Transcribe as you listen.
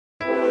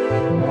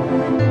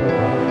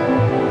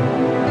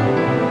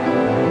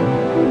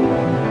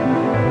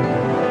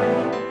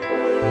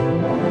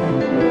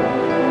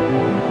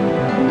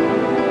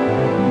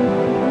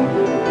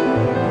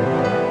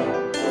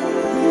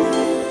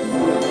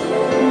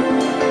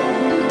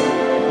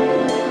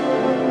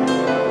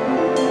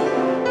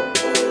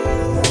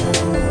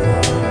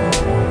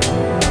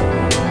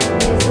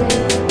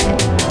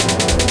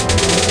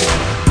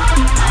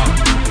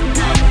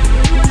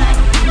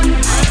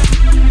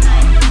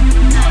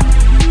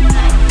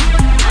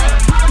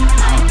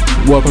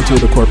Welcome to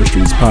the Corporate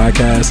Streets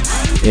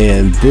Podcast,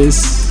 and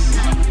this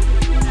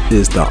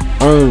is the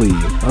only,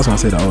 I was going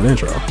to say the old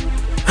intro.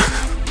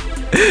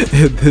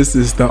 This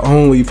is the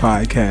only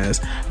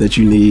podcast that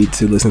you need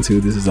to listen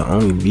to. This is the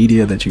only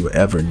media that you will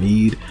ever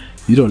need.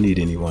 You don't need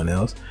anyone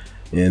else.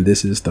 And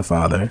this is the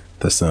Father,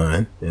 the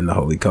Son, and the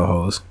Holy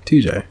Co-host,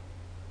 TJ.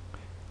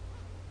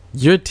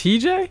 You're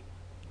TJ?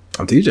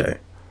 I'm TJ.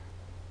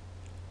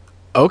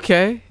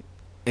 Okay.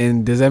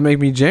 And does that make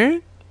me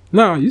Jaren?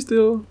 No, you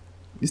still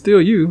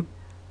you.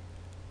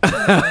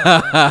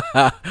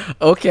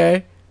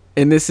 Okay.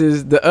 And this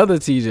is the other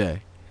TJ.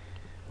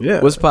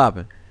 Yeah. What's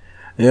popping?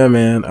 Yeah,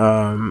 man.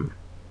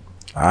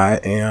 I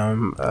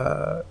am,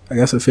 I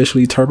guess,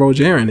 officially Turbo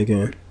Jaren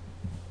again.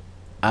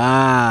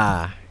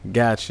 Ah,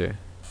 gotcha.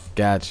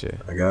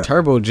 I got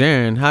Turbo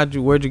Jaren.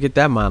 Where'd you get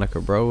that moniker,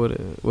 bro?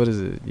 What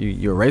is it?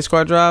 You a race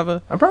car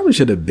driver? I probably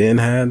should have been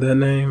had that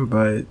name,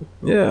 but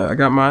yeah, I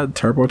got my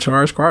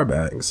turbocharged car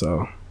back.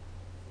 So.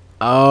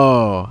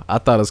 Oh, I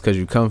thought it was because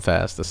you come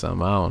fast or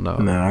something. I don't know.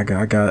 Nah,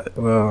 I got.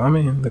 Well, I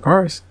mean, the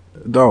cars.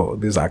 Though,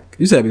 because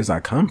you said because I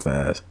come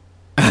fast.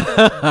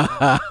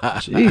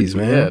 Jeez,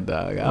 man. Yeah,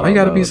 dog. Why you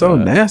gotta be so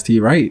nasty,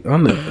 right?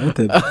 At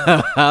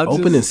the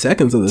opening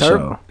seconds of the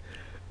show.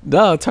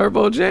 No,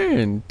 Turbo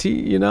Jaren.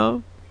 You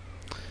know.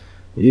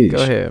 Yeesh.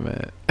 Go ahead,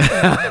 man.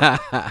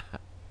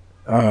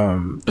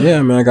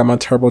 Yeah, man. I got my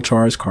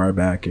turbocharged car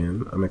back,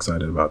 and I'm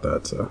excited about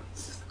that. So,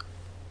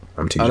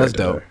 I'm TJ. Oh, that's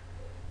dope.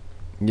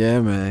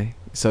 Yeah, man.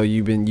 So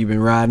you've been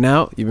riding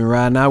out. You've been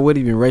riding out with.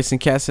 You've been racing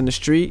cats in the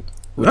street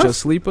with your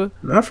sleeper.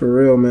 Not for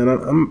real, man.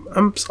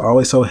 I'm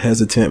always so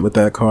hesitant with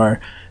that car,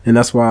 and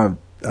that's why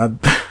I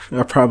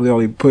probably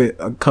only put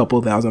a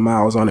couple thousand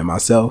miles on it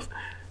myself,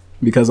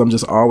 because I'm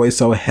just always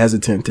so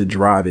hesitant to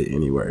drive it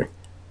anywhere.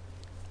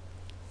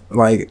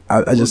 Like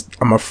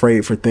I'm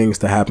afraid for things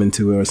to happen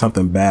to it, or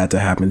something bad to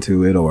happen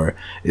to it, or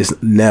it's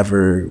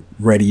never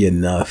ready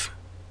enough.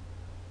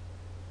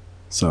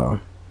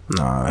 So.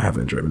 No, I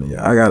haven't driven it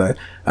yet. I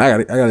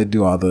gotta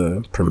do all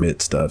the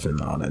permit stuff and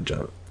all that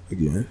junk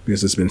again,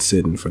 because it's been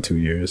sitting for 2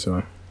 years.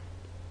 So.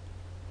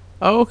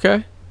 Oh,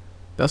 okay.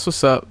 That's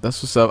what's up.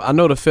 I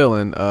know the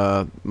feeling.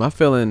 My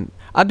feeling.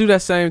 I do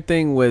that same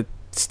thing with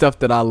stuff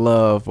that I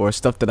love or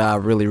stuff that I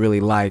really,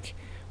 really like,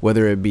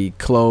 whether it be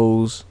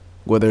clothes,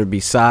 whether it be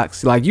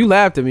socks. Like, you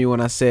laughed at me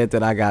when I said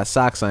that I got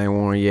socks I ain't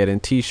worn yet,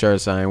 and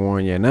t-shirts I ain't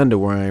worn yet, and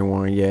underwear I ain't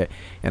worn yet,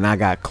 and I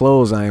got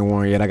clothes I ain't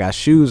worn yet, I got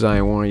shoes I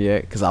ain't worn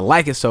yet, because I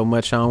like it so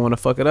much I don't want to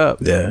fuck it up.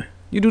 Yeah.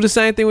 You do the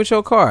same thing with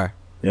your car.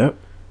 Yep.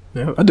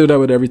 I do that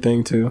with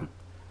everything too.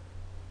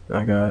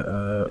 I got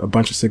a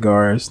bunch of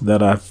cigars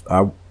that I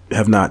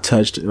have not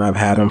touched, and I've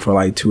had them for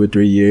like 2 or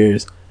 3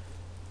 years.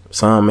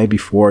 Some maybe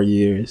 4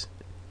 years.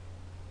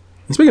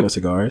 And speaking of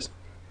cigars,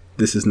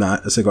 this is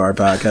not a cigar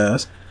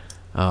podcast.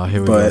 Oh,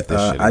 here we go.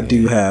 But I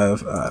do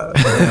have. I'm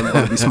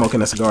going to be smoking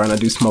a cigar, and I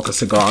do smoke a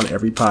cigar on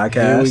every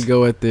podcast. Here we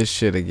go with this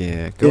shit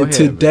again. Go ahead.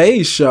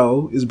 Today's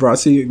show is brought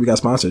to you. We got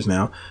sponsors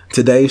now.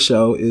 Today's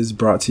show is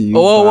brought to you.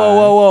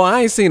 Whoa!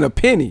 I ain't seen a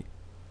penny.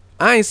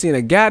 I ain't seen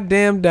a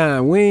goddamn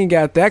dime. We ain't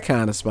got that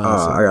kind of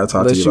sponsor. I gotta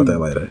talk to you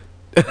about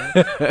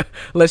that later.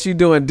 Unless you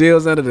doing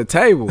deals under the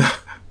table.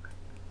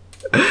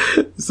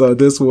 So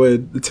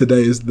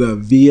today is the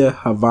Via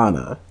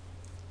Havana.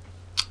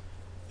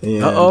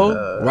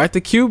 Right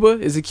to Cuba.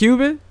 Is it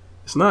Cuban?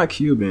 It's not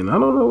Cuban. I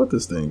don't know what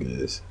this thing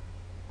is.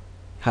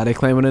 How they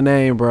claiming the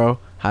name, bro?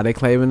 How they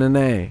claiming the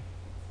name?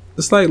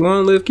 It's like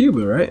Long Live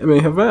Cuba, right? I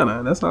mean,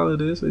 Havana. That's all it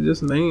is.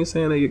 They ain't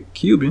saying they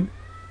Cuban.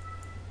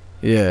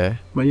 Yeah.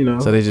 But you know.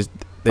 So they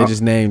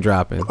just name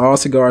dropping. All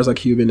cigars are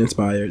Cuban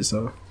inspired,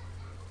 so.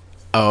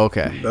 Oh,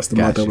 okay. That's the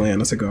motherland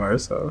of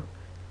cigars, so.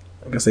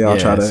 I guess they all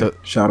try to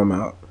shout them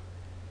out.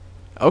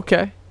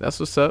 Okay.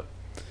 That's what's up.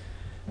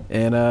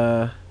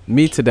 And,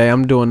 me today,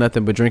 I'm doing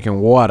nothing but drinking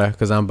water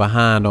because I'm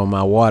behind on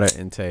my water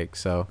intake.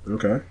 So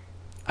okay,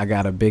 I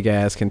got a big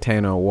ass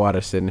container of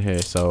water sitting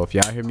here. So if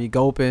y'all hear me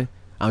gulping,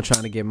 I'm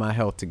trying to get my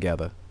health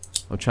together.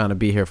 I'm trying to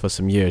be here for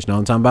some years. Know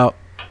what I'm talking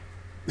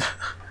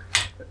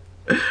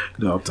about?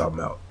 No, I'm talking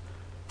about.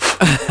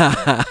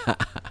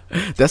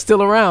 That's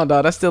still around,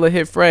 dog. That's still a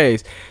hit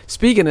phrase.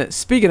 Speaking of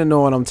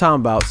knowing what I'm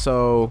talking about,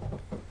 so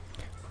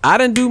I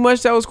didn't do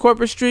much that was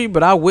corporate street,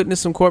 but I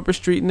witnessed some corporate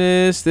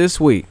streetness this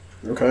week.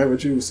 Okay,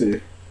 what you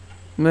see?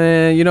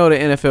 Man, you know the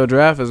NFL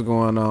draft is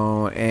going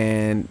on,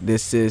 and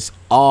this is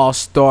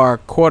all-star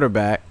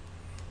quarterback,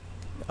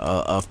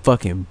 a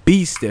fucking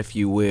beast, if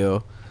you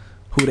will,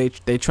 who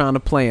they trying to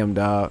play him,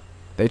 dog.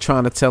 They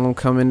trying to tell him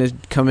come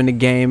in the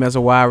game as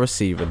a wide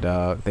receiver,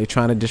 dog. They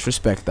trying to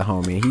disrespect the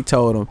homie. He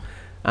told him,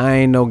 I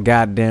ain't no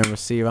goddamn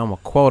receiver. I'm a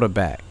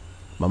quarterback.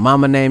 My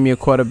mama named me a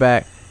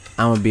quarterback.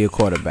 I'm gonna be a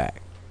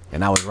quarterback.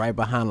 And I was right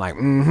behind, like,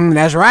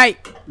 that's right.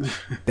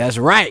 That's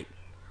right.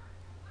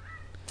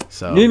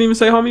 So you didn't even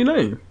say homie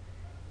name.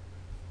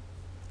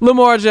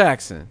 Lamar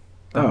Jackson.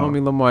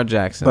 Homie Lamar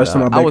Jackson. Touched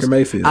my Baker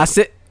Mayfield. I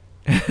said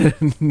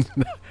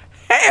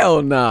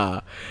hell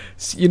nah.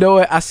 You know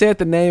what? I said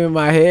the name in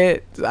my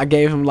head. I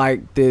gave him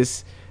like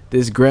this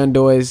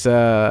Grandoy's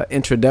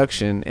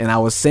introduction, and I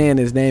was saying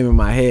his name in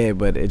my head,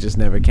 but it just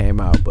never came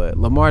out. But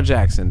Lamar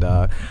Jackson,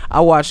 dog.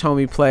 I watched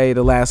homie play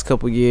the last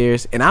couple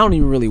years, and I don't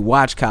even really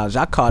watch college.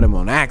 I caught him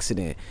on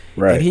accident,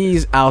 Right. and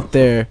he's out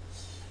there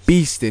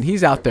beasting.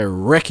 He's out there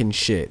wrecking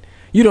shit.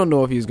 You don't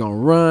know if he's gonna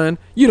run.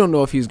 You don't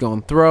know if he's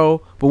gonna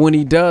throw. But when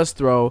he does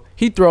throw,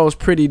 he throws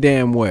pretty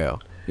damn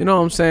well. You know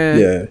what I'm saying?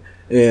 Yeah,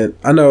 and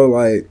I know,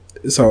 like,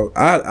 so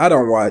I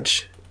don't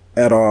watch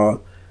at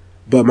all,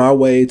 but my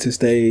way to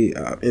stay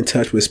in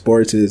touch with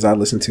sports is I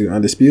listen to the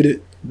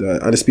Undisputed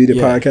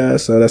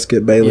podcast. So that's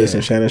Skip Bayless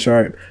and Shannon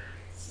Sharp.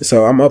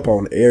 So I'm up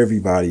on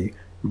everybody,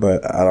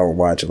 but I don't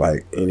watch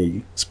like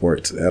any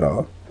sports at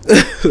all.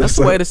 That's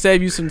the way to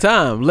save you some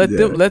time.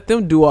 Let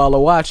them do all the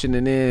watching,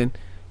 and then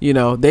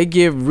they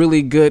give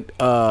really good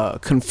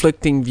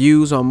conflicting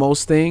views on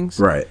most things.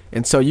 Right.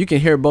 And so you can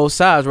hear both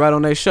sides right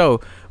on their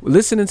show.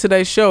 Listening to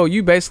their show,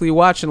 you basically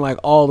watching like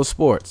all the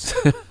sports.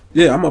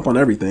 Yeah, I'm up on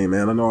everything,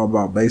 man. I know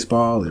about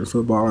baseball and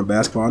football and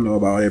basketball. I know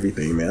about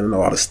everything, man. I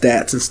know all the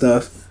stats and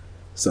stuff.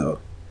 So,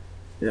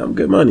 yeah, I'm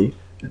good money.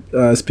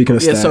 Speaking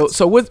of stats.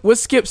 So what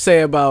Skip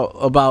say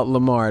about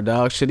Lamar,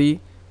 dog? Should he?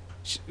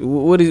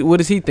 What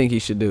does he think he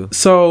should do?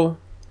 So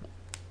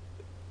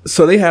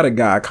they had a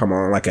guy come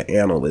on, like an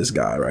analyst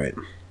guy, right?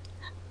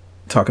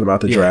 Talking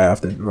about the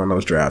draft and one of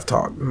those draft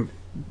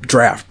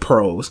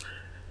pros.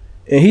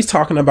 And he's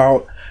talking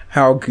about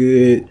how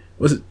good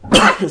was it?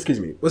 Excuse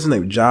me. What's his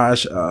name?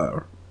 Josh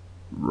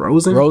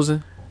Rosen.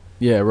 Rosen.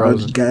 Yeah,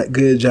 Rosen.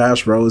 Good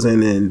Josh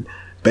Rosen and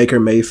Baker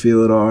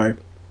Mayfield are.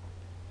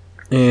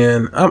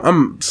 And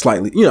I'm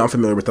slightly, I'm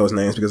familiar with those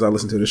names because I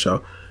listen to the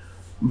show.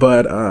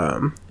 But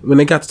when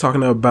they got to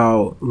talking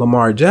about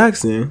Lamar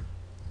Jackson,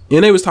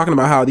 and they was talking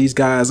about how these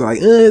guys are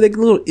like, they're a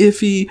little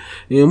iffy,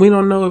 and we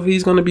don't know if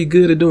he's going to be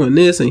good at doing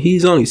this, and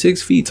he's only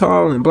 6 feet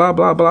tall, and blah,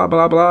 blah, blah,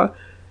 blah, blah.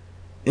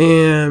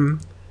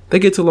 And they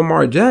get to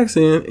Lamar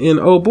Jackson, and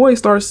old boy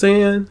starts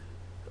saying,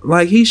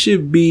 like, when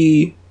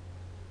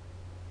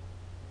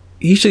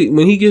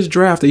he gets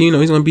drafted,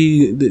 he's going to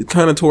be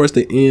kind of towards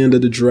the end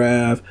of the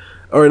draft,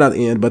 or not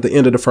the end, but the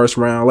end of the first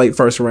round, late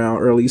first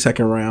round, early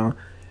second round.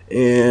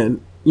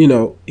 And,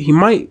 he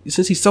might,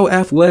 since he's so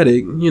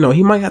athletic,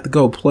 he might have to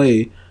go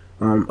play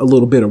a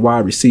little bit of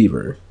wide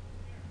receiver.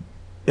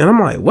 And I'm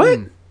like, what?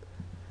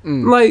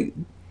 Like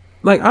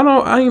I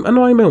know I ain't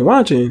been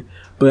watching,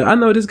 but I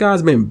know this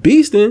guy's been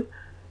beasting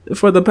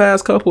for the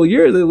past couple of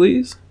years at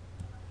least.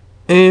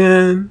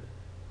 And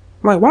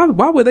like,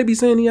 why would they be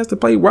saying he has to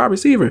play wide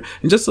receiver?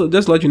 And just to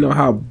let you know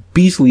how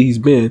beastly he's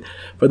been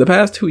for the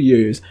past 2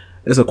 years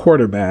as a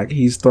quarterback,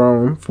 he's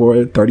thrown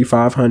for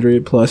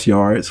 3,500 plus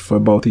yards for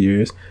both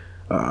years.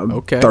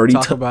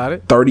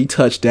 30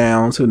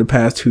 touchdowns in the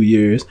past 2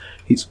 years.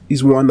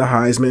 He's won the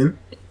Heisman.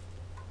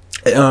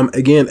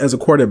 Again, as a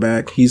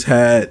quarterback, he's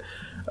had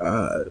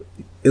at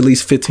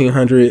least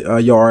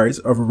 1,500 yards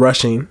of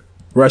rushing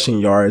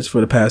yards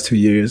for the past 2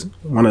 years.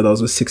 One of those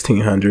was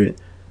 1,600,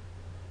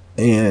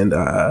 and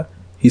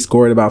he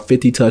scored about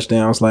 50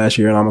 touchdowns last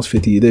year and almost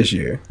 50 this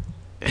year.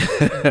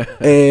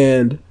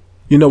 And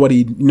you know what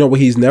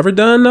he's never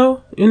done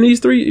though in these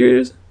 3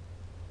 years?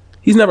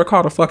 He's never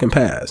caught a fucking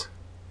pass.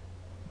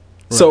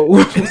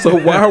 Right. So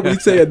why are we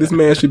saying this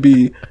man should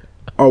be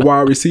a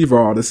wide receiver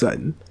all of a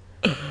sudden?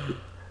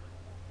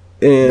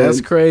 And that's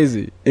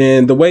crazy.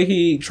 And the way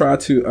he tried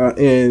to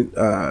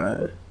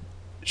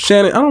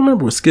Shannon, I don't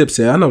remember what Skip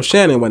said. I know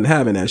Shannon wasn't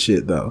having that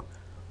shit though.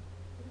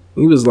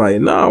 He was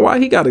like, "No, why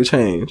he got to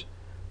change?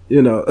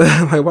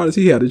 Like why does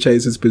he have to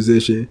change his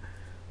position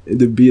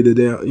to be the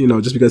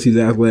damn, just because he's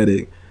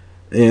athletic?"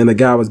 And the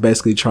guy was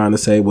basically trying to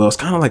say, well, it's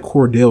kind of like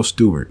Cordell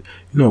Stewart.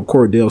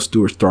 Cordell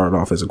Stewart started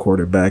off as a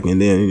quarterback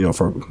and then,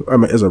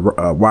 as a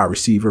wide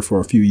receiver for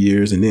a few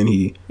years. And then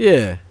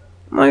I'm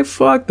like,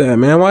 fuck that,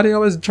 man. Why they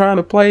always trying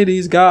to play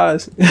these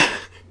guys?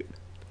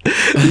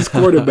 These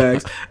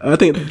quarterbacks. I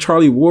think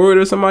Charlie Ward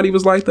or somebody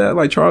was like that.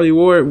 Like Charlie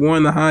Ward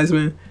won the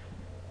Heisman.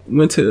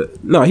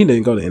 No, he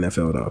didn't go to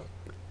NFL though.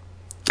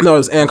 No, it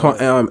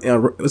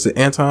was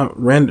Anton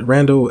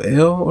Randall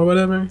L or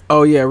whatever?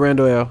 Oh, yeah,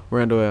 Randall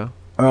L.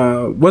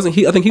 Wasn't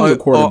he? I think he was a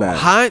quarterback.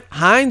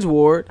 Hines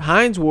Ward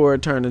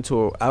turned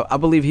into I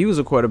believe he was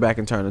a quarterback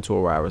and turned into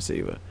a wide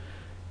receiver.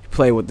 He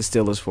played with the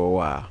Steelers for a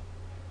while.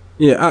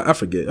 Yeah, I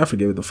forget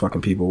what the fucking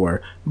people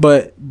were.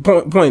 But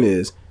point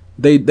is,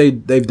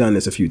 they've done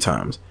this a few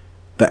times.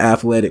 The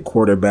athletic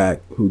quarterback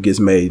who gets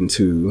made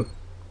into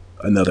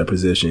another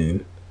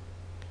position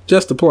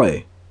just to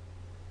play.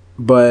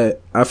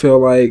 But I feel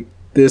like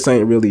this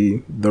ain't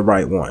really the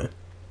right one.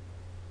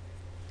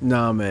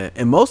 Nah, man.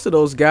 And most of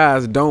those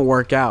guys don't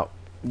work out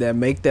that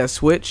make that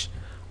switch.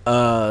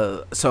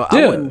 I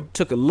went and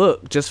took a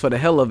look just for the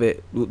hell of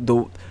it.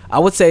 I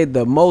would say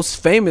the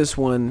most famous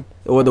one,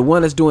 or the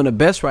one that's doing the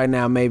best right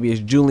now, maybe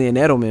is Julian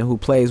Edelman, who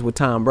plays with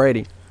Tom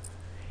Brady.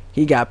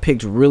 He got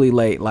picked really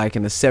late, like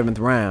in the 7th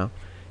round,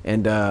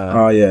 and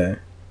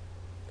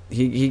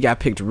he got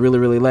picked really,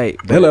 really late.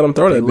 They let him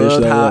throw that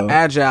bitch. They loved how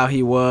agile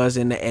he was,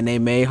 and they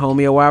made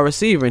homie a wide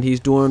receiver, and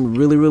he's doing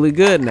really, really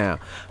good now.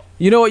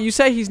 You know what? You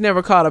say he's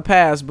never caught a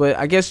pass, but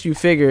I guess you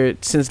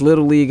figured since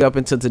Little League up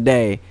until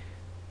today,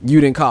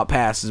 you didn't caught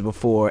passes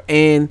before,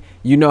 and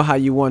you know how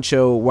you want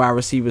your wide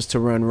receivers to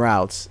run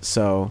routes.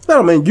 So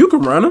No, man, you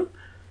can run them.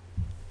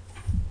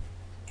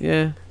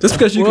 yeah, Just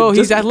because you. well, can,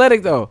 he's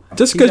athletic though.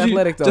 Just He's because you.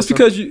 athletic, though, Just so-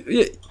 because you.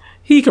 Yeah,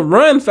 he can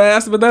run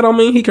fast, but that don't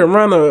mean he can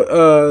run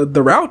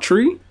the route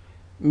tree.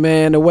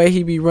 Man, the way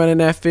he be running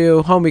that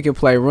field, homie can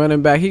play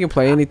running back. He can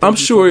play anything. I'm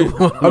sure.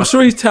 I'm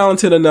sure he's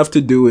talented enough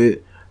to do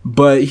it,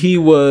 but he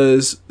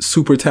was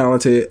super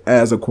talented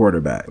as a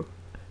quarterback.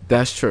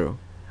 That's true.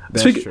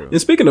 That's true.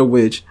 And speaking of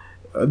which,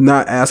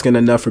 not asking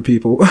enough for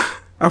people.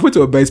 I went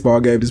to a baseball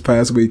game this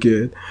past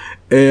weekend,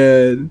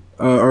 and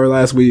or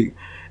last week,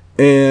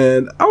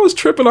 and I was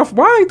tripping off.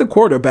 Why ain't the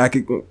quarterback? I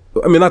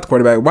mean, not the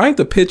quarterback. Why ain't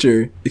the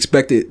pitcher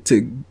expected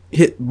to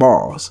hit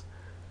balls?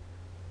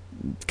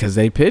 Because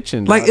they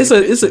pitching. Like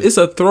it's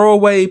a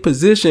throwaway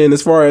position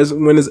as far as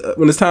when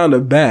it's time to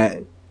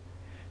bat.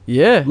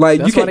 Yeah,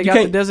 Like, that's why they got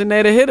the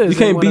designated hitters. You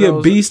can't be a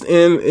beast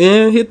and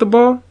hit the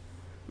ball.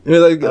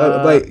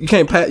 Like you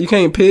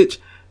can't pitch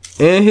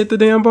and hit the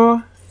damn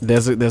ball.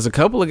 There's a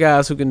couple of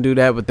guys who can do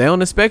that, but they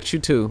don't expect you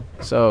to.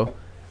 So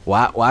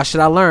why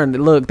should I learn?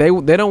 Look, they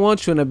don't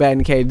want you in the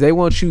batting cage. They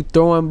want you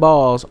throwing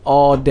balls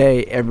all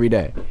day, every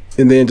day.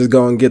 And then just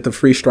go and get the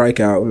free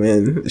strikeout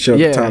and show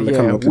the time to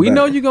come up to We bat.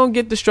 know you're gonna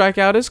get the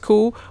strikeout. It's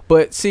cool,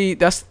 but see,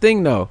 that's the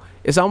thing though.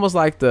 It's almost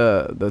like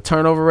the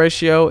turnover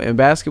ratio in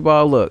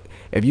basketball. Look,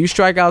 if you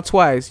strike out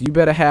twice, you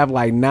better have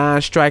like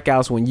 9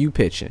 strikeouts when you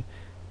pitching,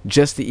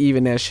 just to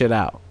even that shit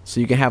out. So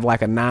you can have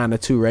like a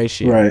 9-to-2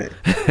 ratio. Right.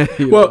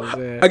 You know what I'm Well,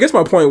 saying? I guess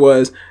my point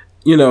was,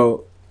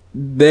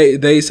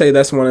 they say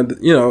that's one of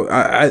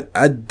the,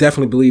 I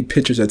definitely believe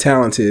pitchers are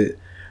talented,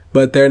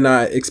 but they're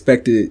not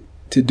expected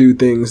to do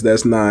things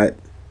that's not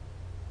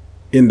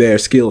in their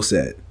skill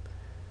set.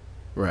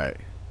 Right.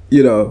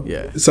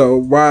 Yeah. So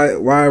why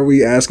are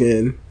we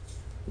asking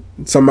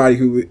somebody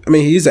who, I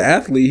mean, he's an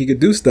athlete, he could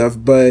do stuff,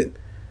 but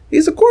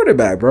he's a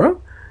quarterback,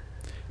 bro.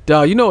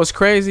 Dog, you know what's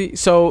crazy?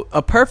 So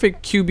a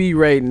perfect QB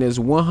rating is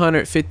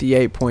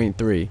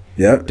 158.3.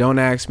 Yep. Don't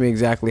ask me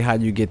exactly how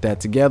you get that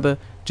together.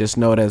 Just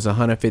know that's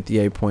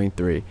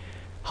 158.3.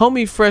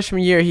 Homie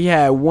freshman year, he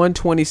had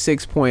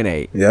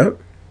 126.8. Yep.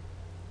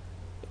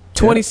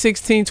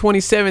 2016,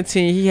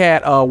 2017, he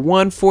had a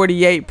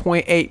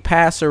 148.8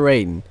 passer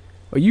rating.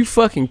 Are you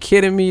fucking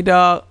kidding me,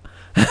 dog?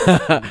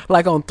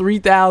 Like on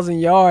 3,000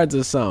 yards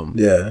or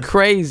something. Yeah.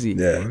 Crazy.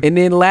 Yeah. And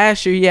then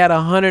last year he had a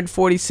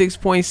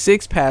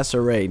 146.6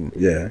 passer rating.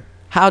 Yeah.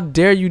 How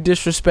dare you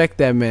disrespect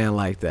that man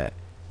like that?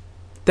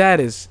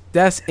 That's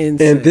insane.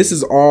 And this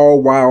is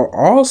all while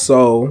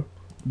also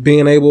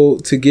being able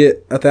to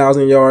get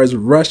 1,000 yards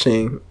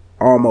rushing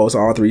almost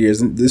all 3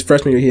 years. This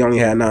freshman year he only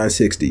had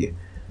 960,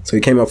 so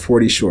he came up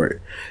 40 short.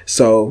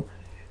 So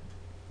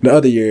the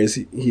other years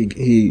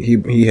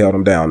he held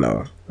him down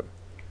though.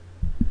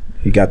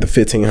 He got the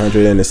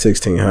 1,500 and the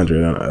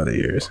 1,600 on the other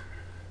years.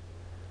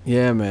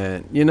 Yeah,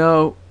 man.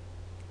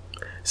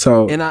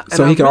 So And I he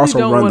really can also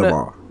don't run the wanna-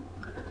 ball.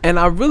 And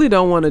I really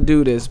don't want to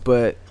do this,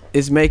 but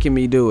it's making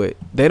me do it.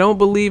 They don't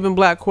believe in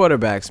black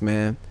quarterbacks,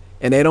 man.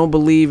 And they don't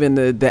believe in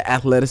the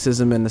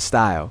athleticism and the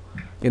style.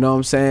 You know what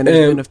I'm saying? There's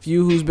And- been a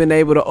few who's been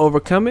able to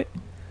overcome it,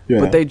 Yeah.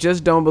 but they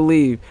just don't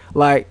believe.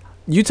 Like,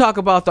 you talk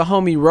about the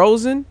homie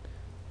Rosen,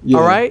 Yeah.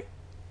 all right?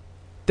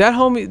 The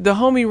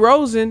homie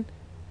Rosen,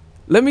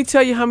 let me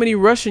tell you how many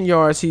rushing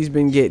yards he's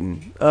been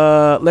getting.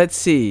 Let's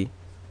see.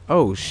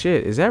 Oh,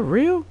 shit. Is that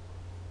real?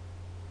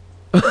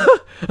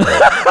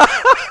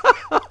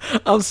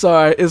 I'm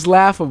sorry. It's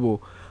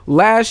laughable.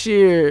 Last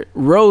year,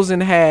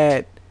 Rosen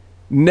had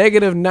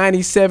negative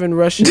 97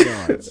 rushing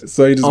yards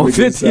So he just on be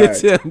getting 50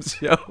 sacked.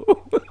 attempts, yo.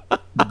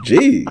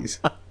 Jeez.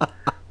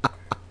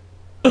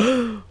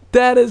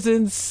 That is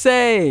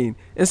insane.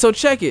 And so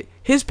check it.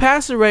 His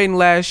passer rating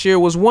last year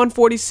was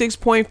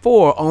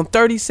 146.4 on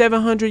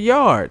 3,700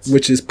 yards.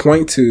 Which is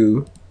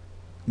 0.2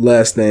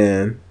 less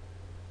than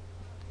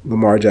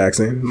Lamar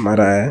Jackson, might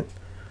I add.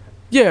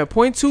 Yeah,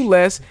 0.2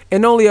 less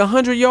and only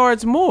 100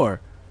 yards more.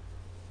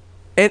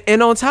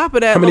 And on top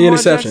of that, How many Lamar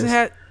interceptions? Jackson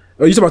had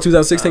Oh, you talking about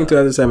 2016,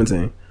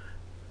 2017?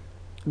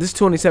 this is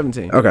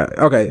 2017.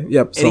 Okay,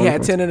 yep. And he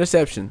had 10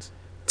 interceptions.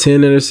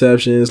 10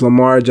 interceptions.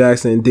 Lamar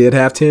Jackson did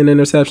have 10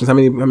 interceptions. How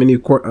many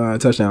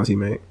touchdowns he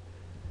made?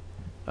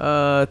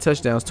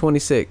 Touchdowns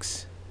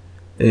 26.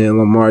 And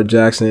Lamar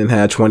Jackson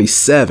had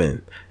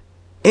 27.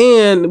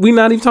 And we're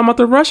not even talking about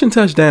the rushing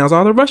touchdowns,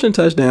 all the rushing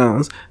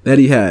touchdowns that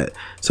he had.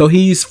 So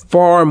he's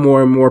far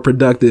more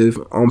productive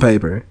on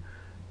paper.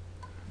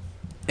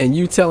 And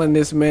you telling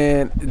this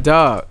man,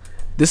 dog,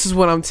 this is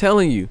what I'm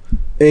telling you.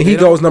 And he They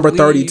don't goes number believe-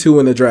 32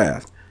 in the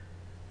draft.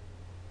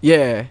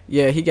 Yeah,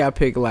 he got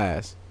picked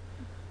last.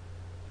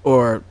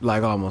 Or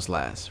like almost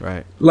last,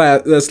 right?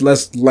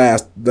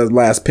 The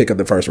last pick of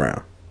the first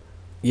round.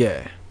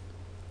 Yeah.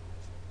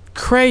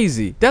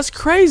 Crazy. That's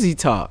crazy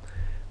talk.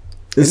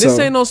 And And this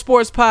so- ain't no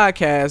sports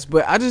podcast,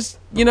 but I just,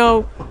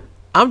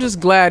 I'm just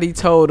glad he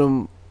told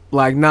him,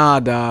 like, nah,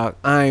 dog,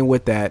 I ain't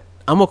with that.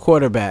 I'm a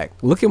quarterback.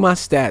 Look at my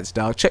stats,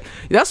 dog. Check.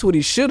 That's what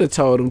he should have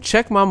told him.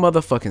 Check my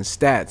motherfucking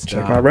stats,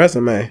 Check dog. my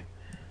resume.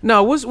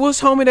 No, what's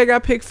homie that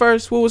got picked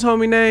first? What was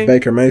homie name?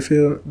 Baker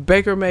Mayfield.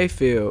 Baker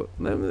Mayfield.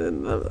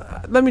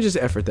 Let me just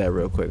effort that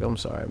real quick. I'm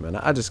sorry, man.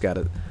 I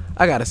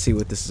gotta see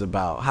what this is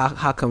about.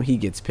 How come he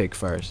gets picked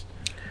first?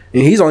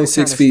 And he's only What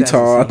kind 6 of feet stats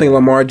tall. does I he think have?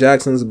 Lamar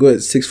Jackson's good,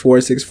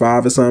 6'4",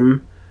 6'5", or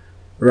something.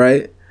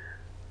 Right?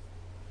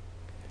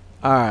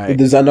 All right.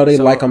 Because I know they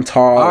So- like him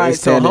tall. All and right,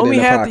 so standing in homie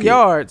the had pocket. the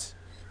yards.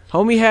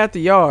 Homie had the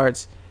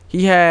yards.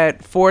 He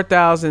had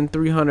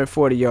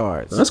 4,340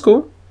 yards. That's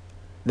cool.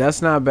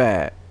 That's not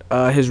bad.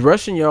 His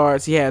rushing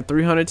yards, he had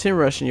 310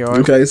 rushing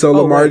yards. Okay, so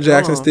Oh, Lamar wait,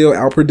 Jackson hold on. still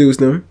outproduced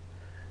him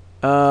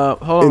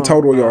Hold on. in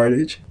total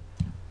yardage.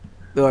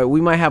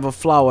 We might have a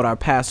flaw with our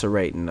passer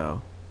rating,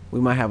 though.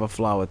 We might have a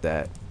flaw with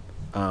that.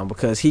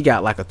 Because he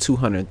got like a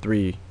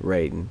 203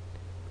 rating.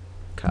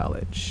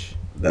 College.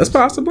 That's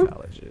possible.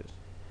 Colleges.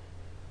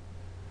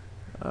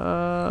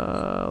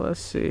 Let's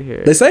see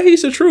here. They say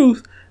he's the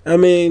truth. I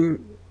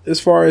mean, as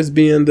far as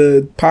being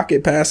the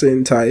pocket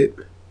passing type.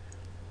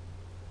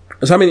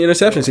 So how many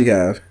interceptions he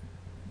have?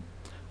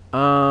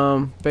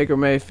 Baker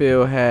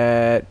Mayfield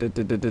had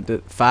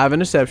 5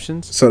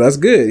 interceptions. So that's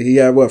good. He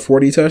had what,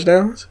 40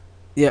 touchdowns?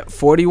 Yeah,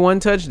 41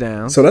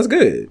 touchdowns. So that's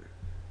good.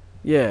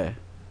 Yeah,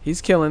 he's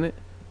killing it.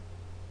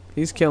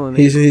 He's killing it.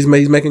 He's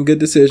making good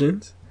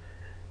decisions.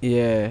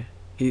 Yeah,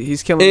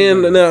 he's killing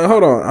And it. now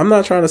hold on, I'm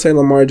not trying to say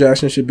Lamar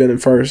Jackson should have been in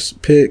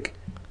first pick.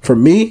 For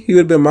me, he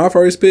would have been my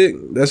first pick.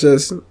 That's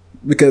just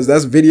because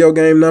that's video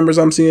game numbers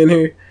I'm seeing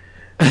here.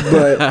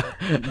 But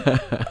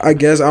I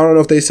guess I don't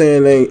know if they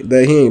saying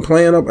that he ain't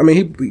playing up. I mean,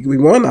 he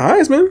won the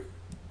Heisman,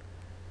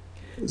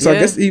 so Yeah. I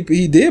guess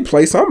he did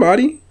play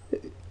somebody.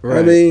 Right.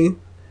 I mean,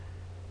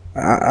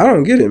 I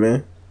don't get it,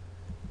 man.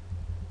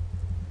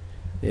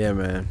 Yeah,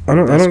 man. I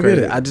don't That's get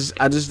crazy. it.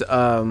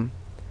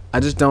 I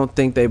just don't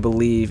think they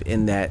believe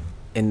in that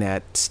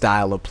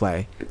style of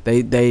play.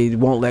 They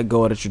won't let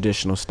go of the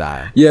traditional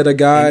style. Yeah, the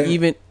guy.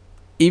 And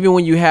even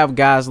when you have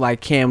guys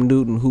like Cam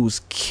Newton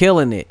who's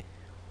killing it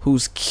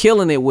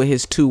with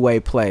his two-way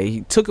play.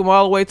 He took him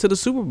all the way to the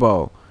Super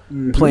Bowl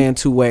playing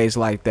two ways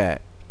like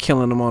that,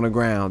 killing him on the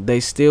ground. They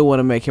still want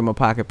to make him a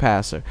pocket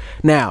passer.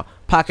 Now,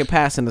 pocket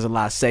passing is a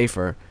lot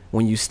safer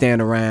when you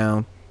stand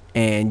around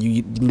and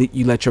you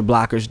let your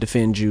blockers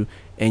defend you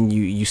and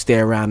you stay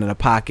around in the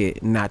pocket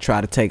and not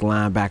try to take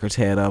linebackers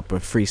head up or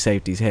free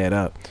safeties head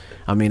up.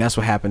 I mean, that's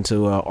what happened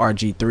to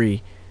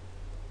RG3,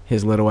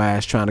 his little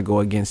ass trying to go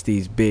against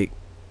these big,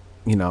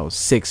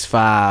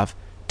 6'5",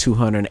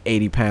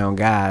 280-pound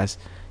guys.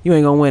 You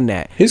ain't gonna win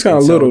that. He's kind of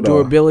And so little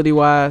though. durability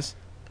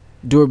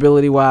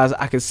wise,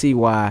 I can see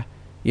why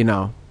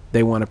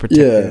they want to protect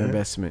their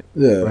investment.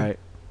 Yeah. Right.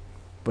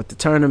 But to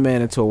turn a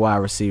man into a wide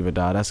receiver,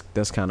 dog,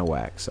 that's kind of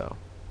whack. So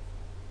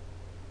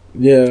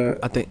Yeah,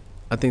 I think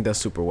that's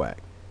super whack.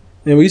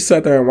 and we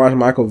sat there and watched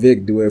Michael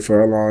Vick do it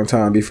for a long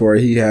time before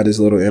he had his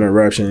little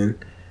interruption.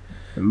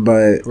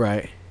 But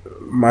Right.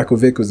 Michael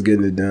Vick was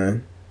getting it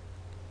done,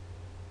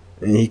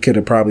 and he could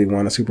have probably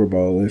won a Super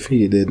Bowl if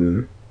he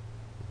didn't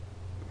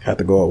have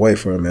to go away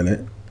for a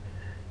minute.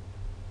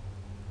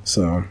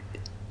 So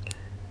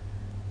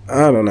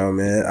I don't know,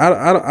 man.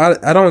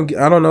 I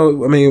don't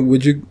know. I mean,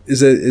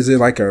 is it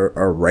like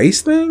a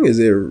race thing? Is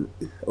it,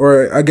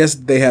 or I guess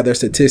they have their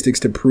statistics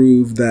to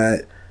prove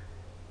that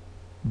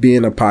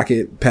being a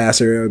pocket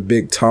passer, a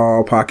big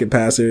tall pocket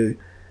passer,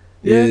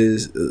 Yeah.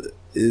 is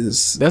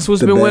That's what's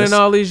the been best. winning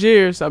all these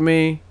years. I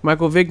mean,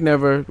 Michael Vick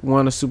never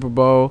won a Super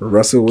Bowl.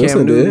 Russell Cam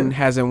Wilson Newton did.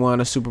 hasn't won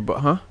a Super Bowl,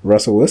 huh?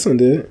 Russell Wilson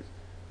did,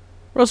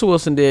 Russell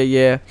Wilson did,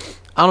 yeah.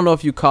 I don't know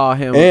if you call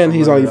him. and a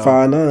he's runner, only though.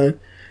 5'9".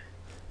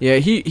 Yeah,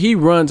 he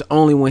runs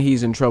only when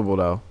he's in trouble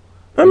though.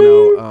 I You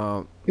mean,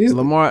 know, he's-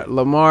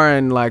 Lamar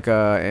and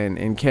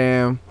and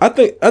Cam. I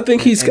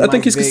think he's and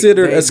Mike he's Vick,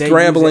 considered they a use it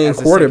scrambling as a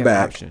second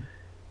quarterback. option.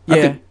 I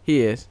Yeah, think-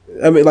 he is.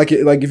 I mean, like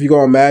if you go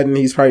on Madden,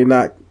 he's probably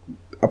not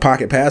a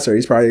pocket passer.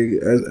 He's probably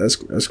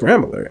a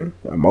scrambler,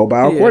 a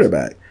mobile He is.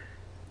 quarterback.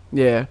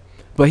 Yeah,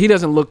 but he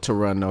doesn't look to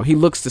run though. He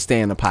looks to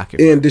stay in the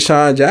pocket. And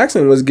Deshaun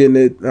Jackson was getting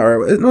it. Or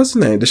what's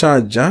his name?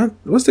 Deshaun John.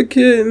 What's the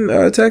kid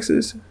in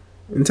Texas?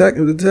 The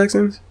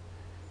Texans.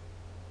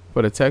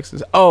 For the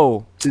Texans.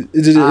 Oh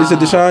Is it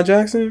Deshaun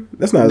Jackson?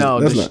 That's not. no,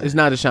 That's not. it's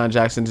not Deshaun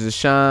Jackson. It's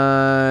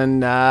Deshaun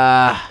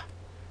Well,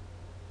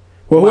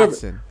 whoever,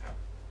 Watson.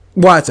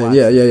 Watson.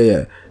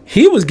 Yeah.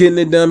 He was getting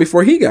it done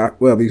before he got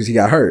because he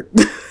got hurt.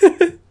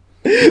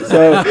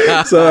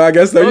 so I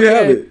guess there you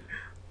have Okay. it.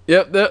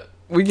 Yep,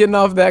 we getting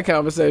off that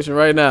conversation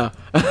right now.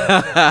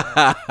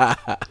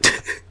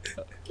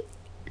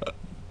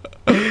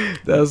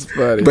 That's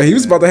funny. But he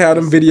was about to have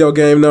them video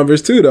game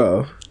numbers too,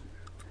 though.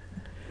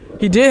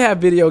 He did have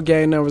video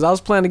game numbers. I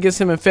was playing against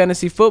him in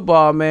fantasy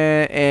football,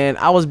 man, and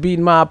I was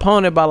beating my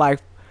opponent by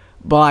like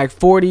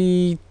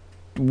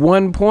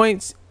 41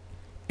 points,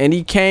 and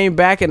he came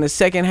back in the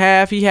second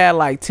half. He had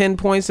like 10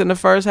 points in the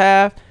first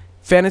half,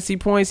 fantasy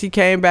points. He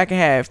came back and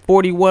had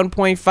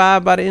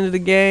 41.5 by the end of the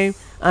game.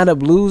 I ended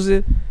up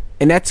losing,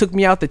 and that took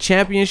me out the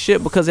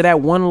championship because of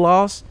that one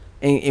loss.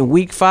 in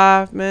week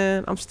 5,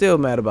 man, I'm still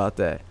mad about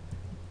that.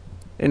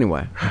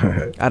 Anyway,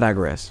 I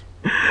digress.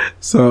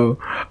 So,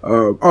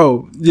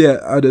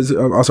 I just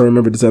also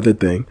remember this other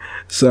thing.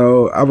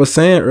 So I was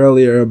saying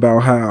earlier about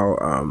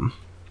how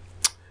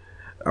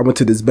I went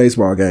to this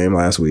baseball game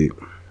last week.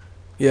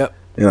 Yep.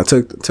 And I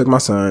took my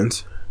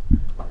sons,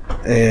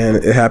 and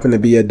it happened to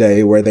be a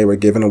day where they were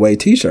giving away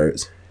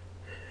T-shirts.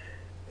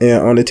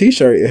 And on the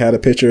T-shirt, it had a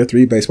picture of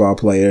 3 baseball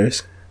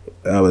players.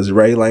 It was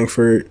Ray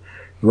Langford,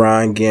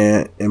 Ron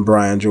Gant, and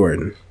Brian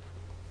Jordan.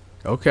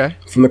 Okay.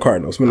 From the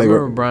Cardinals. I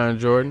remember Brian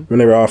Jordan. When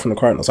they were all from the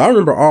Cardinals. I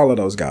remember all of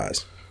those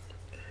guys.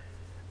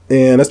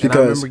 And that's because...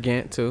 And I remember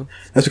Gant, too.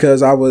 That's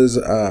because I was,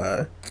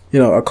 a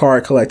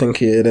card collecting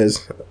kid,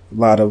 as a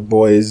lot of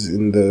boys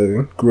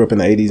grew up in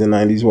the 80s and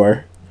 90s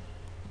were.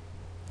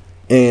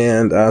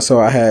 And so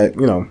I had,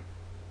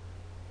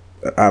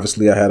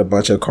 obviously I had a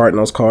bunch of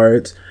Cardinals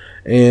cards.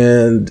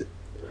 And,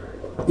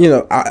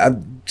 I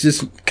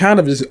just kind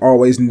of just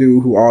always knew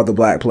who all the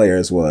black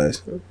players were,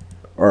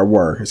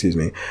 excuse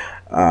me.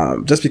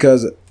 Just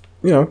because,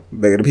 they're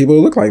the people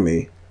who look like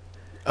me.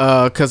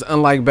 Because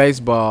unlike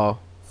basketball,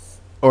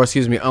 it's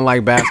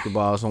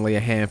only a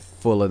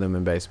handful of them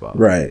in baseball.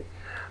 Right.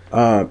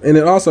 And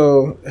it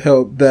also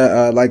helped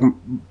that,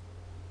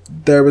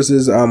 there was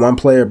this one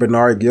player,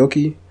 Bernard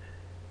Gilkey.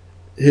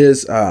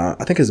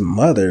 I think his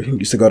mother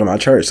used to go to my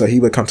church, so he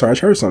would come to our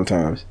church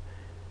sometimes.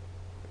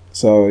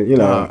 So,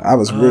 I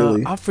was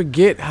really... I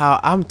forget how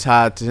I'm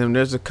tied to him.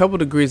 There's a couple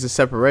degrees of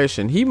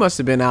separation. He must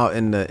have been out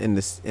in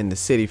the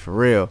city for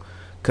real,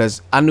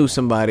 because I knew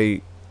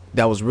somebody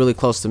that was really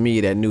close to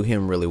me that knew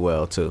him really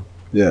well, too.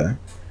 Yeah.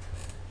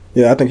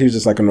 Yeah, I think he was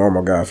just like a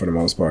normal guy for the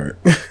most part.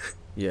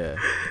 Yeah.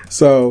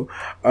 So,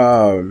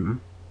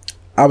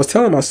 I was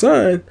telling my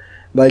son,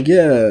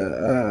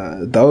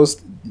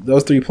 those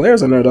 3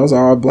 players in there, those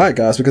are all black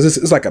guys, because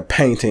it's like a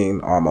painting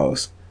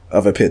almost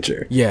of a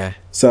picture. Yeah.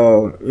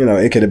 So,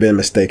 it could have been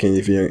mistaken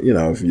if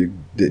you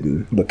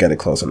didn't look at it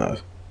close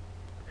enough.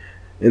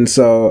 And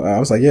so I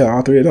was like, yeah,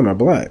 all 3 of them are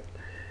black.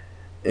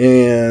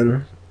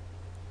 And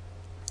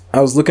I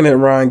was looking at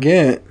Ron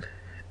Gant,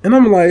 and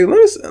I'm like, I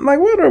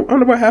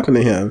wonder what happened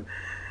to him.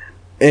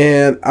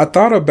 And I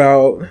thought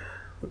about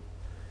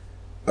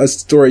a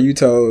story you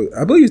told.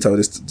 I believe you told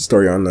this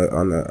story on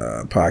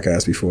the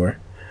podcast before,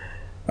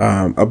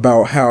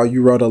 about how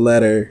you wrote a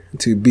letter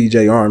to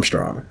B.J.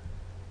 Armstrong.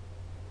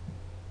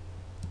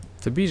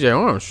 To B.J.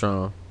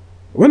 Armstrong?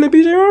 Wasn't it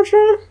B.J.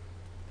 Armstrong?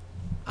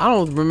 I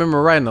don't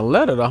remember writing a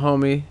letter to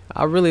homie.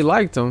 I really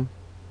liked him.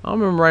 I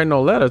don't remember writing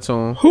no letter to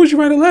him. Who'd you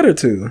write a letter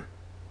to?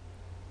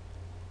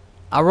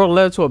 I wrote a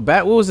letter to a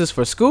bat. What was this,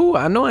 for school?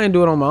 I know I didn't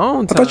do it on my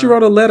own time. I thought you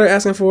wrote a letter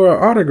asking for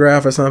an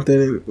autograph or something.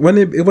 It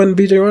wasn't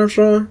B.J.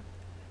 Armstrong?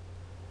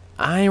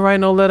 I ain't writing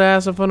no letter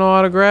asking for no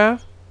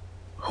autograph.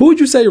 Who'd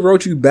you say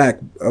wrote you back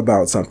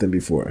about something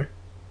before?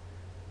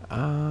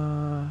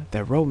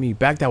 That wrote me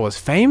back that was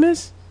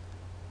famous?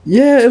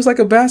 Yeah, it was like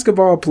a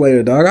basketball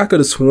player, dog. I could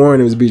have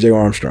sworn it was B.J.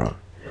 Armstrong.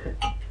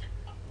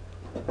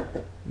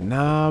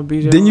 Nah,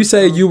 B.J. Didn't you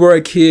say you were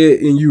a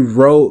kid and you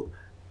wrote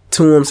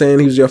to him saying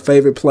he was your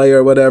favorite player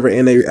or whatever,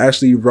 and they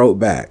actually wrote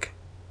back?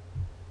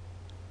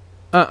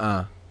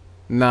 Nah,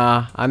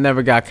 I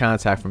never got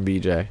contact from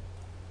B.J.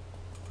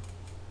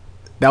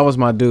 That was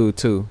my dude,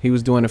 too. He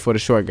was doing it for the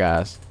short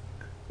guys,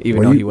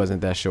 even though he wasn't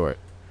that short.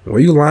 Were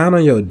you lying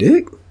on your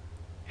dick?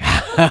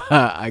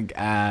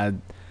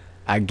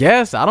 I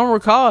guess. I don't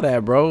recall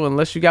that, bro,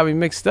 unless you got me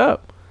mixed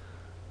up.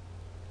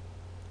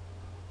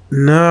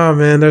 Nah,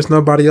 man, there's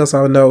nobody else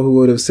I know who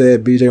would have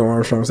said B.J.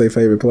 Armstrong was their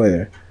favorite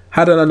player.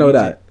 How did I know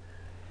that?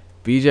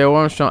 B.J.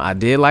 Armstrong, I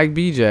did like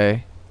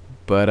B.J.,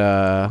 but,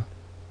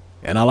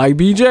 and I like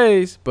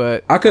B.J.'s,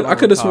 but... I could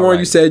have sworn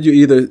you said you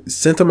either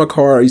sent him a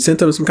card or you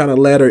sent him some kind of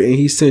letter and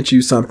he sent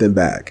you something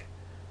back.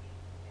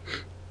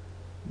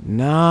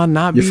 Nah,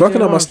 not B.J.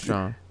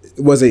 Armstrong.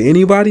 Was it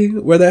anybody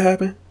where that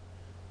happened?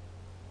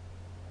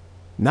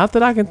 Not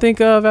that I can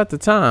think of at the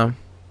time.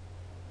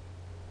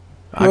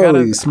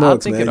 Holy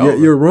smokes, man.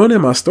 You're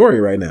ruining my story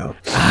right now.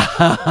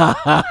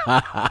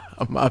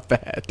 My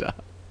bad, dog.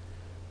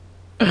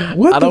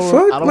 What the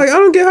fuck? I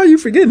don't get how you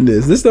forgetting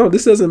this. This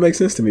doesn't make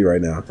sense to me right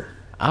now.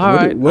 All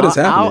right. What is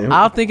happening?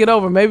 I'll think it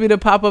over. Maybe it'll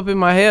pop up in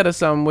my head or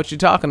something, what you're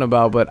talking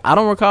about. But I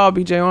don't recall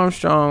B.J.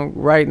 Armstrong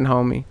writing,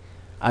 homie.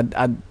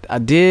 I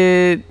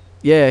did.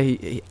 Yeah,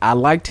 I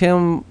liked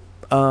him.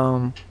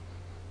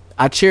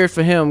 I cheered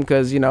for him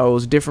because, it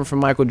was different from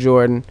Michael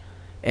Jordan.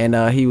 And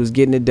he was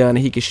getting it done and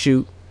he could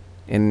shoot.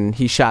 And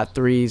he shot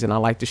threes, and I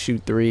like to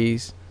shoot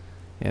threes.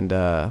 And,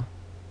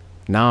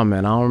 nah,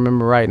 man, I don't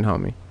remember writing,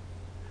 homie.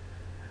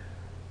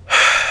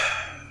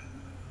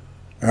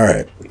 All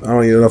right. I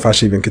don't even know if I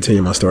should even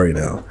continue my story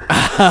now.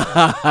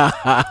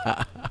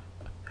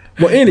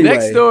 Well, anyway.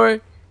 Next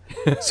story.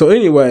 So,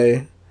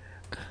 anyway,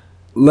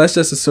 let's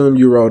just assume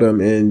you wrote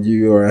him and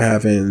you are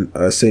having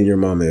a senior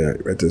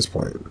moment at this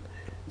point.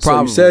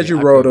 So, you said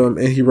you wrote him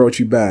and he wrote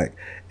you back.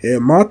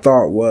 And my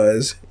thought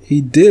was he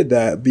did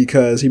that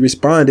because he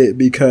responded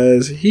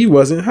because he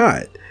wasn't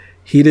hot.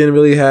 He didn't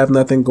really have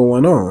nothing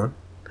going on.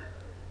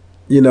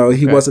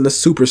 he wasn't a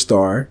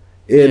superstar.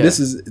 And this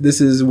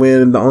is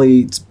when the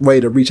only way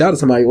to reach out to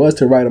somebody was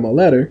to write him a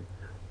letter.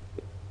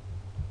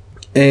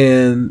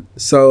 And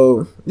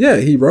so,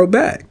 he wrote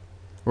back.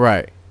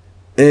 Right.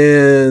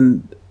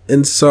 And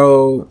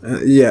so,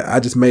 I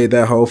just made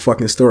that whole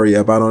fucking story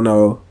up. I don't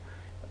know.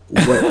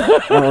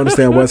 I don't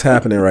understand what's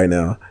happening right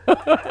now.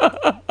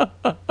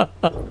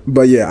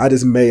 But I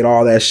just made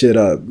all that shit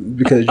up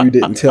because you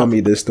didn't tell me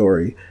this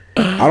story.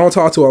 I don't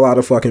talk to a lot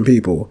of fucking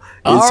people,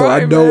 and so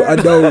right, I'm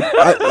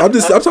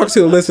talking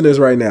to the listeners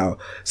right now.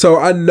 So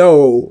I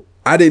know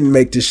I didn't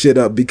make this shit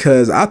up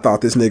because I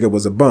thought this nigga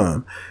was a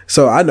bum.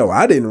 So I know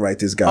I didn't write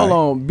this guy. Hold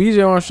on,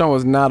 BJ Armstrong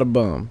was not a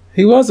bum.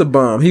 He was a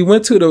bum. He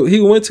went to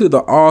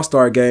the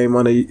All-Star game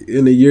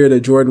in the year that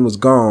Jordan was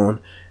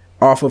gone,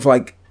 off of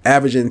like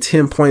averaging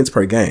 10 points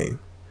per game.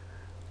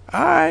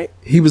 All right,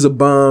 he was a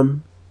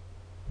bum.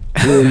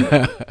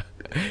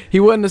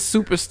 He wasn't a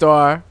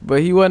superstar,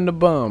 but he wasn't a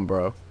bum,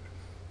 bro.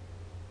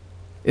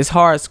 It's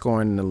hard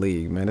scoring in the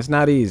league, man. It's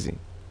not easy.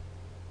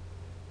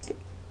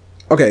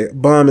 Okay,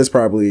 bum is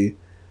probably,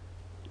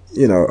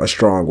 a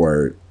strong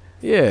word.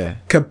 Yeah.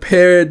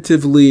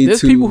 Comparatively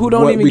There's to people who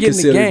don't what even we get in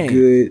the consider game.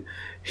 Good.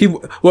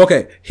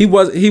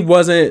 He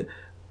wasn't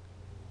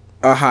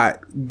a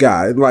hot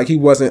guy. Like, he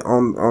wasn't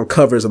on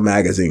covers of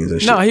magazines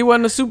and shit. No, he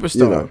wasn't a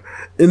superstar.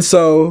 And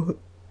so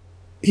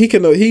he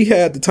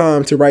had the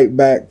time to write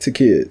back to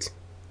kids.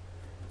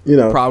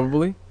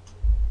 Probably.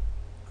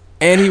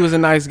 And he was a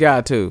nice guy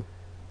too.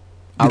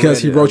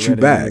 Because he wrote you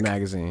back.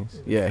 Magazines.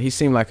 Yeah, he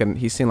seemed like a.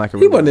 He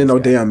wasn't in no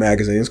damn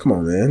magazines. Come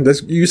on, man.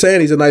 You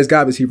saying he's a nice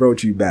guy, but he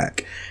wrote you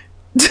back.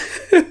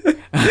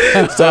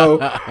 so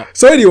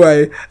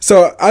anyway,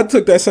 so I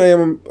took that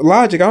same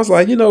logic. I was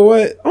like, you know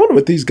what? I wonder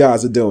what these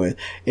guys are doing.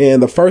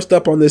 And the first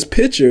up on this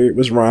picture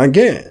was Ron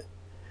Gant.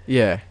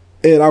 Yeah.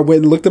 And I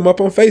went and looked him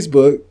up on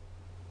Facebook,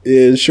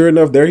 and sure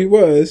enough, there he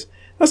was.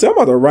 I said, I'm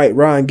about to write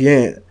Ron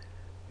Gant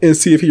and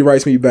see if he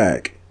writes me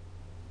back.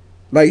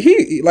 Like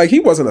he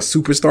wasn't a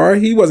superstar.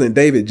 He wasn't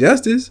David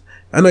Justice.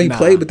 I know he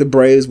played with the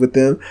Braves with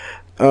them.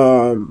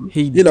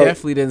 He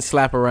definitely didn't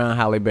slap around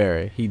Halle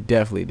Berry. He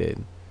definitely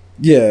did.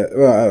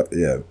 Yeah,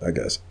 I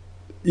guess.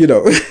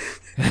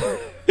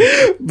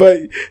 But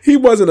he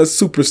wasn't a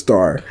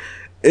superstar.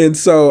 And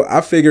so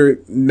I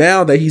figured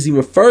now that he's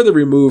even further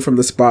removed from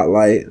the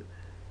spotlight,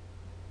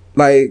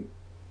 like,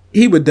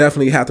 he would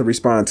definitely have to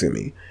respond to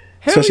me.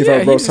 Hell especially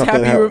if I wrote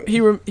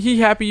something. He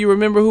happy you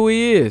remember who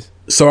he is.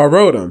 So I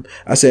wrote him.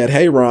 I said,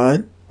 "Hey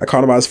Ron." I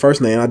called him by his first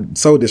name. I'm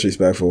so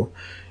disrespectful.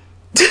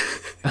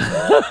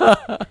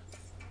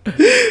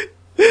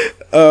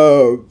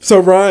 So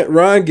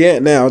Ron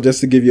Gant, now, just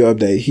to give you an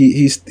update,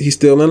 he's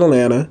still in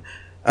Atlanta.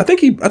 I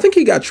think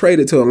he got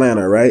traded to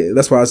Atlanta, right?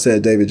 That's why I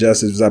said David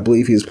Justice, because I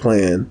believe he was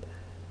playing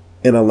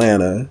in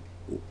Atlanta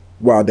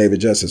while David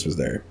Justice was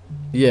there.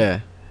 Yeah.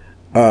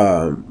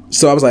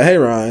 So I was like, "Hey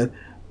Ron,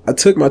 I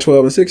took my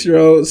 12 and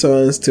 6-year-old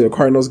sons to a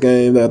Cardinals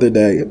game the other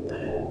day,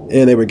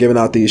 and they were giving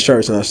out these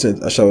shirts, and I sent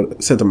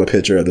them a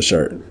picture of the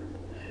shirt.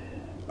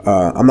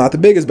 I'm not the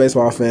biggest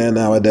baseball fan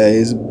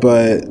nowadays,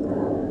 but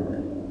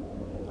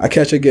I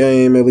catch a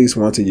game at least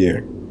once a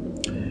year.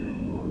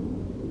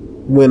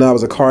 When I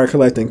was a card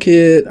collecting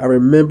kid, I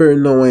remember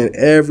knowing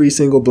every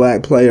single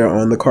black player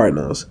on the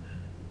Cardinals,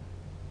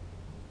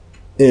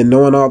 and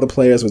knowing all the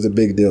players was a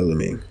big deal to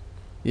me."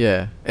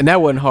 Yeah, and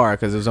that wasn't hard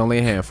because it was only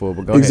a handful.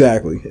 But go ahead.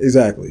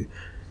 Exactly.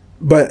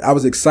 But I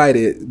was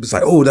excited. It was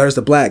like, oh, there's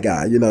the black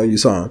guy. You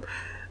saw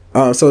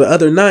him. So the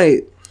other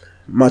night,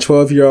 my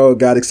 12-year-old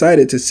got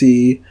excited to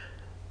see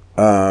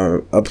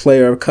a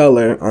player of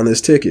color on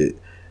this ticket.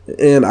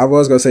 And I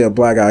was going to say a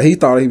black guy. He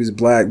thought he was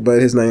black,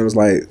 but his name was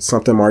like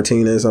something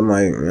Martinez. I'm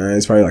like,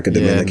 it's probably like a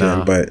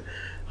Dominican. But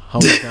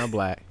homie's not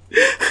black.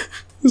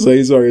 So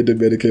he's already a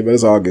Dominican, but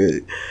it's all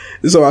good.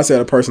 So I said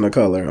a person of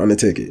color on the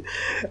ticket.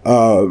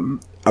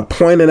 I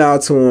pointed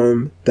out to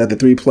him that the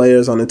 3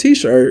 players on the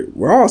t-shirt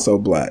were also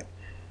black,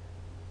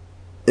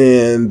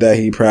 and that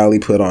he proudly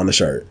put on the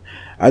shirt.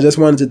 I just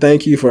wanted to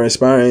thank you for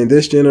inspiring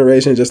this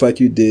generation just like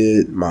you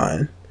did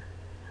mine.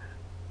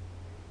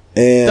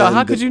 And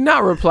how could you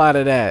not reply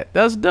to that?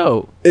 That's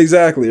dope.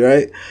 Exactly,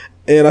 right?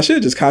 And I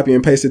should just copy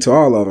and paste it to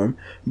all of them.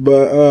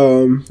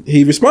 But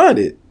he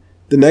responded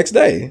the next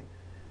day.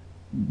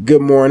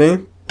 "Good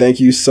morning. Thank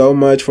you so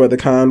much for the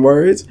kind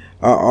words.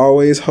 I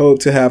always hope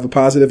to have a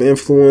positive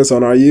influence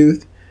on our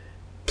youth.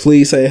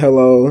 Please say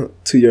hello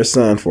to your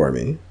son for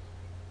me."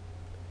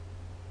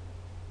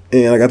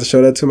 And I got to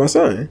show that to my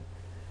son.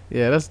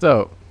 Yeah, that's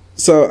dope.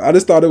 So I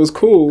just thought it was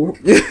cool,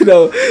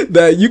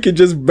 that you can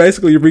just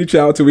basically reach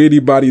out to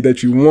anybody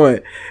that you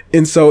want.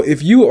 And so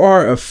if you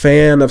are a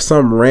fan of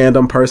some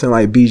random person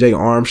like BJ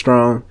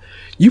Armstrong,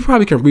 you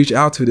probably can reach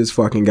out to this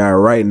fucking guy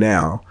right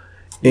now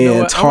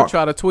and talk. I'm gonna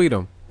try to tweet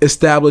him.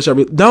 Establish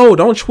no,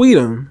 don't tweet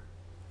him.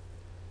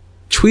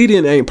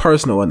 Tweeting ain't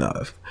personal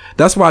enough.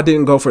 That's why I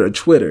didn't go for the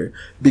Twitter,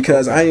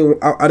 because I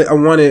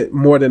wanted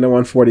more than the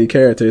 140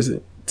 characters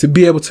to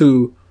be able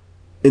to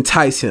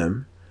entice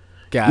him.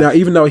 Now,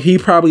 even though he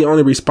probably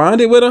only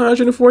responded with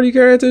 140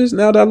 characters,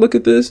 now that I look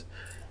at this,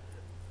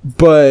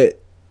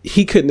 but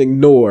he couldn't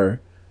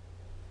ignore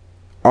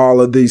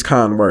all of these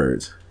kind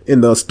words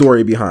and the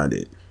story behind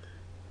it.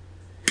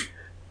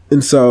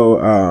 And so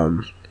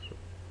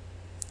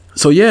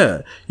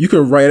yeah, you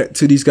can write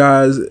to these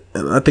guys,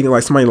 and I think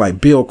like somebody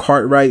like Bill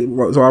Cartwright.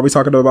 So are we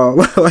talking about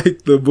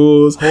like the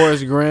Bulls?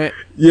 Horace Grant.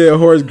 Yeah,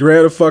 Horace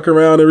Grant will fuck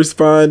around and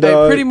respond.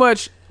 Hey,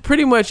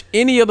 pretty much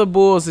any of the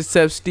Bulls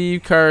except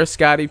Steve Kerr,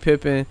 Scottie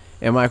Pippen,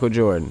 and Michael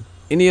Jordan.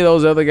 Any of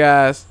those other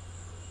guys,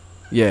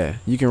 yeah,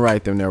 you can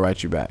write them. They'll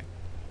write you back.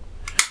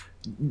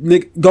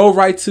 Nick, go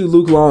right to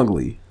Luke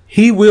Longley.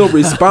 He will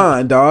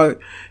respond,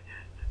 dog.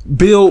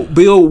 Bill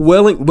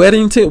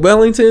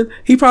Wellington,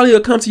 he probably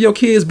will come to your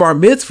kid's bar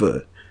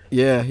mitzvah.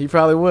 Yeah, he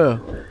probably will.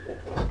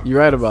 You're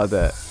right about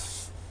that.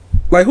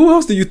 Like, who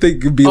else do you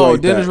think could be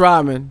like Dennis that?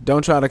 Rodman.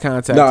 Don't try to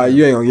contact Nah, him.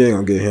 you ain't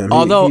gonna get him.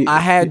 Although I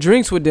had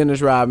drinks with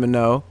Dennis Rodman,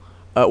 though.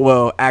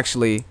 Well,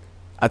 actually,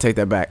 I take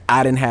that back.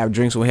 I didn't have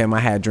drinks with him. I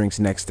had drinks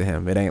next to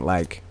him. It ain't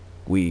like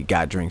we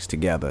got drinks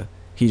together.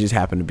 He just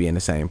happened to be in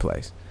the same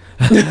place.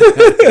 He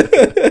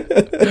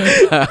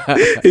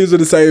was in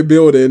the same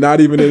building,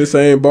 not even in the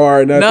same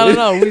bar.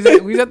 No. We was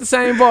at the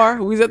same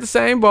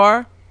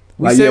bar.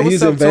 Like, yeah,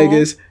 he's in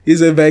Vegas.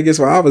 He's in Vegas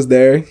when I was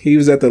there. He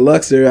was at the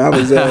Luxor. I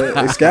was at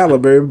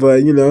Excalibur,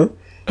 but we both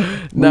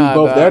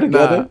there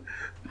together.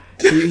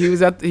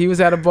 He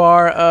was at a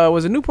bar.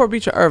 Was it Newport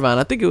Beach or Irvine?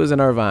 I think it was in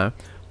Irvine.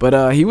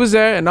 But he was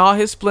there in all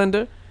his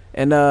splendor,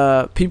 and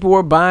people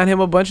were buying him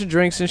a bunch of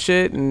drinks and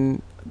shit,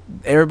 and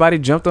everybody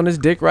jumped on his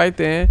dick right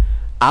then.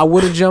 I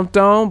would have jumped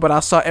on, but I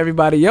saw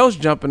everybody else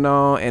jumping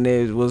on, and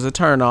it was a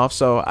turnoff.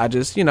 So I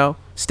just,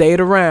 stayed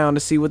around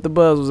to see what the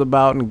buzz was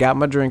about, and got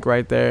my drink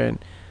right there,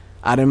 and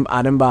I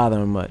didn't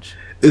bother him much.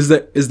 Is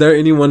there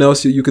anyone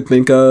else you could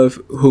think of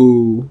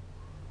who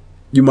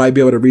you might be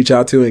able to reach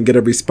out to and get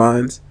a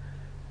response,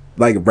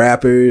 like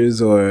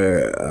rappers,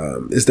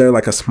 or is there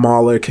like a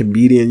smaller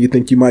comedian you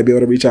think you might be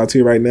able to reach out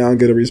to right now and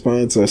get a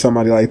response, or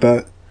somebody like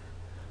that?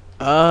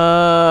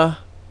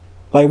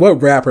 Like, what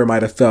rapper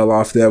might have fell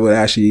off that would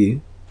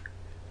actually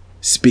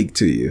speak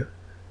to you?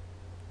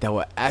 That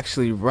would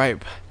actually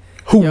write.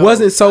 Who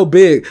wasn't so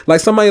big. Like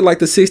somebody like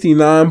the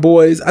 69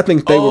 Boys, I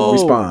think they would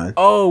respond.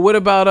 Oh, what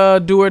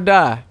about Do or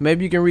Die?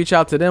 Maybe you can reach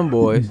out to them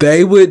boys.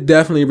 They would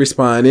definitely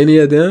respond. Any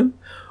of them?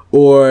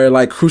 Or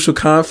like Crucial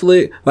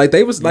Conflict. Like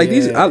they was like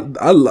these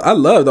I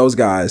love those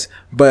guys.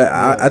 But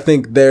I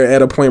think they're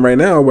at a point right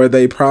now where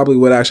they probably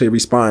would actually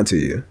respond to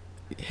you.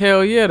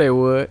 Hell yeah, they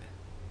would.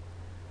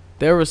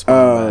 They'll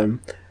respond.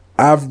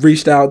 I've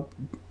reached out,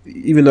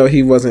 even though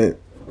he wasn't,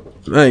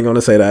 I ain't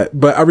gonna say that,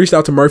 but I reached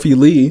out to Murphy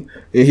Lee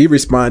and he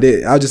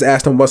responded. I just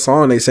asked him what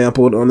song they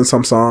sampled on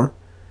some song,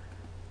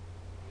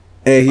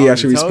 and he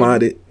actually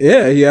responded.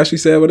 Yeah, he actually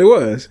said what it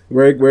was,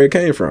 where it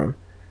came from.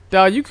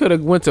 Dog, you could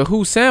have went to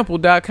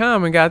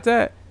whosampled.com and got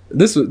that.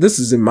 This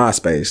is in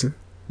MySpace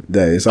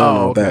days, so I don't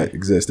know if that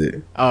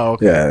existed. Oh,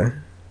 okay. Yeah,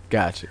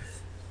 gotcha.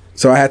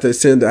 So I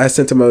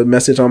sent him a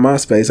message on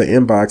MySpace, an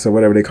inbox or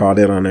whatever they called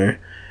it on there.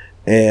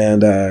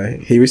 And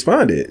he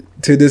responded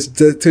to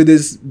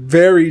this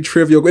very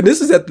trivial. And this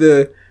is at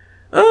the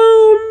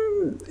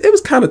it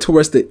was kind of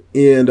towards the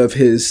end of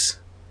his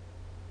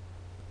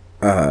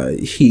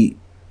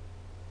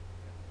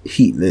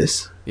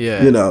heatness. Yeah,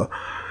 I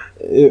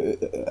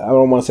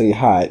don't want to say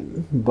hot,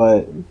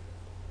 but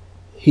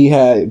he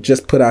had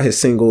just put out his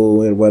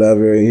single and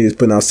whatever. He was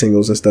putting out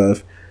singles and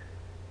stuff.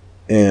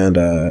 And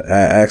I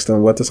asked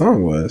him what the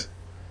song was.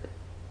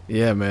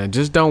 Yeah, man.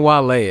 Just don't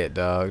Wale it,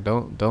 dog.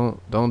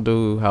 Don't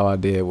do how I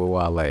did with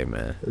Wale,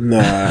 man.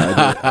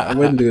 Nah, I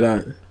wouldn't do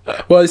that.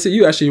 Well, see,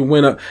 you actually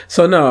went up.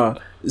 So no.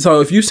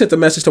 So if you sent a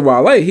message to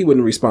Wale, he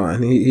wouldn't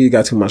respond. He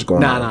got too much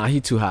going on. Nah,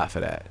 he too hot for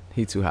that.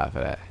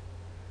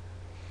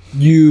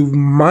 You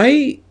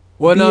might.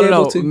 Well,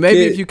 no.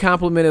 Maybe if you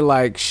complimented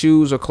like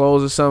shoes or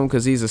clothes or something,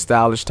 because he's a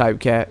stylish type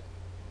cat.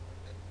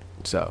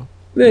 So.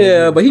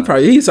 Yeah, but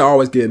he's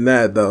always getting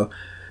that though.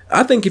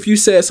 I think if you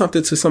said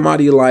something to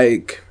somebody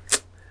like,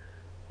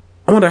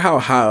 I wonder how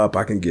high up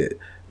I can get.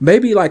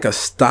 Maybe like a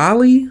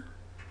Stolly.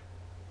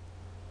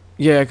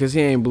 Yeah, because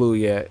he ain't blue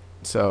yet.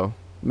 So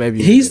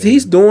maybe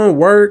he's doing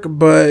work,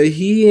 but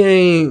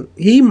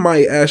he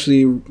might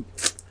actually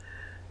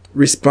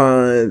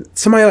respond.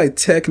 Somebody like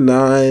Tech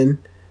Nine,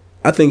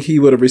 I think he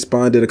would have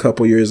responded a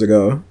couple years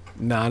ago.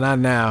 Nah, not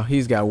now.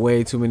 He's got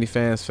way too many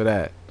fans for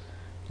that.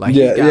 Like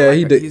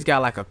he's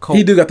got like a cult.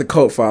 He do got the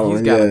cult following.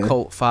 He's got a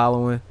cult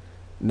following.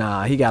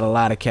 Nah, he got a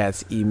lot of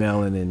cats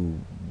emailing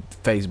and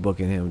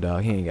Facebooking him,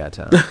 dog. He ain't got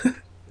time.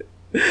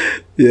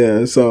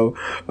 Yeah. So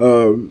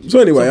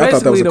anyway, I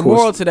thought that was a the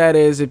moral to that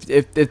is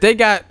if they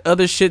got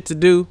other shit to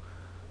do,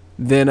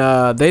 then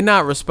they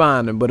not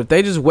responding. But if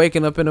they just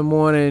waking up in the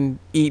morning,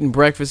 eating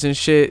breakfast and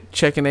shit,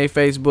 checking their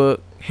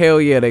Facebook,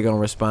 hell yeah, they gonna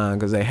respond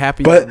because they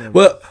happy.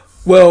 But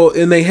well,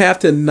 and they have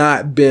to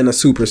not been a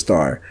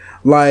superstar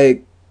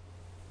like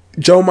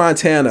Joe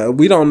Montana.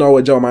 We don't know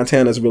what Joe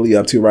Montana's really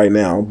up to right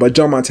now, but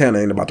Joe Montana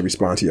ain't about to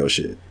respond to your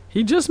shit.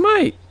 He just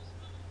might.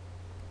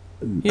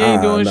 He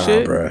ain't doing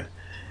shit, bruh.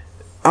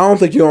 I don't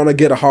think you're gonna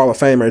get a Hall of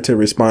Famer to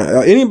respond.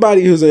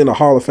 Anybody who's in the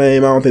Hall of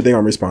Fame, I don't think they're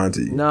gonna respond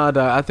to you. Nah,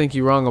 dog, I think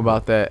you're wrong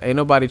about that. Ain't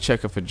nobody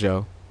checking for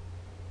Joe.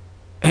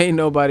 Ain't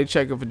nobody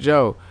checking for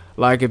Joe.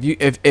 Like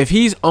if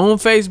he's on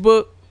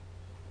Facebook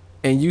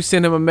and you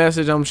send him a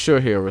message, I'm sure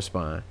he'll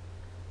respond.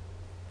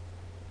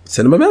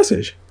 Send him a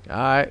message. All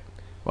right.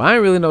 Well, I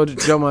ain't really no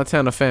Joe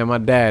Montana fan. My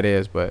dad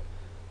is, but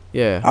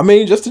yeah. I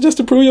mean, just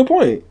to prove your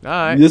point. All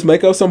right. You just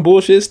make up some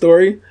bullshit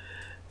story.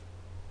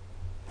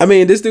 I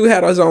mean, this dude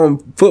had his own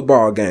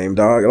football game,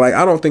 dog. Like,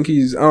 I don't think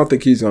he's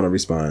gonna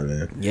respond,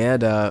 man. Yeah,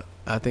 dog.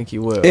 I think he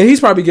will. And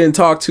he's probably getting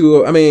talked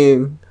to. I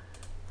mean,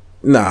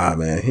 nah,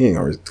 man, he ain't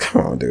gonna.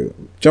 Come on, dude.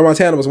 Joe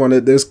Montana was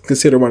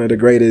considered one of the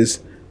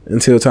greatest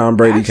until Tom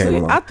Brady came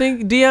along. I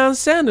think Deion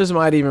Sanders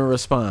might even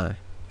respond.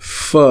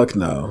 Fuck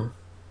no.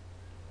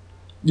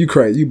 You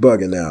crazy? You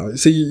bugging now?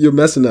 See, you're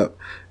messing up.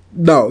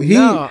 No, he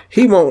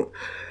won't.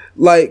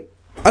 Like,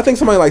 I think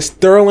somebody like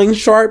Sterling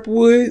Sharp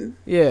would.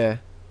 Yeah.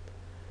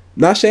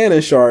 Not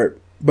Shannon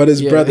Sharp, but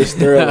his brother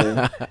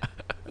Sterling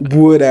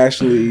would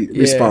actually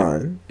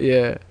respond.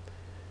 Yeah.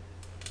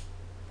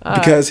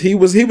 Because he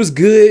was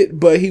good,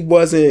 but he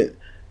wasn't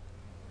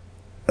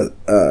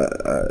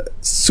a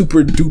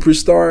super duper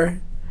star,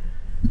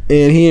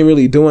 and he ain't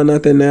really doing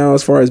nothing now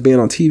as far as being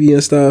on TV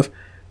and stuff.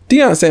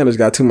 Deion Sanders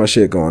got too much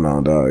shit going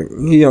on, dog.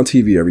 He on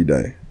TV every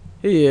day.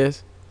 He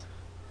is.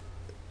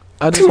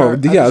 I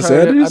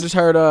just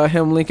heard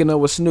him linking up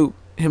with Snoop.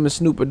 Him and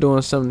Snoop are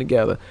doing something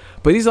together.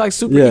 But he's like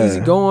super easy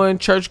going,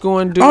 church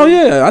going dude. Oh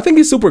yeah, I think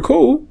he's super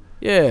cool.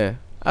 Yeah,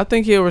 I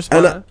think he'll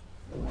respond. And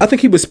I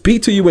think he would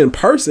speak to you in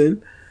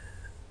person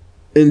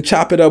and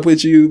chop it up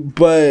with you,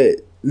 but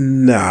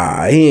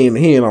nah, he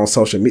ain't on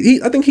social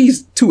media. I think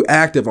he's too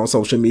active on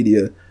social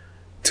media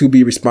to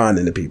be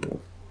responding to people.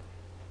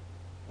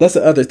 That's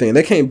the other thing.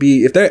 They can't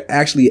be, if they're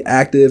actually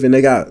active and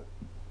they got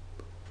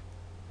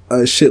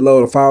a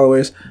shitload of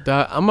followers.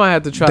 I might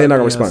have to try. They're not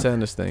gonna respond.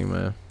 Sanders thing,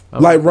 man.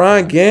 Like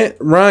Ron Gant,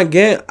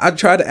 I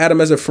tried to add him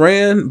as a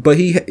friend, but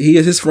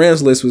his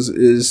friends list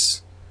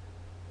is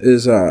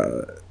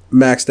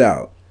maxed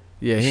out.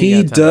 Yeah,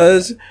 he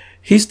does.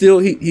 I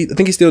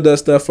think he still does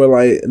stuff for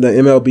like the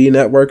MLB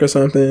network or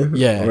something.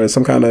 Yeah, or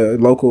some kind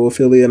of local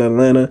affiliate in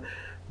Atlanta.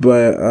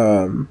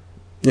 But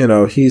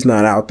he's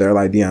not out there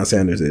like Deion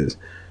Sanders is.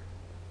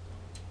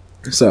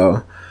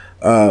 So,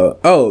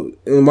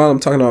 and while I'm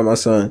talking about my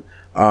son,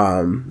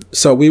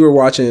 so we were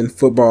watching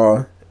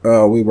football.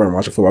 We weren't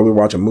watching football. We were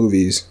watching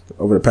movies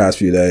over the past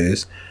few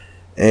days,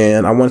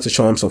 and I wanted to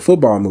show him some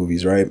football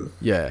movies, right?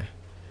 Yeah.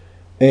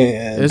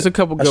 And there's a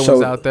couple good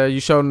ones out there. You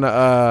showed him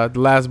the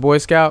Last Boy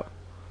Scout?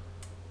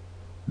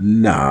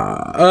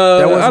 Nah,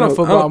 that wasn't a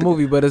football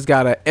movie, but it's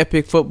got an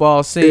epic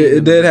football scene.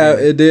 It did have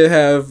a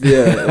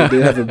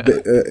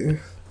bit.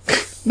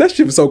 That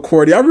shit was so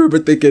corny. I remember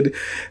thinking,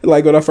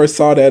 like, when I first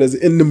saw that, is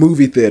in the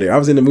movie theater. I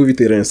was in the movie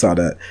theater and saw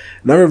that,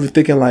 and I remember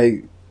thinking,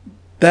 like,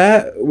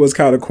 that was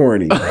kind of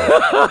corny.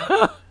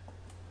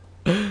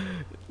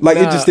 Like,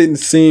 it just didn't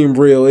seem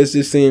real. It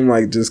just seemed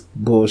like just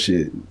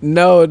bullshit.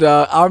 No,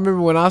 dog. I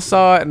remember when I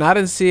saw it, and I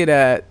didn't see it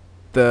at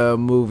the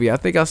movie. I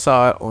think I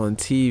saw it on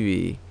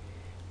TV,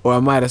 or I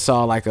might have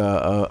saw like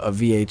a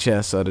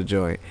VHS of the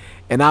joint.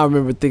 And I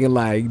remember thinking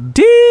like,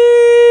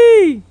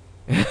 D.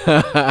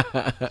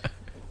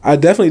 I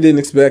definitely didn't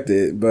expect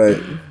it, but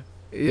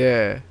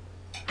yeah,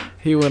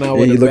 he went out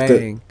with a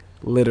bang.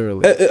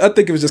 Literally, I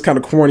think it was just kind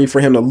of corny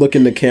for him to look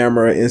in the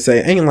camera and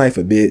say, "Ain't life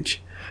a bitch?"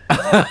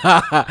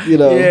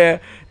 Yeah,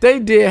 they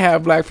did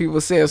have black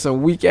people saying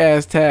some weak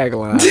ass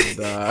taglines.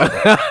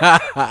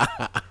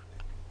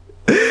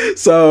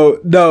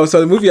 So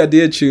the movie I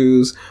did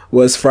choose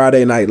was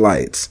Friday Night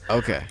Lights.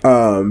 Okay.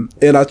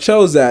 And I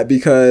chose that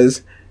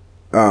because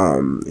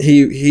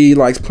he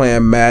likes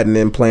playing Madden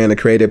and playing the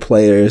creative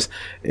players,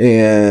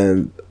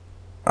 and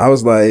I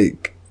was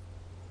like,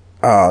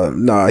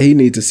 he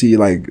needs to see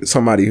like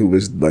somebody who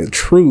was like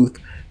truth,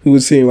 who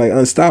would seem like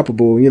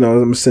unstoppable. Let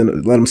him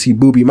see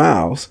Boobie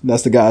Miles.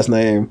 That's the guy's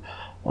name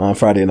on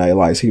Friday Night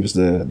Lights. He was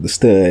the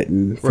stud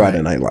in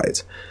Friday Night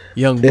Lights.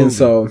 Young Boobie.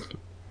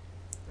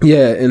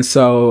 And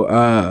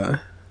so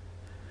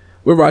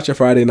we're watching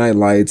Friday Night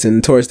Lights,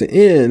 and towards the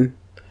end,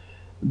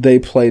 they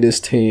play this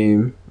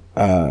team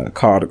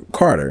called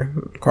Carter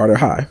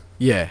High.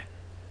 Yeah.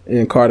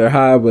 And Carter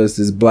High was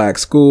this black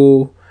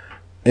school,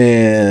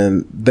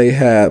 and they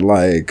had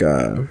like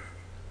the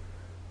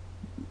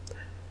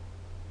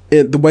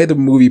way the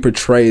movie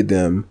portrayed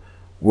them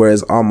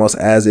was almost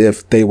as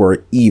if they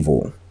were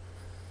evil,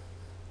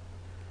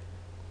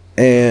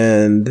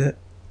 and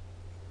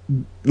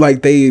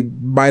like they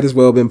might as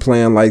well have been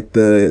playing like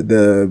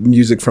the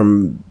music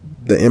from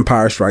The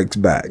Empire Strikes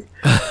Back.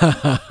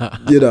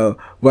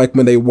 Like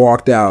when they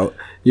walked out,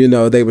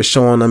 they were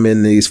showing them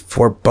in these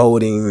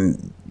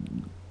foreboding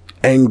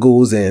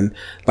angles, and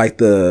like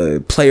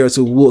the players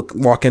who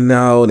walking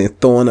out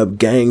and throwing up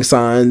gang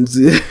signs,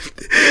 and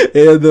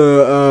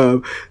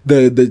the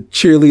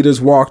cheerleaders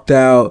walked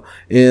out,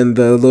 and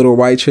the little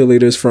white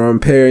cheerleaders from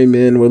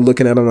Perryman were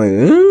looking at them like,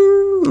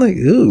 I'm like,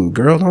 ooh,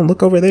 girl, don't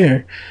look over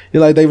there.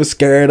 Like they were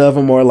scared of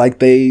him, or like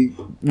they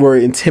were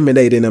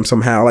intimidating him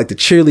somehow. Like the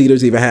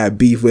cheerleaders even had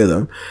beef with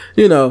him,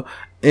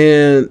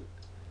 and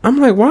I'm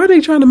like, why are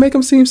they trying to make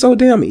him seem so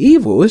damn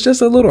evil? It's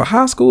just a little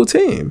high school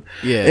team.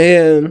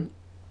 Yeah.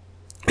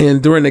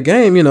 And during the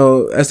game,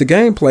 as the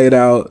game played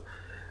out,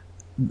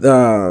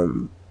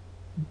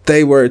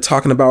 they were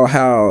talking about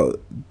how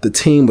the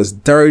team was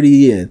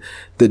dirty, and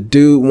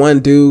one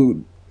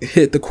dude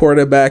hit the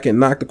quarterback and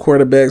knocked the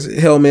quarterback's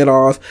helmet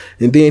off,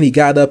 and then he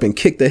got up and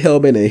kicked the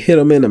helmet and hit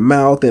him in the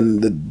mouth,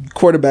 and the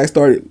quarterback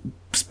started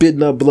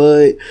spitting up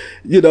blood.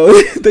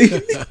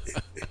 They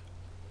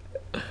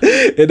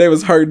and they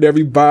was hurting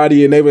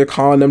everybody, and they were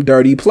calling them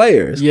dirty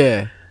players.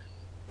 Yeah.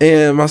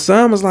 And my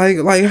son was like,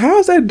 how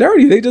is that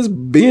dirty? They just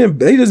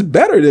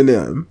better than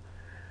them.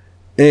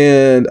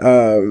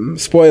 And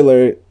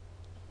spoiler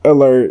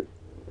alert,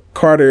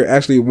 Carter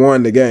actually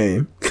won the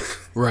game.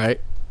 Right.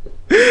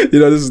 This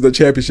is the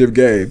championship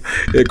game,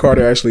 and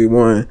Carter actually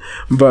won.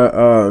 But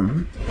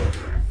and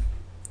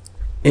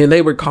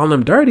they were calling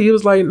them dirty. It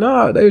was like,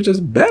 nah, they were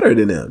just better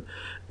than them.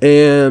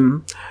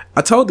 And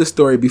I told this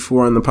story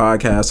before on the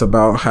podcast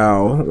about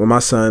how when my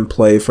son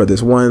played for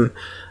this one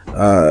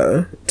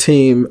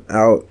team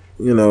out,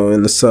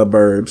 in the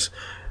suburbs,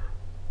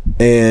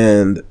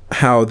 and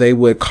how they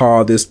would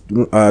call this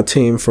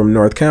team from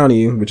North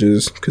County, which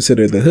is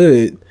considered the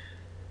hood,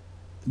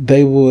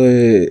 they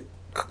would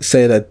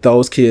say that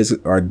those kids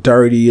are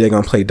dirty, they're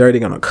gonna play dirty,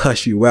 they're gonna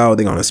cuss you out,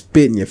 they're gonna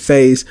spit in your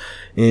face,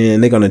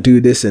 and they're gonna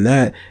do this and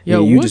that.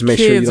 Yo, and you what just make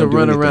kids sure you don't are do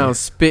running anything. around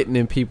spitting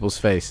in people's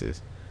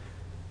faces?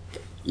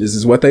 This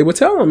is what they would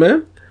tell them,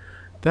 man.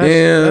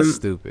 That's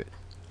stupid.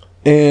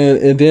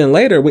 And then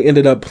later we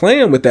ended up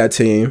playing with that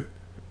team,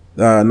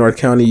 North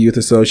County Youth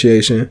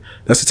Association.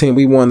 That's the team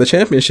we won the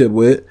championship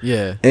with.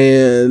 Yeah.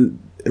 And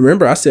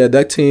remember, I said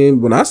that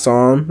team, when I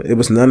saw them, it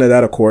was none of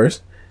that, of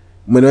course.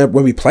 When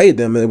we played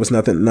them, it was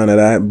none of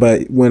that.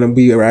 But when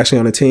we were actually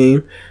on the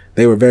team,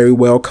 they were very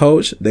well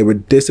coached. They were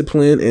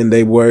disciplined, and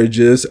they were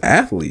just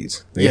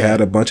athletes. They had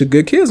a bunch of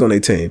good kids on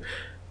their team.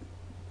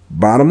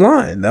 Bottom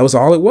line, that was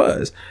all it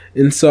was.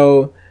 And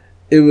so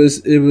it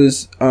was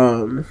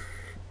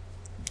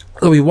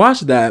we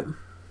watched that,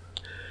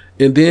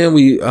 and then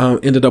we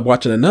ended up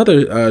watching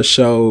another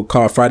show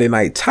called Friday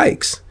Night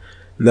Tykes.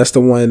 And that's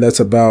the one that's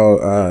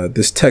about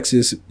this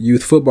Texas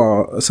Youth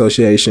Football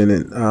Association,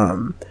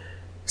 and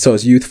so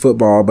it's youth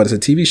football, but it's a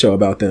TV show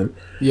about them.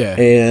 Yeah.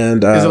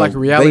 And is it like a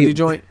reality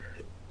joint?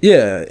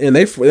 Yeah, and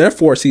they're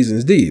 4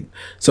 seasons deep.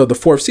 So the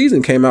 4th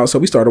season came out, so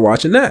we started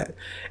watching that.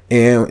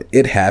 And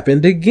it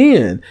happened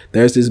again.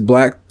 There's this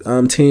black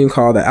team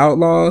called the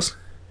Outlaws,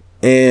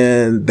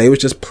 and they was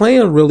just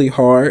playing really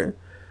hard.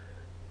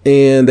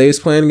 And they was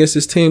playing against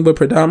this team with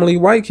predominantly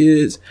white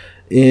kids,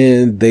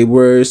 and they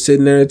were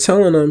sitting there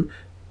telling them,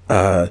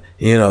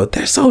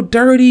 they're so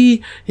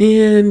dirty,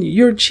 and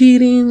you're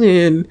cheating,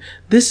 and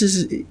this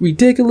is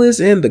ridiculous,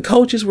 and the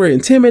coaches were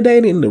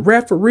intimidating the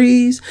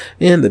referees,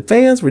 and the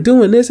fans were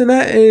doing this and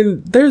that,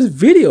 and there's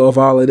video of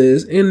all of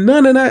this, and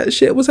none of that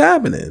shit was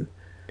happening.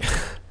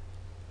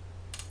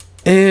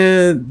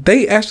 And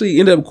they actually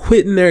ended up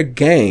quitting their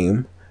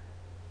game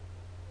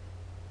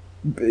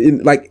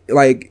during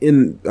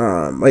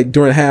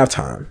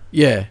halftime.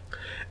 Yeah.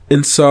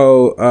 And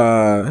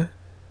so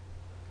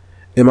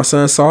and my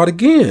son saw it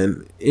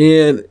again,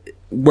 and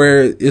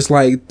where it's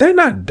like, they're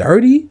not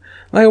dirty.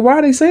 Like, why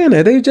are they saying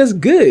that? They're just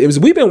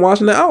good. We've been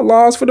watching the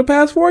Outlaws for the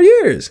past 4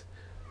 years.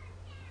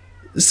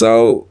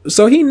 So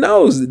he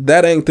knows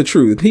that ain't the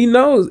truth. He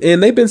knows,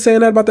 and they've been saying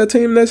that about that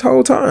team this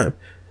whole time.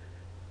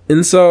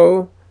 And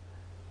so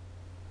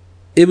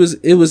it was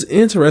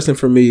interesting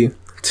for me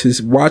to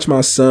watch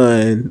my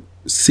son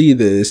see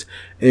this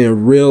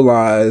and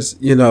realize,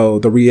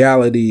 the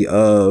reality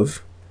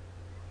of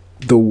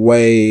the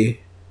way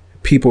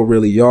people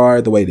really are,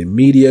 the way the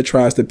media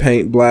tries to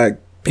paint black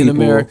people in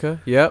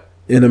America. Yep.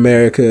 In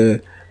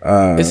America.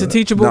 It's a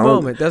teachable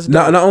moment. That's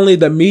not only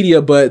the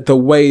media, but the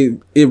way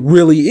it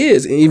really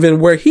is, and even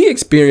where he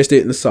experienced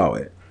it and saw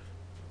it.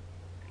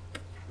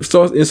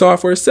 So and saw it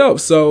for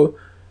himself. So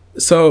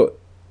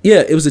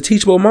yeah, it was a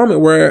teachable moment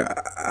where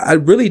I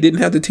really didn't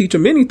have to teach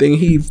him anything.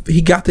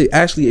 He got to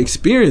actually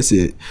experience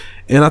it,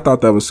 and I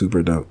thought that was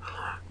super dope.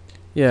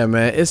 Yeah,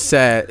 man, it's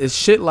sad. It's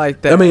shit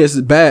like that. I mean,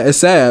 it's bad. It's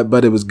sad,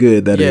 but it was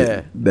good that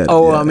it.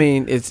 I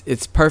mean,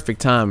 it's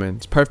perfect timing.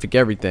 It's perfect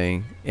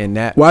everything. And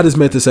that. Well, I just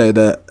meant to say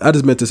that. I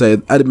meant to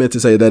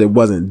say that it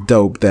wasn't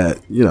dope. That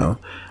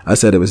I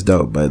said it was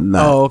dope, but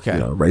not. Oh, okay.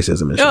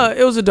 Racism and shit. Yeah,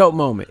 it was a dope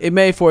moment. It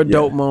made for a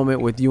dope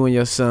moment with you and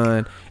your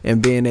son, and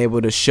being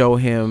able to show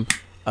him,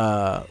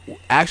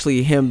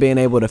 actually him being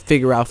able to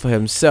figure out for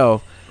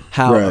himself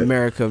how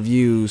America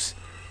views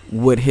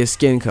what his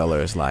skin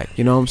color is like.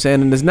 You know what I'm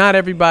saying? And there's not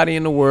everybody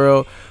in the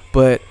world,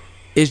 but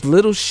it's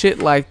little shit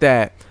like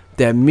that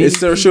many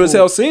people, sure as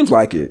hell seems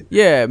like it.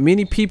 Yeah,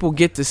 many people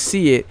get to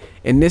see it,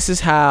 and this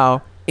is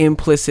how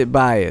implicit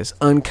bias,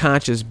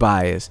 unconscious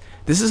bias,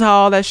 this is how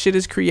all that shit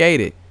is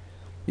created.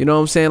 You know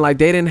what I'm saying? Like,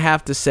 they didn't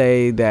have to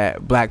say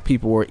that black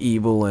people were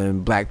evil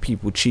and black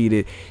people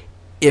cheated.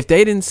 if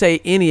they didn't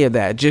say any of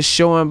that, just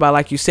showing by,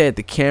 like you said,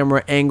 the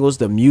camera angles,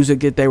 the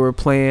music that they were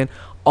playing,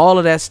 all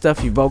of that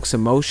stuff evokes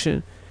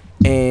emotion,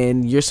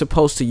 and you're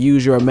supposed to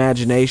use your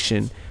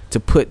imagination to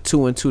put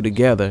two and two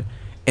together,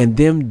 and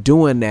them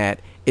doing that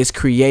is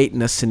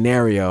creating a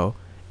scenario,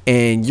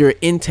 and you're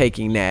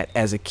intaking that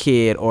as a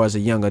kid or as a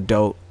young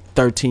adult,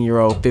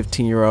 13-year-old,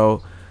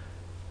 15-year-old,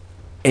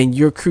 and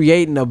they're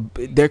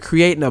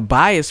creating a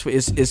bias for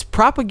it's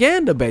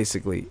propaganda,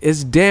 basically.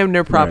 It's damn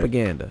near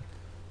propaganda.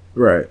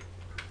 Right.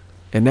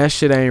 And that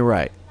shit ain't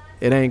right.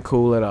 It ain't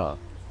cool at all.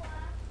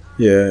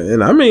 Yeah,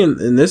 and I mean,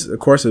 and this, of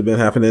course, has been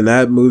happening.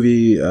 That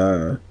movie,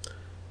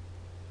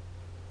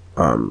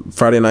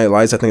 Friday Night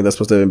Lights, I think that's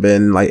supposed to have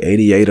been like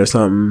 88 or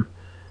something.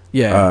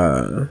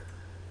 Yeah.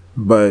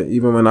 But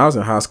even when I was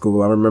in high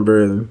school, I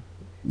remember,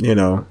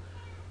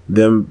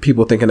 them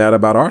people thinking that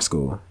about our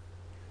school.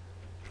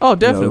 Oh,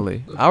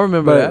 definitely. I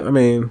remember that. I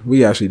mean,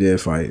 we actually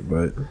did fight,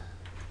 but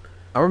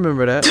I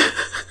remember that.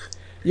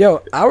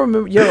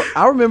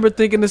 I remember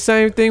thinking the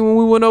same thing when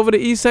we went over to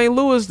East St.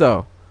 Louis,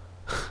 though.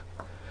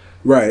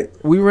 Right.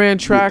 We ran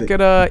track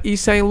at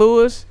East St.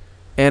 Louis,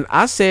 and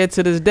I said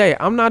to this day,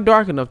 I'm not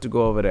dark enough to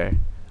go over there.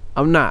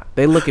 I'm not.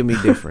 They look at me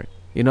different.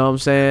 You know what I'm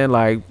saying?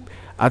 Like,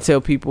 I tell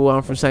people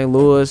I'm from St.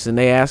 Louis, and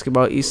they ask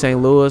about East St.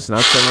 Louis, and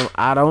I tell them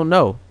I don't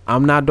know.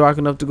 I'm not dark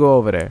enough to go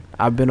over there.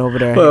 I've been over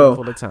there a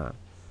handful of times.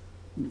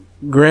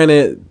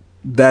 Granted,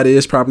 that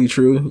is probably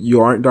true. You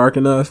aren't dark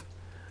enough,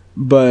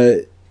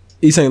 but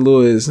East St.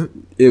 Louis,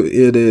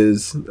 it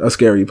is a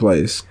scary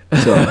place.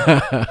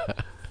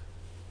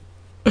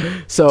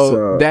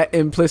 So that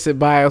implicit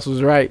bias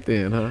was right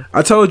then, huh?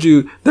 I told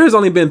you, there's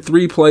only been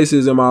 3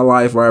 places in my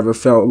life where I ever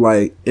felt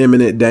like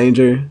imminent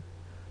danger.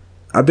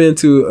 I've been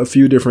to a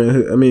few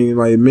different,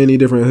 many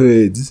different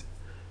hoods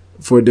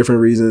for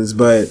different reasons,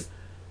 but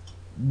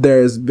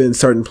there's been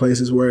certain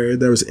places where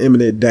there was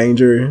imminent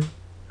danger.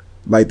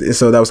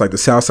 So that was like the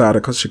south side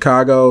of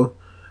Chicago,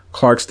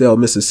 Clarksdale,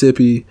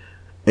 Mississippi,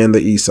 and the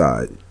east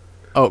side.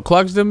 Oh,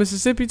 Clarksdale,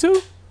 Mississippi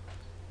too?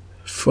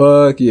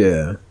 Fuck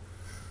yeah.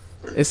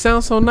 It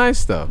sounds so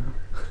nice though.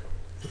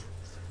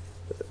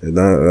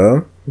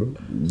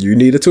 You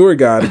need a tour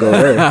guide to go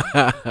there.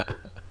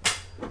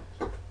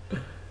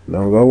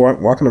 Don't go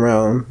walking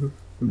around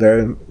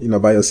there,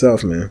 by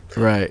yourself, man.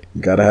 Right.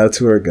 You gotta have a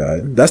tour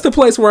guide. That's the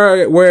place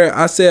where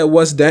I said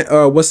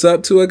what's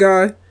up to a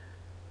guy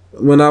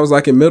when I was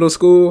like in middle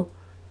school,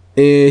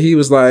 and he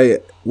was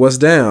like, "What's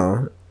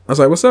down?" I was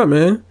like, "What's up,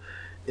 man?"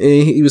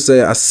 And he would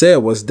say, "I said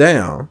what's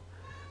down."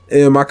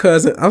 And my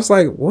cousin, I was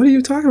like, "What are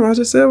you talking about? I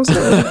just said what's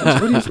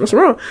up. What's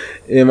wrong?"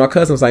 And my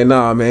cousin was like,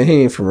 "Nah, man,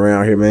 he ain't from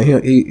around here,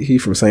 man. He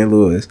from St.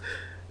 Louis."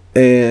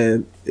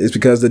 And it's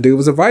because the dude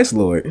was a vice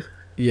lord.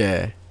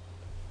 Yeah.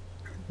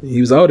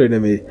 He was older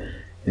than me,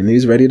 and he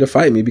was ready to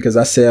fight me because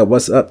I said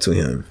what's up to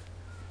him.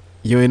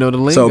 You ain't know the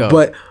lingo. So,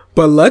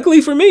 but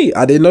luckily for me,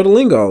 I didn't know the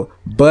lingo,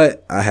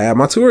 but I had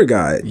my tour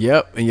guide.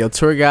 Yep, and your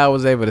tour guide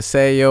was able to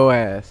say your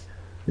ass.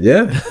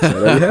 Yeah, so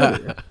there you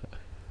have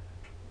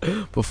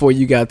it. Before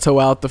you got towed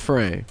out the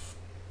frame.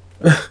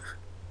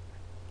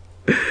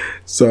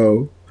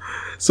 So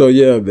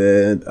yeah,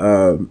 man.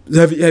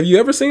 Have you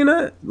ever seen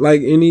that?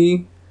 Like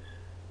any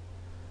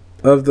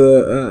of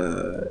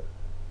the,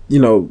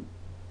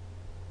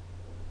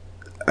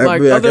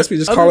 I guess we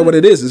just call it what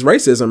it is. It's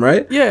racism,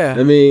 right? Yeah.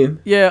 I mean,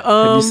 yeah.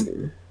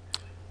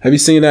 Have you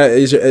seen that?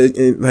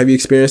 Have you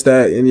experienced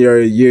that in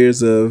your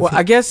years of? Well,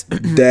 I guess the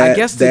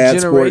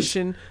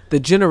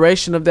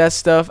generation of that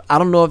stuff. I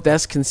don't know if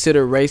that's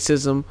considered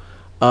racism,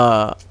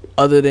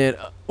 other than,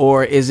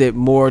 or is it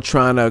more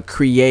trying to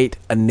create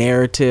a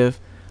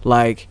narrative?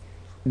 Like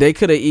they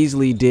could have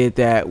easily did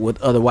that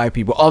with other white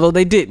people, although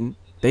they didn't.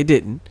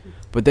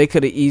 But they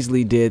could have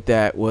easily did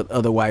that with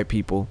other white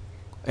people,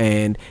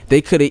 and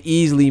they could have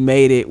easily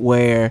made it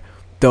where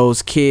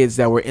those kids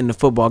that were in the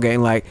football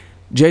game, like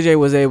JJ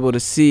was able to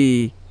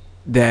see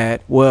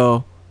that,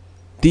 well,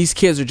 these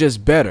kids are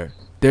just better.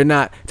 They're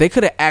not. They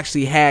could have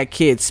actually had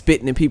kids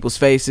spitting in people's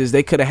faces.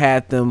 They could have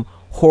had them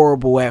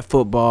horrible at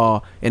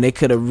football, and they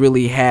could have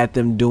really had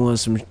them doing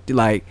some,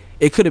 like,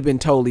 it could have been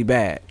totally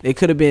bad. It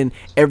could have been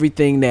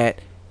everything that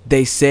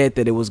they said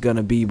that it was going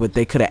to be, but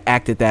they could have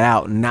acted that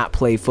out and not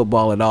played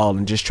football at all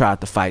and just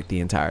tried to fight the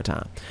entire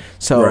time.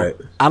 So right.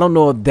 I don't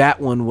know if that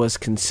one was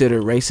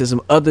considered racism,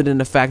 other than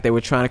the fact they were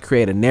trying to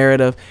create a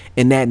narrative,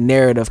 and that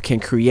narrative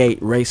can create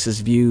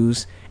racist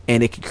views,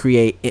 and it can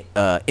create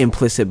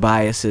implicit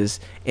biases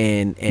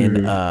and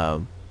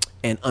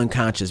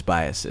unconscious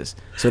biases.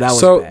 So that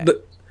was bad.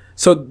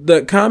 So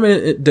the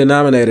common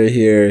denominator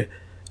here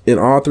in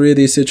all 3 of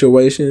these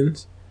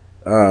situations,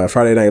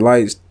 Friday Night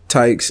Lights,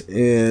 Tykes,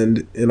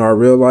 and in our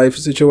real life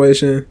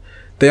situation,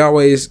 they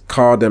always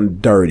call them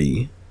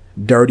dirty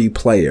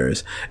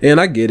players.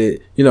 And I get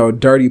it,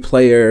 dirty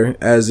player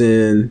as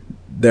in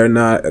they're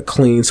not a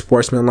clean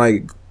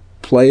sportsman-like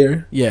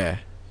player. Yeah.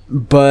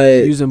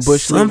 But using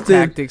bush league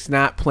tactics,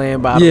 not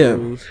playing by the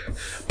rules.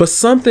 But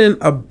something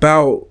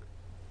about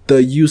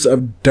the use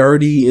of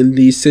dirty in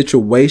these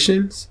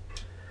situations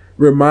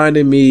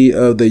reminded me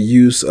of the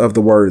use of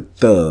the word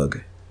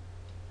thug.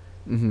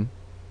 Mm-hmm.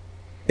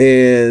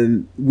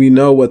 And we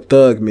know what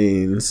thug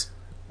means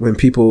when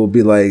people will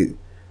be like,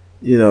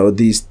 you know,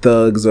 these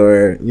thugs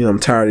are, you know, I'm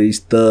tired of these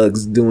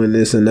thugs doing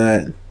this and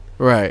that.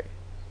 Right.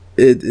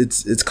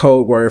 It's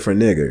code word for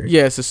nigger.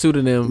 Yeah, it's a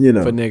pseudonym, you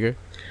know, for nigger.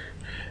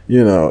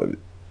 You know,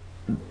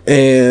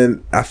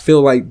 and I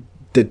feel like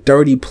the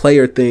dirty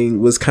player thing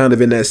was kind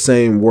of in that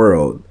same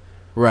world.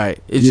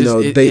 Right. It's you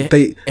know,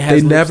 they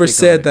never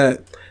said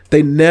that.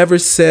 They never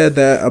said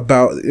that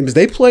about.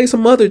 They played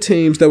some other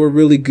teams that were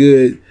really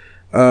good,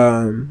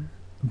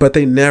 but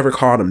they never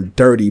called them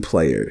dirty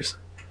players.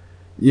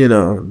 You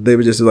know, they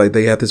were just like,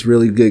 they had this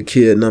really good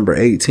kid, number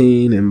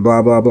 18, and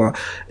blah blah blah,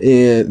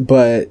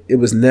 but it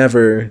was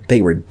never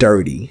they were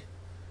dirty.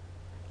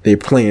 They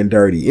playing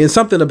dirty, and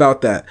something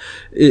about that,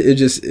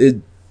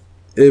 it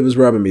was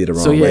rubbing me the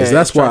wrong way. So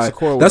that's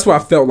why I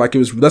felt like it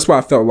was. That's why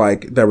I felt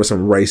like there was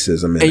some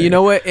racism in it. And you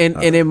know what? And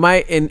it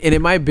might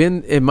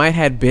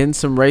have been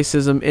some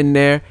racism in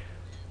there.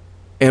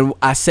 And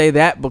I say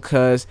that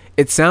because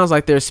it sounds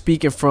like they're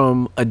speaking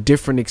from a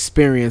different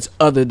experience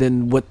other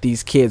than what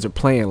these kids are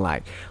playing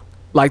like.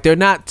 Like, they're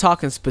not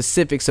talking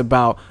specifics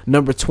about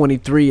number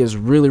 23 is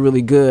really,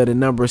 really good and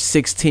number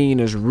 16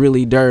 is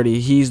really dirty.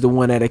 He's the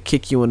one that'll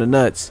kick you in the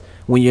nuts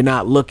when you're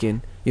not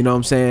looking. You know what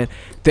I'm saying?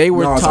 They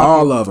were talking,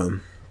 all of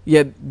them.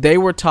 Yeah, they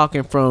were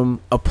talking from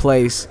a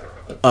place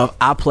of,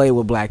 I played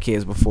with black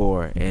kids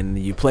before, and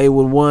you play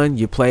with one,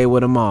 you play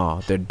with them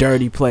all. They're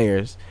dirty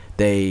players.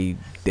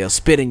 They'll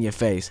spit in your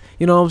face.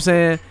 You know what I'm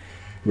saying?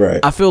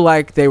 Right. I feel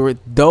like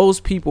those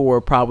people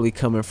were probably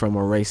coming from a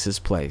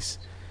racist place,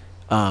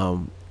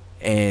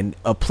 and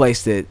a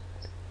place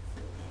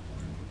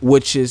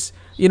which is,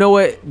 you know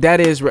what,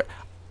 that is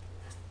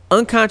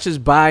unconscious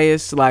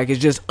bias. Like, it's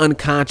just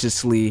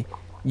unconsciously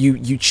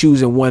you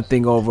choosing one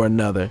thing over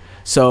another.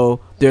 So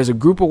there's a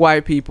group of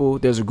white people,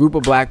 there's a group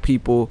of black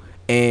people,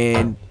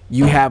 and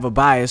you have a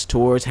bias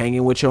towards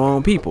hanging with your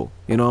own people.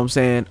 You know what I'm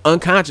saying?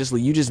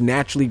 Unconsciously, you just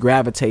naturally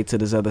gravitate to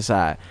this other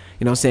side.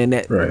 You know what I'm saying?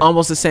 That right.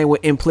 Almost the same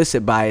with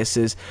implicit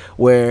biases,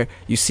 where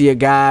you see a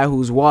guy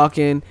who's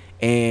walking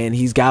and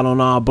he's got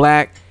on all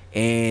black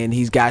and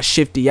he's got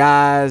shifty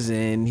eyes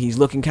and he's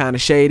looking kind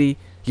of shady.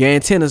 Your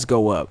antennas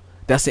go up.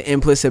 That's an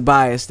implicit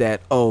bias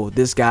that, oh,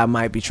 this guy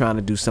might be trying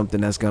to do something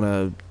that's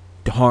gonna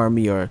harm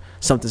me, or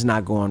something's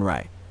not going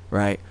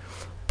right?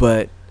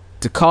 But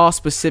to call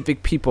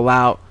specific people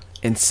out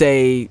and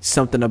say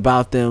something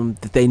about them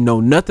that they know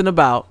nothing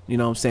about, you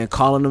know what I'm saying,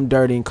 calling them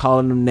dirty and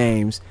calling them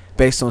names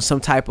based on some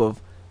type of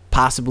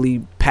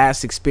possibly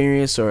past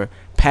experience or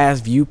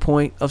past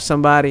viewpoint of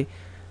somebody,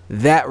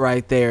 that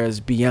right there is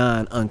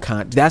beyond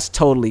unconscious. That's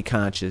totally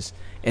conscious,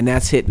 and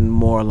that's hitting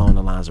more along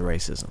the lines of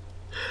racism.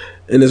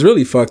 And it's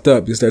really fucked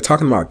up because they're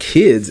talking about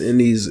kids in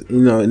these,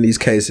 you know, in these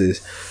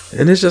cases,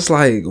 and it's just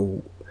like,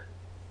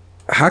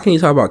 how can you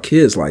talk about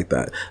kids like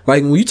that?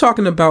 Like, when you're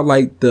talking about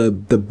like the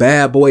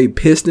bad boy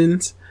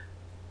Pistons,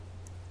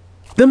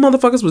 them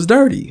motherfuckers was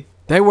dirty.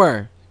 They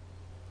were.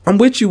 I'm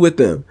with you with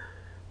them.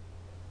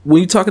 When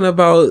you're talking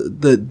about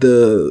the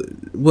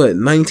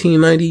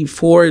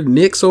 1994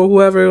 Knicks or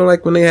whoever,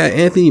 like when they had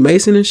Anthony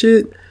Mason and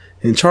shit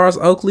and Charles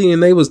Oakley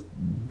and they was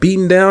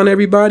beating down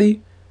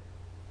everybody,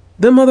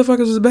 them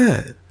motherfuckers was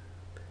bad.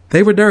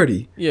 They were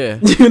dirty. Yeah.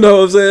 You know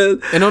what I'm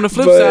saying? And on the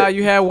flip side,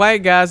 you had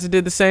white guys that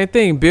did the same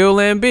thing. Bill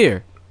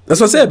Laimbeer. That's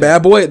what I said.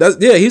 Bad boy.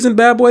 He's in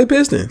Bad Boy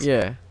Pistons.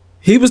 Yeah.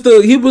 He was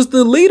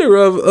the leader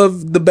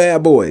of the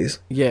bad boys.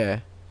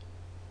 Yeah.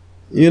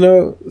 You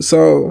know,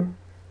 so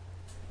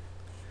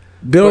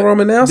Bill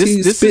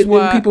Romanowski spitting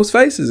in people's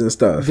faces and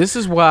stuff. This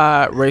is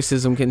why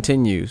racism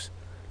continues.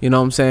 You know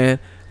what I'm saying?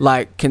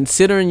 Like,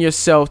 considering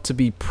yourself to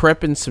be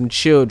prepping some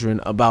children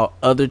about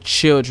other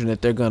children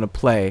that they're going to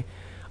play,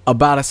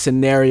 about a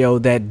scenario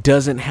that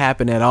doesn't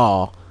happen at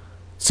all.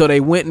 So they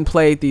went and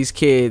played these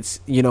kids,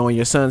 you know, in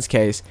your son's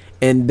case,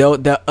 and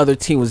the other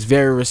team was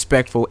very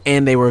respectful,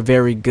 and they were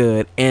very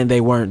good, and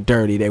they weren't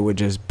dirty. They were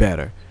just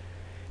better.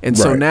 And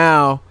so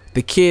now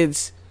the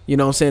kids, you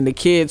know what I'm saying, the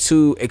kids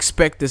who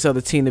expect this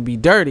other team to be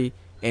dirty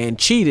and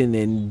cheating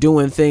and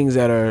doing things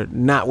that are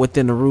not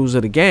within the rules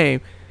of the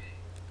game,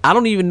 I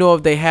don't even know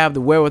if they have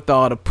the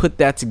wherewithal to put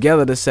that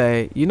together to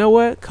say, you know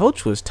what,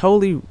 coach was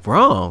totally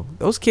wrong.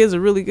 Those kids are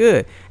really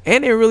good,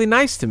 and they're really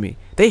nice to me.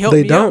 They helped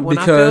me out when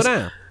I fell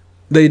down.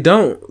 They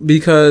don't,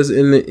 because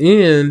in the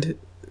end,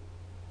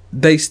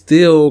 they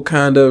still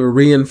kind of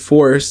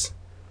reinforce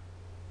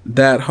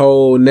that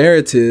whole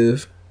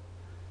narrative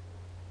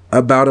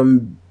about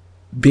them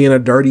being a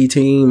dirty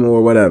team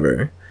or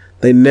whatever.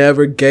 They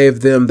never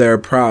gave them their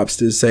props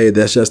to say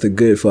that's just a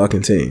good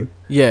fucking team.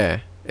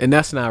 Yeah, and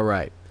that's not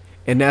right.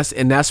 And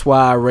that's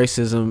why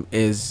racism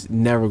is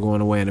never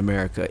going away in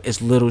America.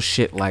 It's little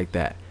shit like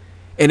that.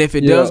 And if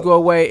it does go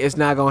away, it's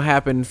not going to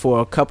happen for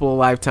a couple of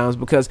lifetimes,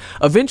 because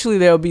eventually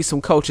there'll be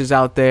some coaches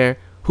out there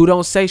who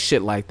don't say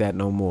shit like that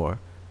no more.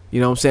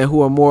 You know what I'm saying?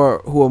 Who are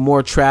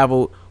more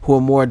traveled, who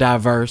are more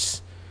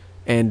diverse,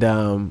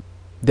 and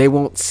they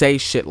won't say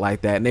shit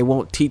like that, and they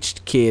won't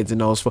teach kids in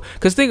those.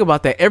 Because think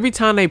about that. Every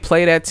time they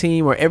play that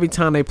team, or every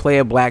time they play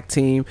a black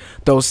team,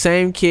 those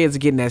same kids are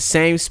getting that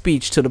same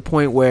speech, to the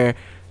point where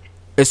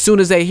as soon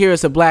as they hear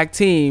it's a black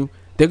team,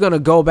 they're going to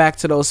go back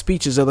to those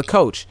speeches of the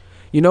coach.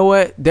 You know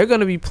what? They're going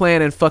to be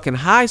playing in fucking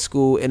high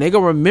school, and they're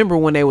going to remember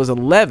when they was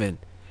 11.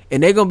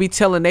 And they're going to be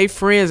telling their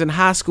friends in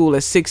high school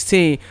at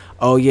 16,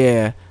 oh,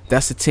 yeah,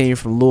 that's a team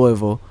from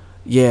Louisville.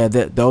 Yeah,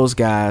 those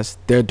guys,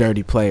 they're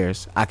dirty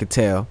players. I could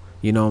tell.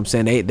 You know what I'm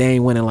saying? They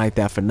ain't winning like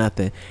that for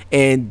nothing.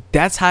 And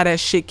that's how that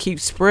shit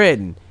keeps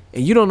spreading.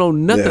 And you don't know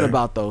nothing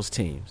about those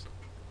teams.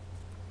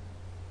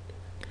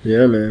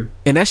 Yeah, man.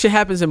 And that shit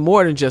happens in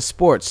more than just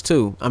sports,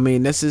 too. I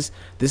mean, this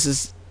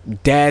is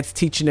dads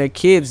teaching their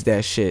kids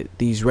that shit.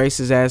 These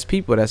racist ass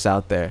people that's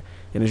out there.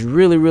 And it's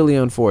really, really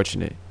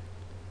unfortunate.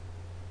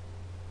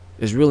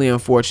 It's really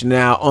unfortunate.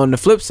 Now, on the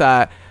flip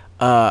side,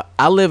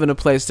 I live in a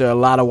place there are a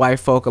lot of white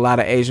folk, a lot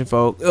of Asian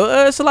folk.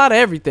 It's a lot of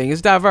everything.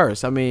 It's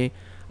diverse. I mean,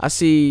 I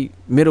see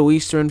Middle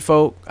Eastern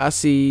folk. I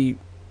see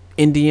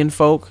Indian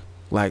folk,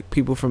 like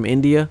people from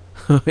India,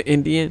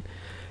 Indian.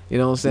 You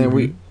know what I'm saying?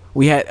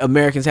 Mm-hmm.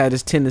 Americans had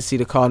this tendency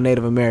to call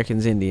Native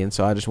Americans Indian,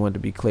 so I just wanted to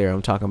be clear.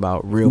 I'm talking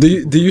about real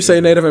people. Do you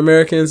say Native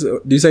Americans?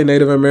 Do you say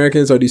Native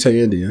Americans or do you say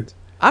Indians?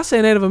 I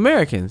say Native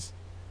Americans.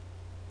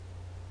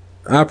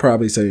 I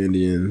probably say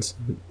Indians.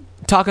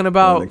 Talking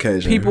about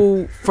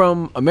people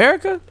from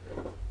America?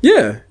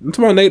 Yeah, I'm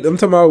talking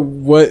about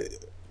what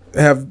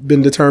have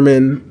been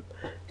determined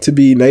to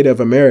be Native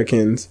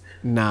Americans.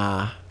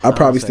 Nah, I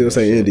probably still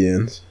say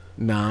Indians.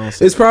 Nah,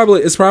 it's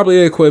probably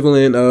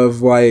equivalent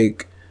of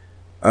like,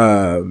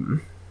 white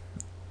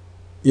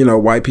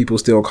people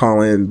still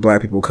calling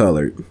black people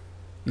colored.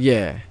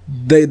 Yeah,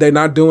 they're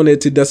not doing it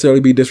to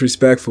necessarily be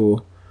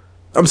disrespectful.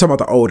 I'm talking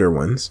about the older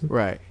ones,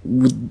 right?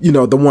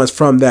 The ones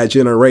from that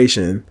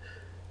generation.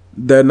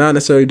 They're not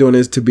necessarily doing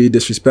this to be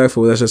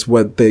disrespectful. That's just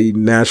what they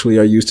naturally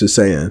are used to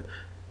saying.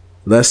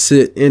 Let's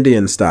sit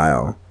Indian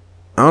style.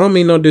 I don't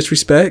mean no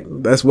disrespect.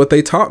 That's what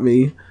they taught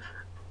me.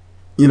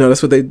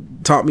 That's what they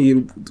taught me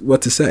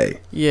what to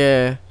say.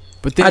 Yeah,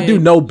 but then, I do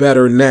know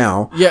better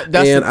now. Yeah,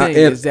 that's the thing.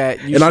 Is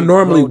that you and I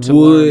normally to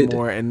would learn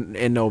more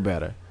and know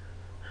better.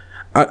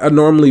 I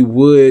normally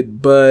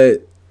would,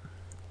 but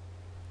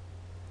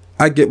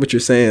I get what you're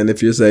saying.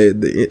 If you say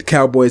the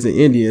Cowboys and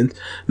Indians,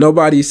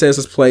 nobody says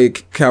let's play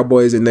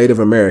Cowboys and Native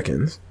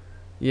Americans.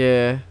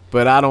 Yeah,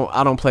 but I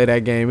don't play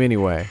that game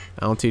anyway.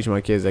 I don't teach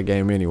my kids that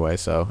game anyway,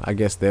 so I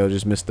guess they'll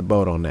just miss the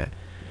boat on that.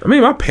 I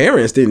mean, my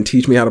parents didn't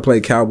teach me how to play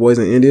Cowboys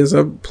and Indians.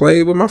 I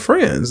played with my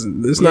friends.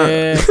 It's not.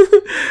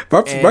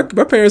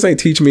 my parents ain't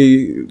teach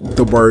me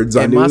the words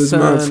I knew. It's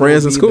my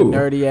friends in school. The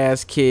nerdy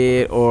ass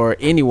kid, or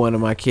any one of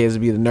my kids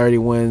would be the nerdy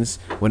ones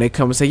when they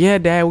come and say, "Yeah,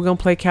 Dad, we're gonna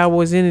play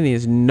Cowboys and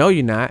Indians." No,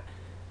 you're not.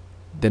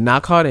 They're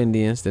not called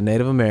Indians. They're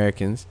Native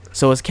Americans.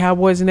 So it's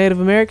Cowboys and Native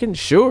Americans?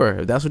 Sure,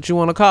 if that's what you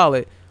want to call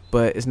it.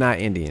 But it's not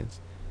Indians.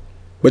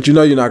 But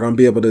you're not going to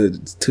be able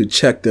to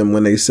check them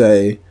when they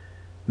say,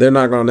 they're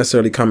not going to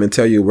necessarily come and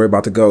tell you we're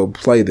about to go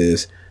play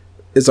this.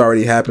 It's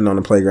already happened on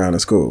the playground in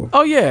school.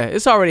 Oh, yeah.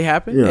 It's already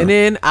happened. Yeah. And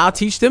then I'll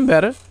teach them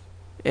better.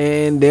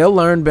 And they'll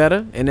learn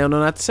better. And they'll know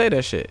not to say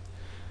that shit.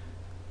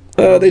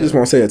 They just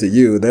won't say it to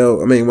you.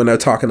 When they're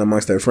talking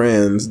amongst their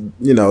friends,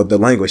 the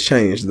language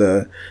changed.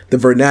 The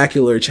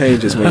vernacular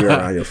changes when you're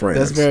around your friends.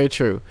 That's very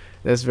true.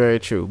 That's very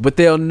true. But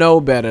they'll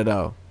know better,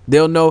 though.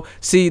 They'll know.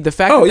 See, the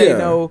fact that they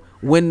know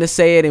when to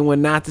say it and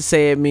when not to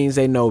say it means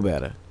they know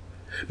better.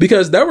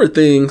 Because there were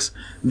things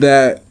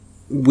that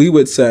we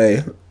would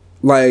say,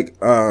 like,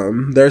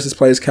 there's this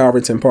place,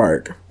 Calverton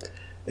Park.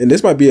 And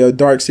this might be a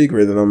dark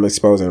secret that I'm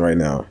exposing right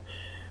now.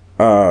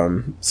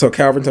 So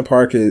Calverton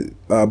Park is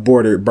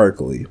bordered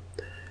Berkeley.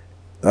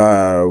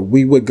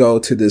 We would go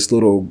to this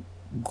little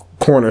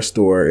corner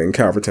store in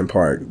Calverton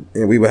Park,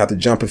 and we would have to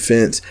jump a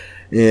fence,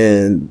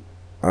 and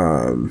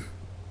 1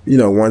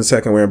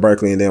 second we're in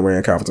Berkeley, and then we're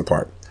in Calverton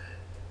Park,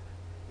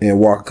 and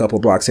walk a couple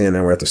blocks in,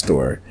 and we're at the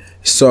store.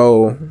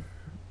 So,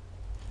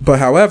 but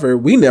however,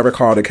 we never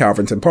called it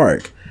Calverton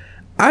Park.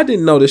 I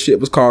didn't know this shit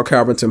was called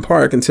Calverton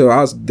Park until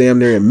I was damn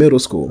near in middle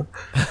school.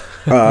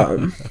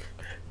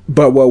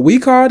 But what we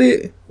called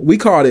it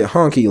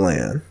Honky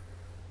Land.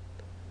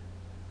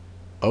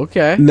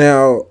 Okay.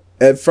 Now,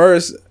 at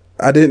first,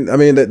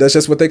 that's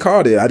just what they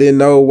called it. I didn't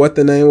know what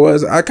the name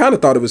was. I kind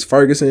of thought it was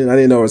Ferguson. I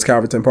didn't know it was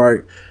Calverton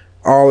Park.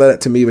 All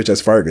that to me was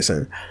just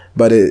Ferguson.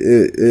 But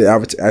it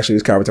actually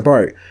was Calverton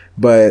Park.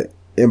 But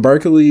in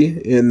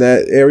Berkeley, in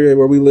that area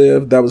where we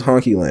live, that was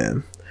Honky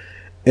Land.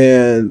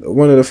 And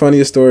one of the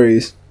funniest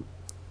stories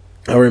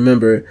I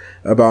remember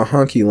about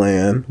Honky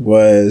Land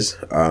was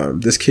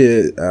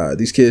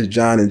these kids,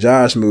 John and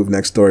Josh, moved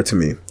next door to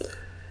me.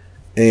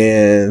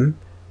 And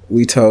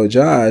we told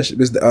Josh,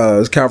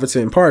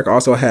 Calverton Park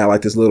also had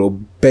like this little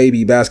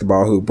baby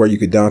basketball hoop where you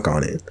could dunk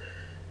on it.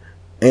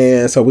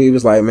 And so we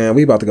was like, man,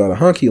 we about to go to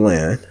Honky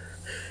Land.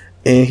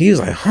 And he was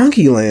like,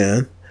 Honky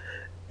Land?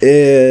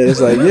 And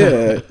it's like,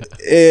 yeah.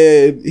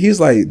 And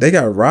he's like, they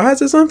got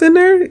rides or something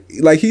there?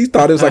 Like, he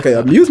thought it was like an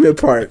amusement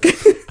park.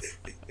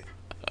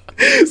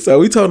 So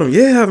we told him,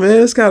 yeah,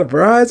 man, it's got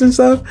brides and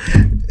stuff,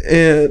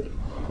 and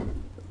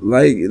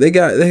like they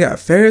got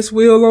Ferris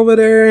wheel over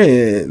there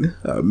and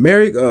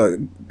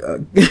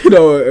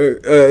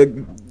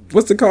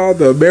what's it called,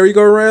 the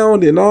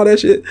merry-go-round and all that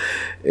shit.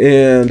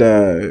 And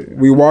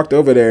we walked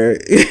over there,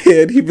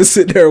 and he was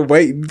sitting there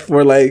waiting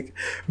for like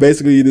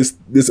basically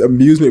this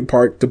amusement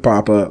park to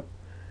pop up,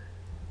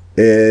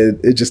 and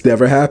it just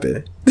never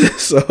happened.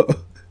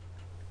 So.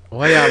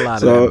 Why y'all lie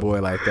to that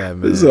boy like that,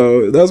 man?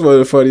 So that's one of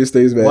the funniest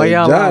things, man. Why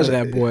y'all lie to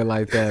that boy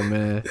like that,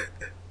 man?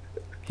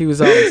 He was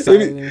all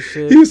excited and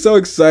shit. He was so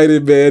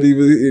excited, man. He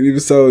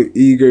was so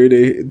eager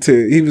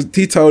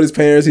he told his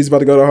parents he's about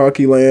to go to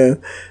Hockey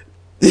Land.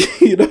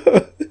 You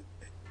know,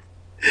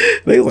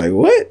 they was like,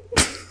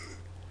 "What?"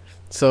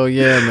 So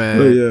yeah,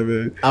 man. Oh, yeah,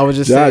 man. I was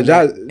just saying,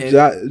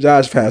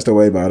 Josh passed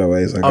away, by the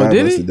way. So God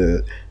did must he? have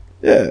did.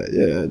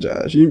 Yeah,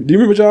 Josh. Do you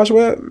remember Josh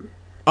Webb?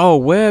 Oh,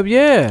 Webb,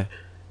 yeah.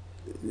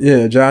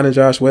 Yeah, John and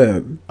Josh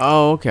Webb.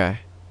 Oh, okay.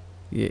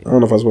 Yeah. I don't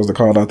know if I was supposed to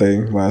call out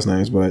their last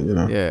names, but you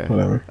know, yeah,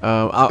 whatever.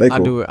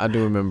 Cool. I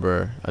do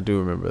remember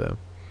them.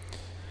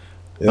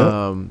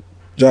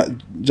 Yeah.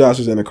 Josh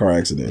was in a car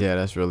accident. Yeah,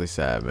 that's really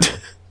sad, man.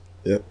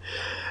 Yep.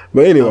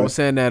 But anyway, I was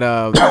saying that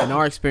in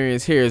our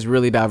experience here is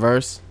really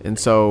diverse, and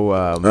so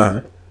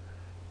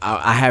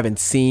I haven't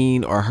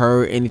seen or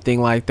heard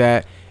anything like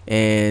that.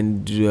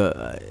 And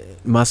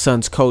my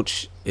son's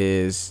coach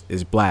is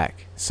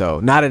black,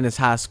 so not in his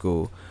high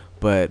school,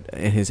 but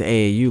in his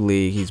AAU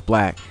league, he's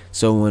black.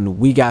 So when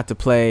we got to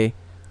play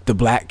the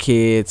black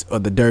kids or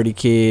the dirty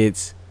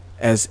kids,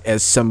 as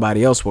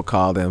somebody else would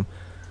call them,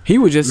 he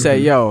would just say,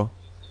 "Yo,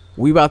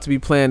 we about to be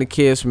playing the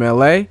kids from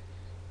LA.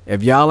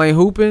 If y'all ain't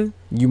hooping,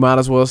 you might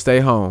as well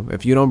stay home.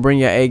 If you don't bring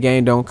your A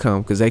game, don't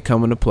come, because they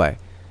coming to play."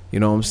 You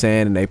know what I'm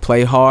saying? And they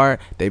play hard,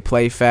 they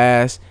play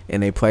fast,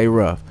 and they play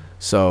rough.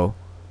 So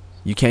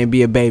you can't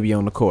be a baby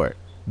on the court.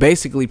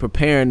 Basically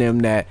preparing them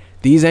that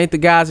these ain't the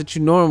guys that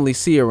you normally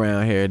see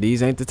around here.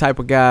 These ain't the type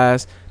of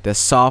guys that's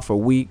soft or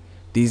weak.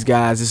 These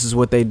guys, this is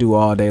what they do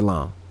all day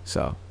long.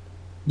 So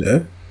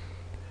yeah.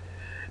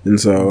 And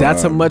so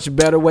that's a much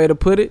better way to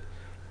put it.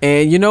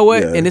 And you know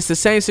what? Yeah. And it's the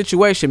same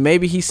situation.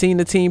 Maybe he seen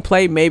the team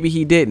play, maybe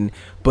he didn't.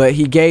 But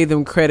he gave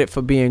them credit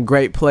for being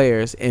great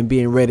players and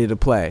being ready to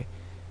play.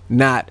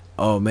 Not,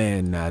 oh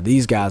man, nah,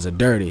 these guys are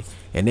dirty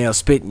and they'll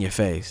spit in your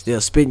face.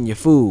 They'll spit in your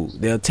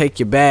food. They'll take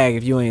your bag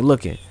if you ain't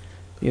looking.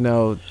 You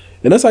know.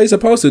 And that's how you're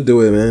supposed to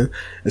do it, man.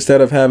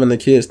 Instead of having the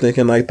kids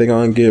thinking like they're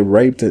gonna get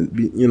raped, and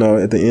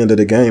at the end of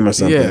the game or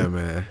something. Yeah,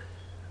 man.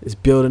 It's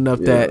building up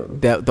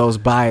that those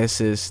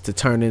biases to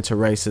turn into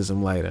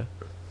racism later.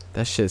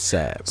 That shit's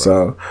sad,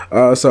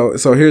 bro.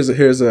 So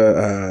here's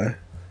a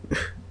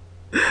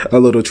a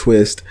little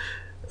twist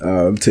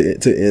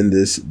to end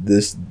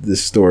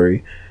this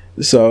story.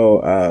 So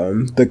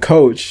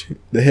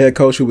the head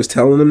coach who was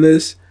telling him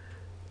this,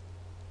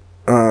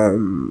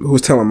 who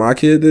was telling my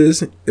kid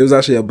this, it was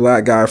actually a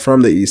black guy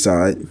from the East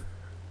Side.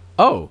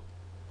 Oh.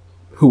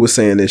 Who was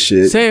saying this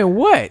shit? Saying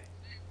what?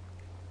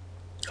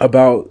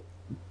 About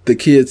the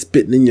kids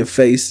spitting in your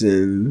face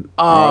and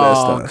all that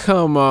stuff. Oh,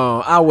 come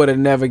on. I would have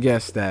never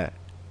guessed that.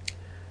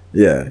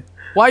 Yeah.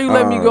 Why you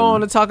let me go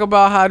on to talk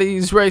about how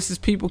these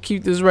racist people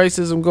keep this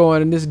racism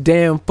going and this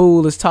damn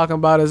fool is talking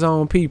about his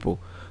own people?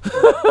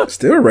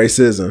 Still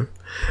racism.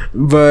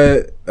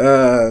 But,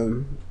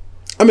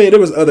 I mean, there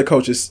was other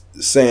coaches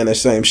saying the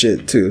same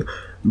shit too.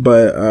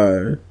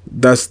 But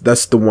that's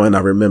the one I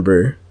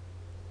remember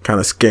kind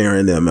of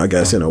scaring them, I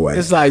guess, in a way.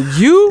 It's like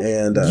you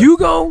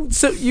gon'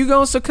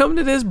 succumb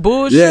to this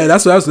bullshit. Yeah,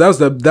 that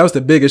was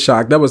the biggest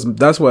shock.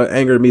 That's what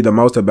angered me the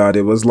most about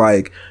it. Was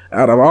like,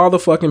 out of all the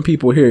fucking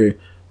people here,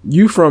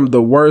 you from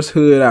the worst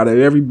hood out of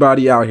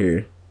everybody out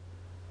here,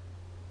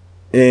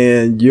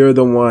 and you're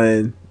the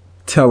one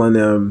telling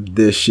them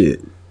this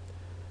shit.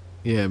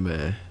 Yeah,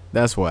 man,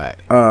 that's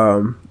whack.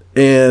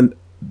 And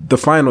the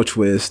final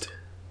twist.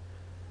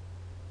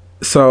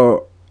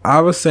 So I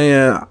was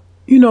saying,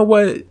 you know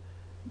what?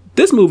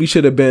 This movie,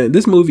 I'm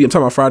talking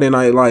about Friday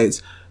Night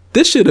Lights,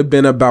 this should have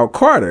been about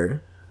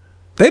Carter.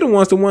 They the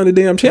ones that won the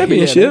damn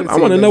championship. I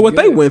want to know what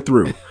they went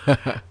through.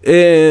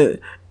 and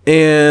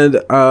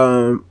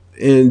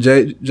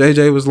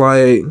JJ was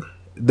like,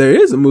 there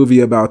is a movie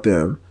about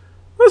them.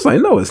 I was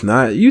like, no, it's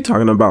not. You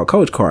talking about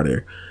Coach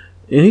Carter.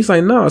 And he's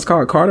like, no, it's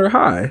called Carter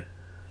High.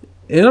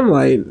 And I'm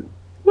like,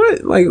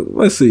 what? Like,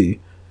 let's see.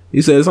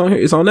 He said, it's on here.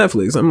 It's on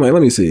Netflix. I'm like,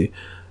 let me see.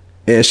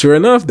 And sure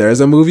enough, there's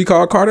a movie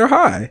called Carter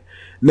High.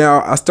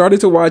 Now, I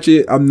started to watch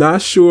it. I'm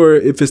not sure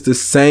if it's the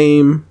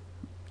same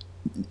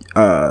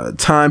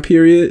time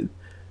period.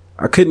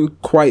 I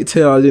couldn't quite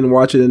tell. I didn't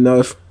watch it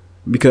enough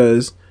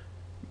because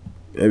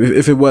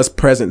if it was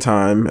present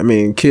time, I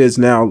mean, kids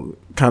now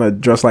kind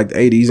of dress like the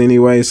 80s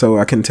anyway, so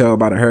I can tell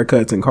by the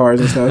haircuts and cars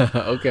and stuff.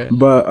 Okay.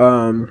 But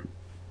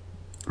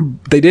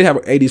they did have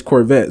an 80s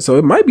Corvette, so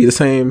it might be the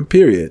same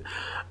period.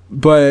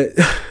 But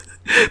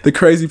the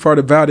crazy part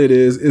about it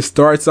is it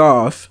starts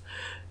off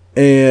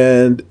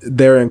and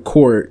they're in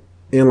court,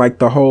 and like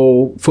the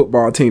whole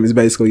football team is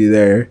basically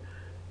there,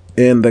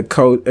 and the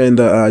coach and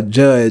the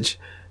judge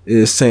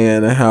is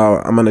saying how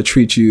I'm gonna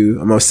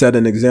set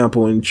an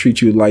example and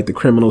treat you like the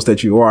criminals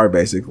that you are,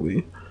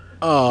 basically.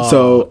 Oh,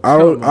 so I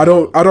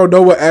don't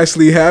know what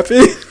actually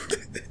happened,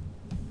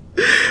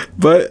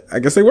 but I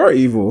guess they were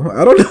evil.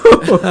 I don't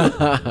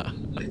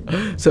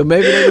know. So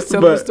maybe they was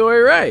telling the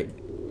story right.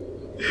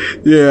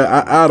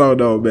 Yeah, I don't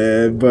know,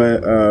 man.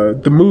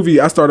 But the movie,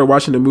 I started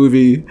watching the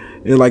movie,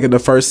 and like in the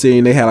first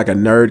scene, they had like a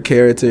nerd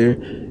character,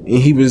 and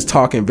he was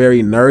talking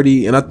very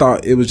nerdy, and I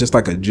thought it was just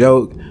like a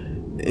joke.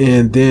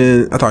 And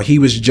then I thought he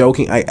was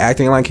joking, like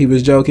acting like he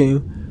was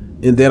joking.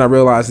 And then I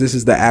realized this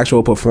is the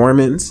actual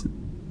performance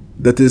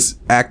that this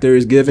actor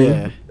is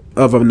giving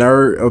of a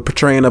nerd, a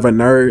portraying of a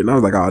nerd. And I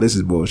was like, oh, this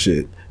is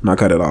bullshit. And I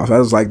cut it off. I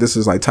was like, this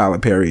is like Tyler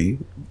Perry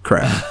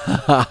crap.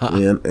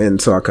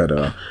 and so I cut it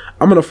off.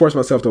 I'm going to force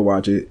myself to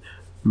watch it.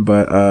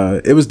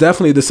 But it was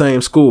definitely the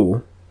same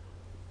school.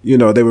 You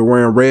know, they were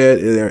wearing red.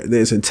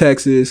 It's in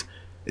Texas.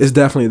 It's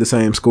definitely the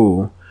same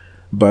school.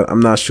 But I'm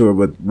not sure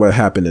what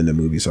happened in the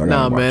movie, so I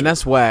gotta watch it.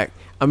 That's whack.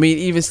 I mean,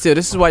 even still,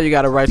 this is why you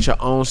gotta write your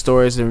own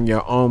stories and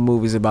your own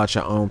movies about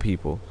your own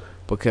people.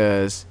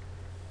 Because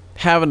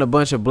having a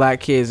bunch of black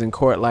kids in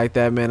court like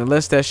that, man,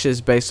 unless that shit's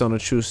based on a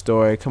true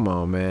story, come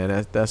on,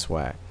 man, that's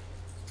whack.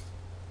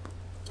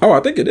 Oh, I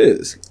think it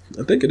is.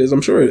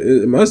 I'm sure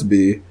it must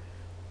be.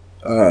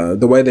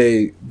 The way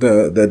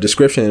the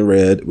description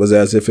read was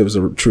as if it was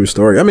a true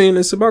story. I mean,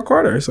 it's about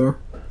Carter, so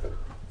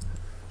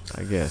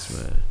I guess,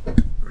 man.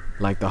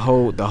 Like the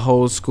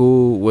whole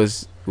school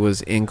was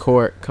in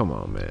court. Come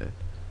on, man.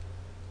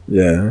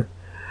 Yeah.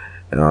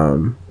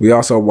 We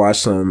also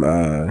watched some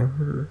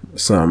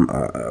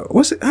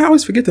what's it? I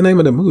always forget the name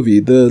of the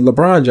movie. The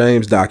LeBron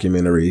James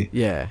documentary.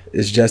 Yeah.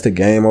 It's Just a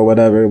Game or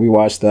whatever. We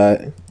watched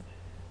that.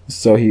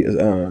 So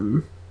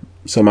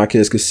so my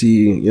kids could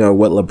see, you know,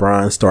 what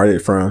LeBron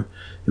started from,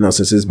 you know,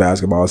 since his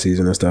basketball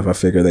season and stuff. I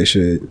figure they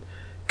should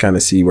kind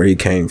of see where he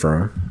came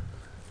from.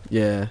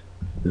 Yeah.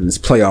 And it's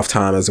playoff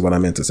time is what I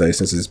meant to say.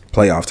 Since it's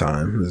playoff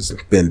time, it's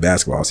been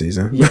basketball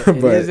season. Yeah,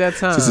 it is that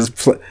time. Since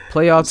it's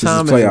playoff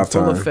time is in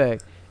full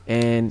effect,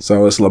 and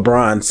so it's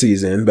LeBron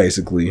season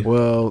basically.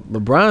 Well,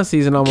 LeBron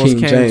season almost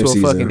came to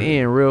a fucking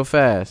end real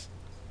fast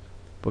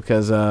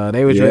because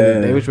they was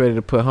ready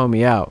to put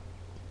homie out.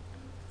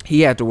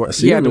 He had to work.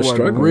 He had to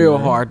work real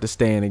hard to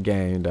stay in the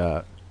game,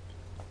 dog.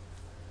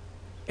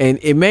 And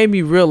it made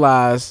me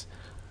realize.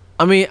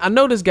 I mean, I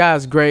know this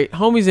guy's great.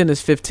 Homie's in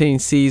his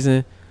 15th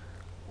season.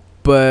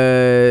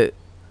 But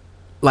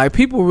like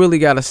people really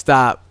got to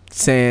stop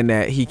saying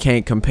that he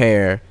can't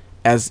compare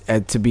as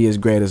to be as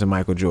great as a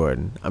Michael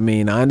Jordan. I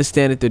mean, I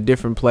understand that they're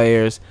different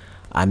players.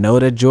 I know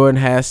that Jordan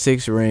has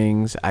 6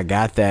 rings. I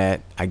got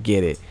that. I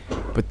get it.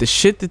 But the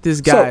shit that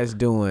this guy is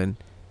doing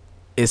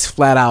is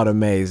flat out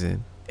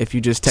amazing. If you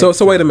just take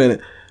so wait a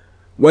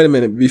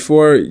minute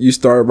before you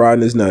start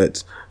riding his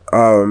nuts.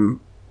 The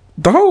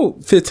whole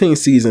 15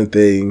 season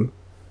thing,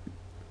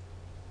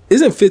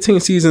 isn't 15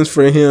 seasons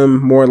for him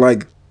more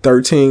like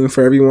 13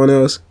 for everyone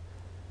else?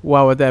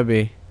 Why would that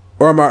be?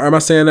 Or am I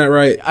saying that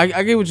right?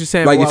 I get what you're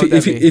saying. Like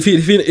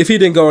if he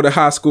didn't go to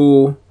high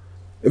school,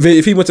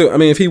 if he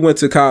went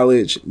to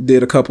college,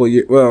 did a couple of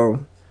years.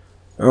 Well,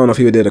 I don't know if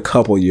he did a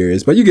couple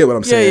years, but you get what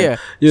I'm saying.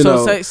 Yeah.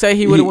 So say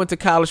he would have went to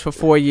college for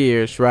 4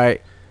 years,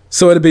 right?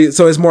 So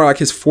it's more like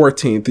his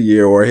 14th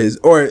year or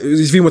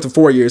if he went to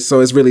 4 years,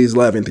 so it's really his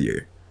 11th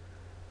year.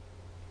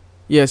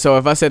 Yeah. So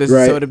if I said it's,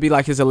 so it'd be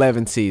like his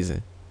 11th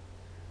season.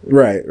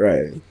 Right.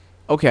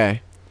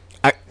 Okay.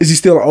 Is he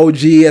still an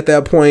OG at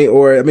that point,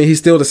 or I mean, he's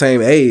still the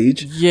same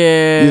age?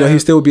 Yeah, you know, he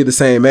still be the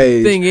same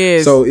age. Thing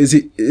is, so is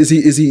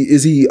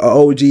he an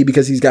OG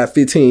because he's got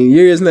 15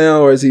 years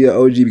now, or is he an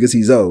OG because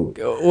he's old?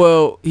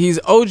 Well, he's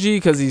OG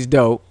because he's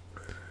dope.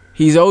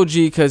 He's OG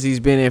because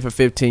he's been in for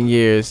 15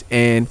 years,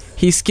 and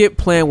he skipped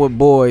playing with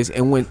boys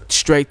and went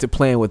straight to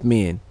playing with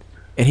men,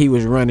 and he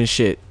was running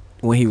shit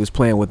when he was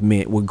playing with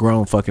men, with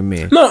grown fucking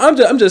men. No,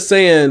 I'm just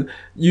saying.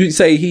 You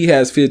say he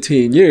has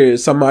 15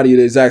 years. Somebody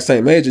the exact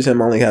same age as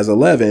him only has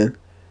 11.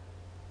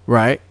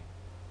 Right.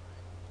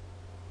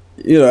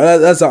 You know,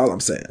 that's all I'm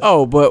saying.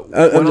 Oh, but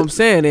what I'm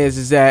saying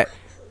is that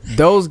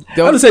those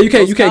I'm just saying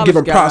you can't give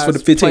him props for the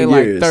 15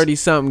 play years. Like 30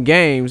 something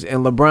games,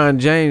 and LeBron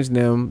James and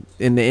them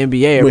in the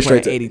NBA are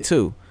playing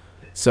 82.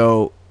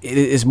 So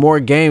it's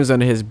more games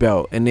under his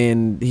belt, and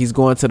then he's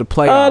going to the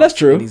playoffs. That's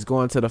true. And he's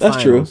going to the finals.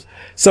 That's true.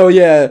 So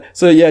yeah,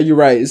 you're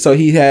right. So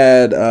he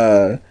had,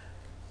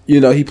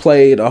 he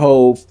played a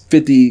whole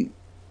 50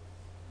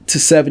 to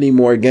 70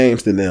 more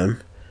games than them.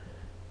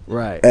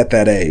 Right. At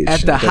that age.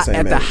 At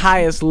the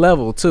highest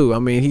level too. I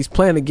mean, he's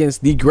playing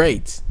against the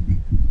greats.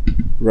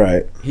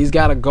 Right. He's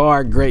got to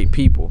guard great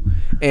people.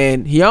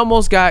 And he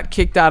almost got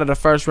kicked out of the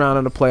first round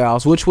of the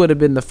playoffs, which would have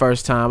been the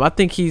first time. I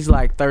think he's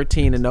like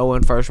 13-0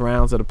 in first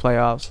rounds of the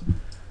playoffs.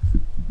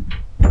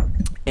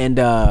 And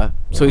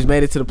so he's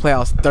made it to the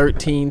playoffs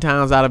 13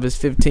 times out of his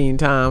 15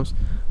 times,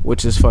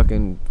 which is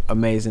fucking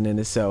amazing in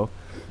itself.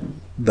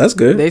 That's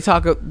good. They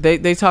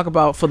talk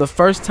about for the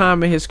first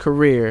time in his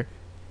career,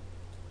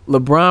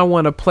 LeBron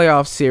won a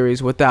playoff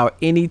series without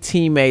any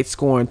teammate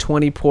scoring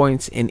 20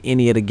 points in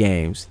any of the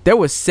games. There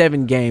was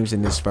 7 games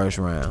in this first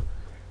round.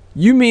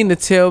 You mean to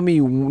tell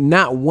me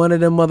not one of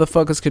them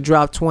motherfuckers could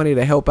drop 20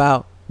 to help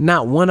out?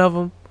 Not one of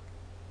them?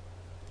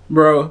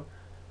 Bro,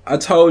 I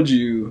told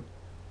you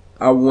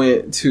I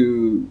went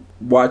to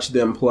watch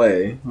them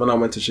play when I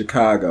went to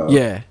Chicago.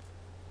 Yeah.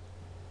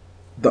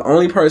 There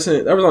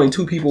was only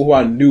 2 people who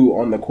I knew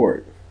on the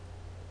court.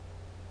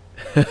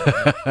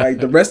 Like,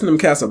 the rest of them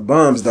cats are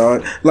bums,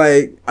 dog.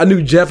 Like, I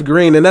knew Jeff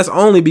Green, and that's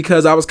only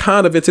because I was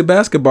kind of into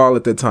basketball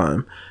at the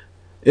time.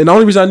 And the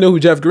only reason I knew who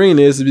Jeff Green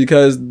is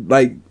because,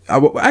 like, I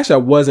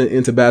wasn't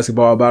into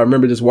basketball, but I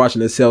remember just watching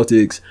the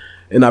Celtics,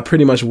 and I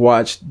pretty much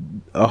watched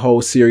a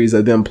whole series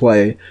of them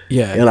play.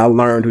 Yeah. And I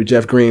learned who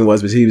Jeff Green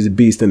was, because he was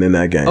beasting in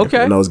that game.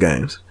 Okay. In those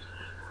games.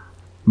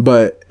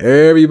 But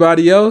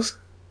everybody else,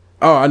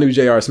 I knew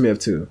J.R. Smith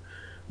too.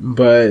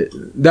 But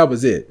that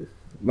was it.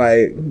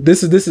 Like,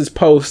 this is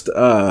post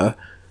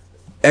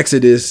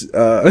Exodus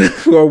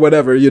or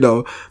whatever, you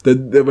know,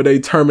 when they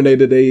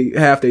terminated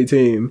half their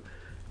team,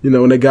 you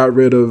know, when they got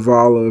rid of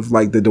all of,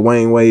 like, the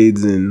Dwayne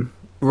Wades and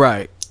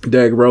right,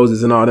 Derrick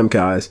Roses and all them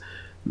guys,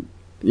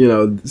 you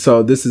know.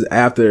 So this is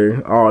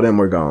after all of them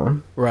were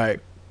gone.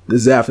 Right.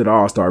 This is after the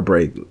All-Star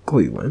break,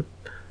 Cleveland.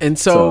 And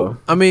so,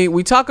 I mean,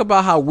 we talk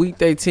about how weak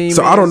they team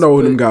so is. I don't know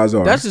who them guys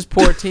are. That's just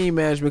poor team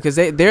management, because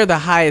they're the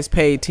highest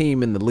paid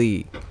team in the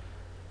league.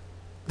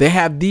 They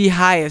have the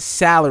highest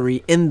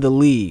salary in the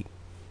league.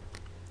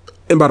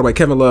 And by the way,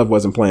 Kevin Love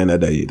wasn't playing that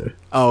day either.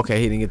 Oh, okay.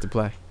 He didn't get to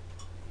play.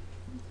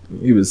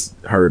 He was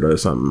hurt or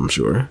something, I'm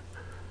sure.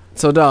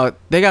 So, dog,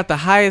 they got the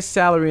highest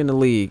salary in the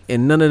league,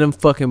 and none of them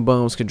fucking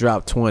bums could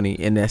drop 20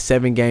 in that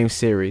 7-game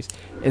series.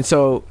 And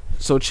so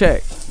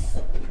check.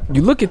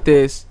 You look at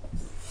this.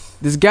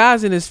 This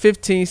guy's in his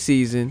 15th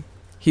season.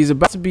 He's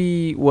about to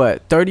be,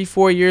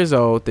 34 years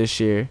old this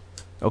year.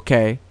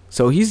 Okay?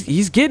 So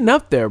he's getting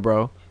up there,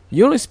 bro.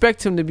 You don't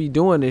expect him to be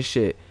doing this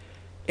shit.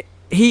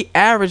 He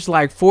averaged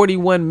like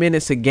 41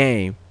 minutes a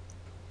game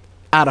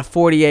out of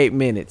 48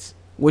 minutes,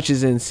 which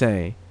is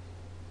insane.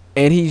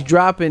 And he's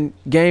dropping,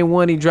 game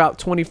 1, he dropped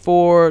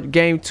 24,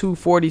 game 2,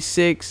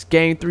 46,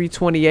 game 3,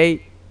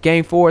 28,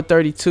 game 4,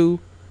 32,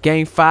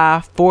 game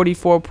 5,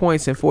 44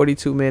 points in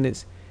 42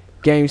 minutes,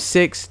 game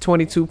 6,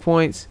 22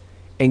 points,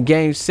 and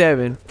game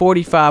 7,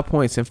 45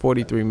 points in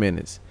 43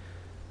 minutes.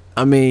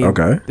 I mean,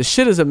 okay. The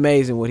shit is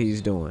amazing what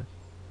he's doing.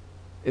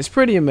 It's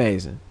pretty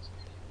amazing.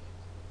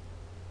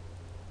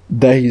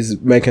 That he's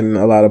making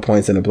a lot of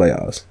points in the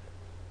playoffs.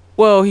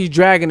 Well, he's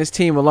dragging his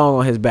team along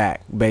on his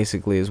back,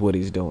 basically, is what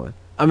he's doing.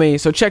 I mean,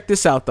 so check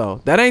this out, though.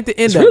 That ain't the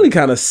end of it. It's really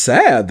kind of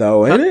sad,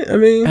 though, ain't it? I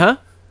mean,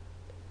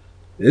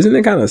 isn't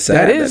it kind of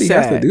sad that he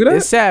has to do that?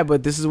 It's sad,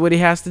 but this is what he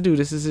has to do.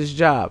 This is his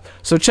job.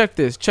 So check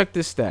this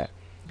stat.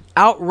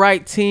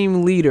 Outright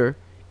team leader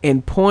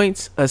in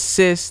points,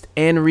 assists,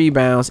 and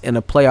rebounds in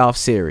a playoff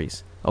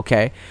series.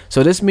 Okay?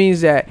 So this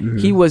means that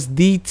he was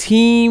the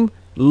team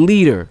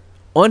leader.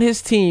 On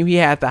his team, he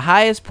had the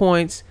highest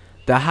points,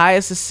 the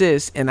highest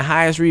assists, and the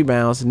highest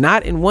rebounds,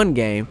 not in one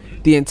game,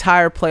 the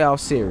entire playoff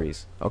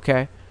series.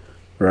 Okay?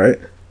 Right.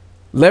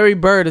 Larry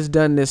Bird has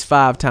done this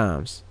 5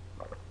 times.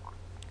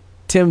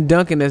 Tim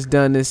Duncan has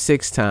done this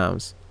 6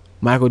 times.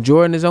 Michael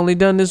Jordan has only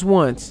done this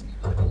once.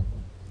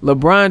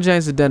 LeBron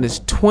James has done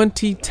this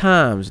 20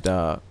 times,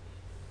 dog.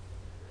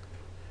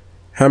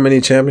 How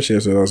many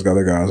championships do those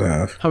other guys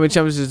have? How many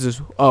championships is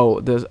this? Oh,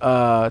 there's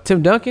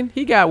Tim Duncan.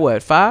 He got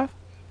what, 5?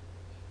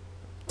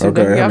 Tim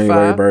Duncan how got many 5.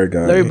 Larry Bird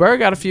got? Larry Bird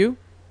got a few.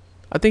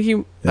 I think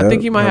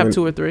he might have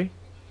 2 or 3.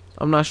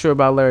 I'm not sure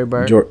about Larry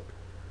Bird.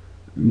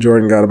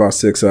 Jordan got about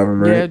 6 of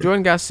them, right? Yeah,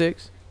 Jordan got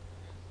 6.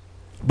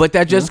 But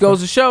that just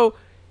goes to show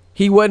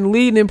he wasn't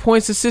leading in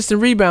points, assists,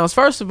 and rebounds.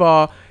 First of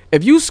all,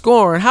 if you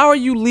scoring, how are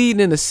you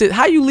leading in assists?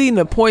 How are you leading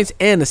in points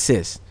and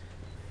assists?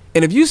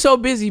 And if you so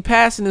busy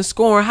passing and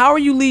scoring, how are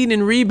you leading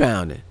in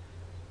rebounding?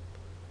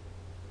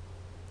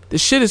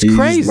 This shit is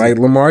crazy. He's like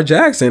Lamar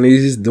Jackson.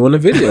 He's doing the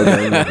video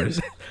game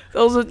numbers.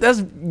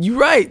 You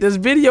right. That's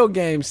video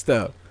game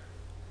stuff.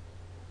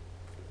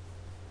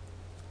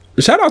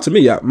 Shout out to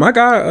me, my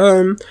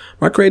guy.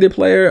 My creative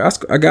player. I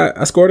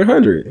scored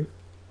 100.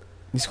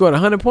 You scored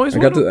 100 points.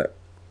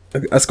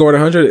 I scored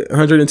 100,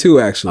 102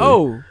 actually.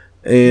 Oh,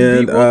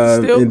 and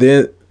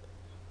then,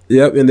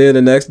 yep. And then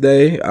the next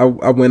day, I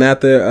went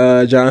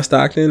after John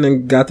Stockton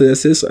and got the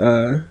assist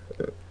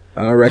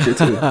record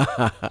too.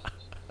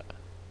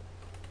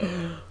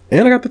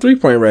 And I got the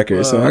 3-point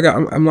record, so I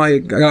got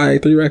like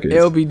 3 records.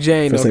 LBJ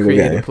ain't no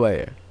creative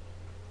player.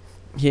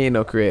 He ain't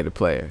no creative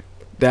player.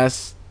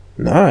 That's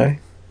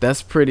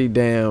pretty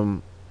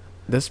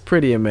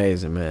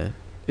amazing, man.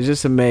 It's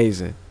just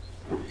amazing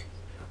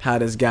how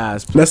this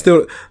guy's playing. That's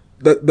still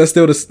by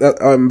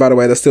the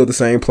way, that's still the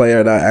same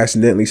player that I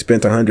accidentally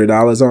spent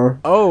 $100 on.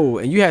 Oh,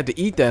 and you had to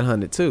eat that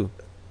 100 too.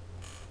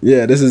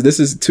 Yeah, this is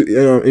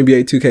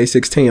NBA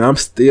 2K16. I'm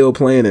still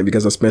playing it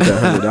because I spent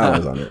that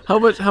 $100 on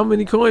it. How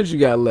many coins you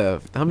got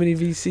left? How many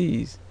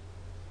VCs?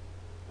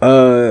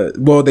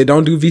 Well, they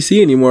don't do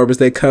VC anymore, but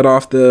they cut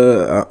off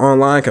the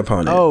online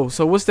component. Oh,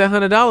 so what's that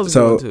 $100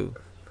 So- going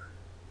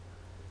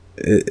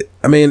to?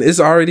 I mean, it's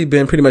already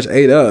been pretty much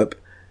ate up.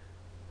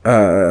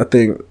 I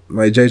think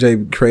like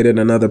JJ created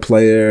another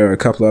player or a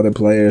couple other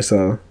players,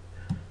 so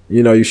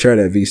you share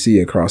that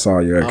VC across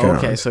all your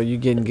accounts. Okay, so you're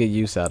getting good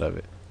use out of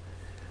it.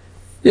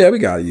 Yeah, we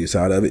got a use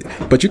out of it,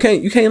 but you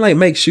can't like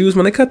make shoes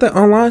when they cut the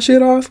online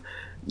shit off.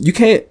 You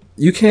can't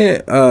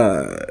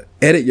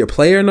edit your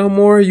player no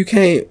more. You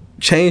can't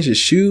change his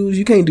shoes.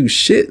 You can't do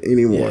shit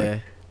anymore. Yeah.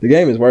 The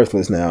game is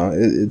worthless now.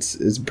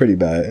 It's pretty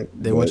bad.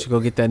 They want you to go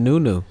get that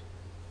new.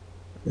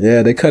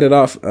 Yeah, they cut it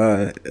off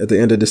at the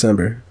end of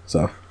December.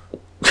 So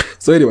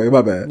anyway,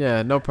 my bad.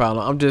 Yeah, no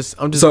problem. I'm just.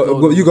 So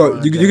well, you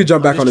can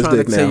jump back on this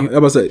dick now. I'm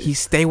about to say he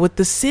stay with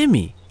the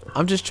semi.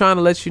 I'm just trying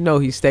to let you know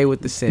he stay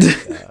with the semi.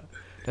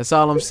 That's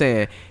all I'm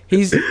saying.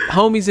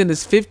 Homie's in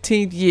his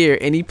 15th year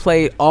and he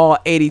played all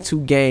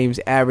 82 games,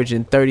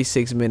 averaging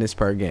 36 minutes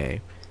per game.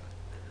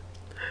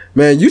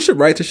 man, you should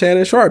write to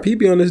Shannon Sharp. He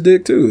be on his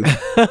dick too.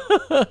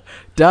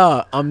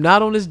 Dog, I'm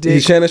not on his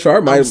dick. Shannon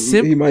Sharp he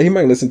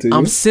might listen to you.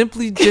 I'm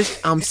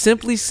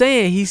simply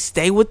saying he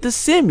stay with the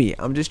semi.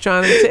 I'm just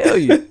trying to tell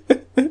you.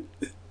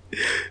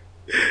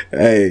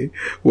 Hey,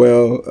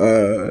 well,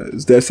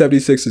 that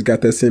 76ers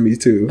got that semi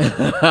too.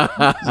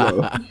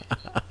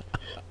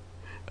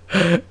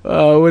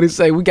 What did he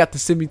say? We got the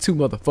semi too,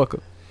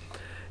 motherfucker.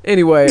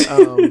 Anyway,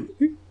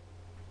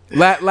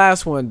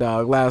 last one,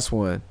 dog. Last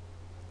one.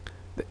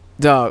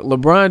 Dog,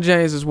 LeBron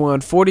James has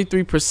won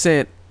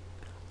 43%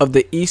 of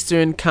the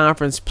Eastern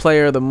Conference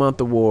Player of the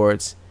Month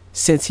awards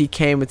since he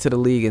came into the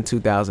league in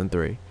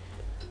 2003.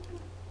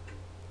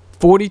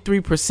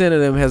 43% of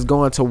them has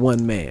gone to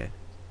one man.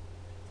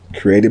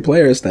 Creative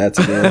player stats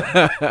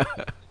again.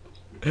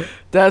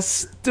 That's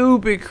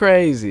stupid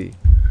crazy.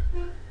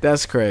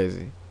 That's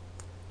crazy.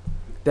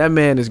 That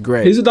man is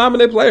great. He's a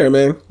dominant player,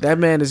 man. That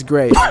man is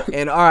great.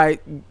 And all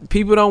right,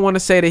 people don't want to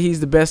say that he's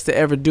the best to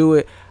ever do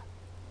it.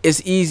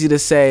 It's easy to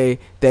say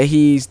that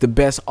he's the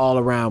best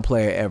all-around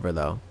player ever,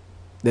 though.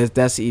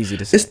 That's easy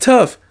to say. It's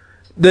tough.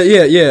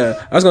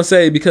 Yeah. I was gonna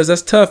say because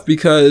that's tough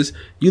because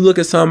you look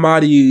at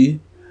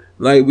somebody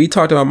like we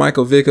talked about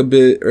Michael Vick a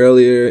bit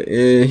earlier,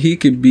 and he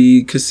could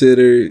be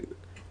considered.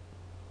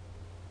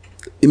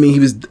 I mean, he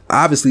was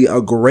obviously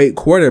a great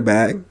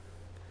quarterback,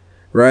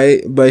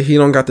 right? But he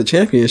don't got the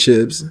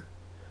championships,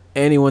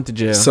 And he went to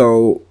jail.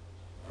 so.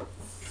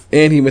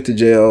 And he went to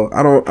jail.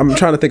 I'm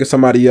trying to think of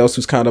somebody else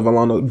who's kind of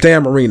along the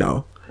Dan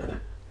Marino,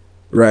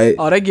 right?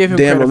 Oh, they give him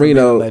Dan credit for being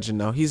Marino. a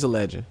legend, though. He's a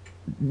legend.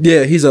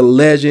 Yeah, he's a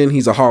legend.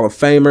 He's a Hall of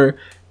Famer.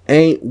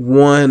 Ain't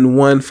won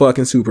one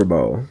fucking Super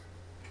Bowl,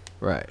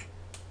 Right.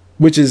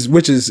 which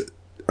is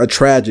a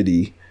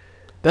tragedy.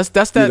 That's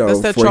that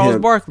for Charles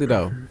him. Barkley,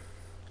 though.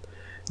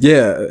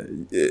 Yeah,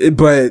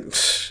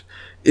 but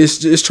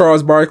it's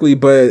Charles Barkley,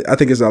 but I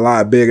think it's a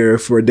lot bigger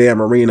for Dan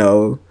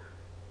Marino,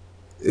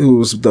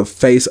 who's the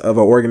face of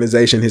an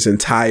organization his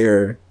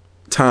entire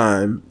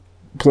time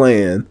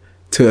playing,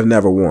 to have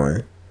never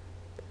won.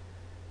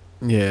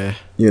 Yeah.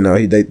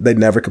 They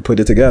never could put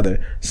it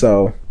together.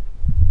 So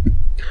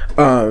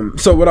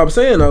what I'm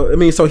saying though, I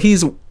mean, so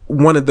he's supposed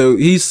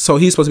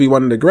to be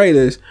one of the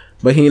greatest,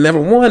 but he never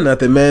won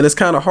nothing, man. It's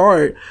kind of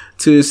hard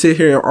to sit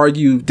here and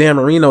argue Dan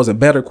Marino's a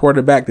better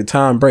quarterback than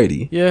Tom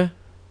Brady. Yeah.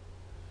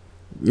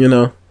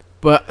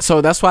 But so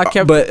that's why I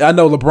kept. But I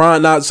know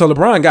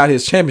LeBron got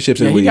his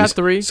championships Yeah, at he least. got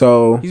 3.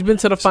 So He's been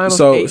to the finals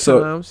so- 8 so-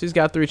 times. He's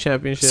got 3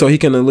 championships. so he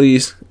can at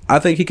least, I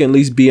think he can at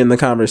least be in the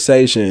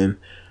conversation,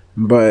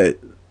 but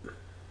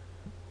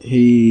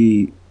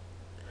he,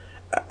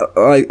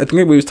 like, I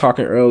think we was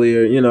talking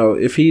earlier,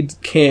 if he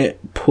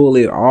can't pull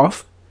it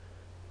off,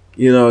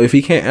 if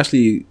he can't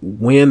actually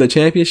win the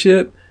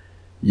championship,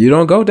 you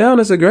don't go down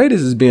as the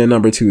greatest as being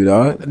number 2,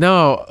 dog.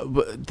 No,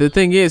 but the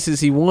thing is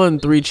he won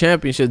 3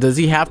 championships. Does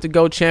he have to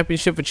go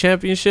championship for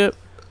championship?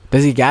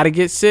 Does he got to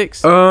get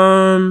 6?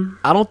 I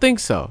don't think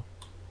so.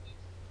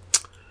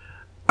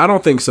 I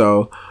don't think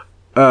so.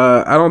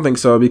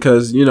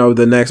 Because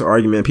the next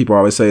argument people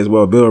always say is,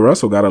 well, Bill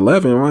Russell got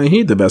 11. Why ain't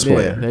he the best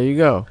player? There you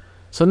go.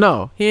 So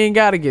no, he ain't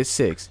got to get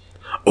 6.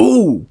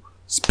 Ooh,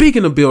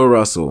 speaking of Bill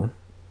Russell,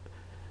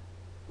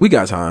 we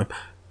got time.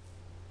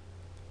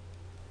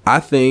 I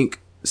think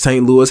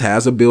St. Louis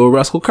has a Bill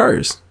Russell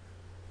curse.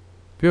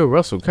 Bill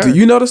Russell curse. Do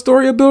you know the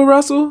story of Bill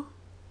Russell?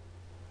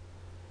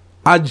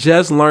 I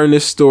just learned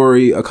this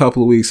story a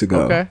couple of weeks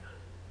ago. Okay.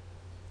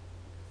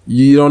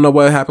 You don't know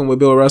what happened with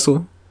Bill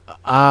Russell?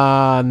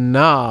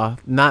 Nah,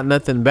 not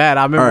nothing bad.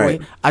 I remember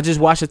Right. I just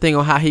watched a thing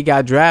on how he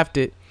got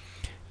drafted.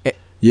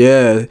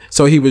 Yeah.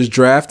 So he was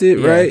drafted,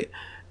 Yeah. right?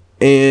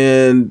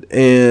 And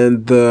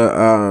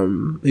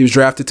he was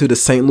drafted to the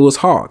St. Louis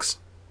Hawks.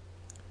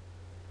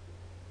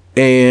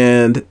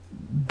 And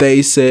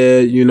they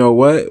said, you know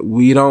what?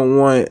 We don't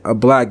want a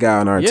black guy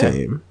on our Yeah.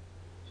 team.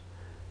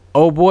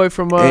 Old boy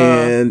from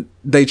And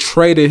they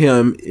traded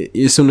him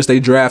as soon as they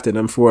drafted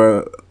him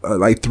for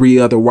like 3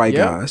 other white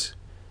Yep. guys.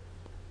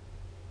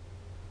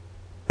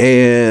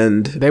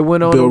 And they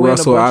went on Bill to win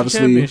Russell a bunch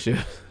of obviously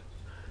championships.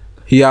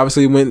 He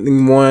obviously went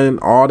and won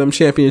all them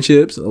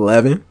championships,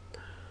 11.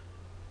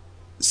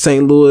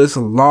 St. Louis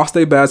lost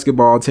their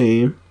basketball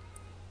team,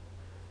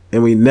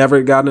 and we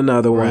never got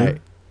another one.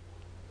 Right.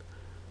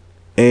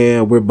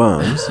 And we're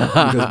bums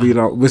because we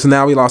don't. So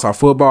now we lost our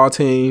football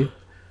team.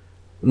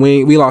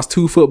 We lost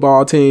 2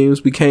 football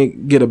teams. We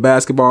can't get a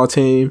basketball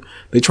team.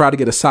 They try to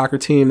get a soccer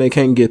team. They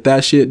can't get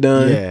that shit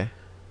done. Yeah.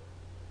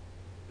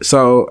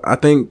 So I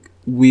think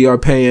we are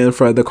paying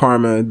for the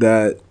karma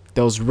that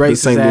those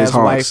racist ass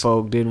white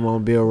folk didn't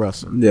want Bill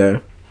Russell. Yeah.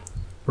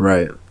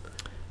 Right.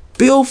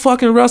 Bill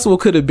fucking Russell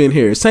could have been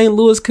here. St.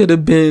 Louis could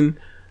have been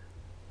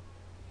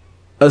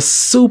a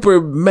super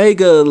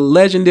mega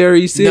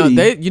legendary city.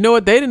 No, you know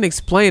what? They didn't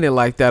explain it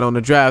like that on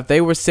the draft.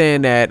 They were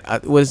saying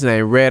that what's his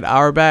name? Red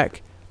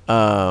Auerbach.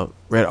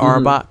 Red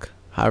Auerbach,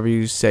 however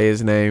you say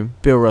his name,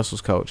 Bill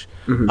Russell's coach.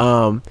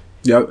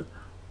 Yep.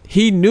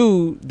 He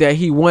knew that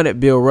he wanted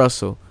Bill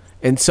Russell,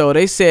 and so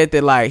they said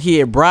that like he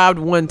had bribed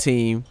one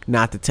team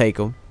not to take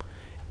him,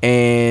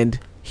 and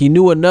he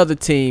knew another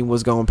team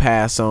was gonna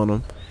pass on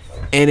him.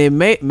 And it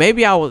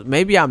maybe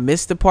I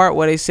missed the part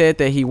where they said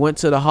that he went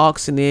to the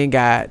Hawks and then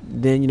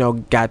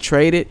got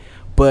traded,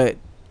 but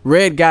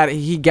Red got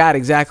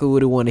exactly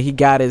what he wanted. He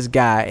got his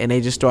guy, and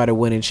they just started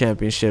winning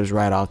championships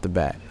right off the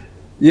bat.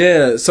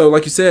 Yeah, so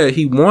like you said,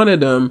 he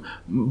wanted them,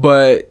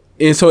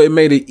 and so it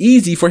made it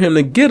easy for him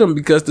to get them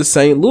because the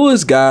St.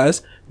 Louis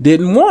guys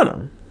didn't want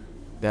him.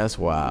 That's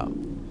wild.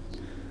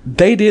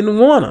 They didn't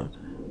want him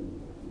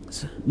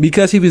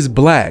because he was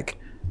black.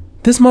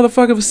 This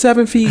motherfucker was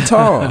 7 feet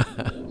tall.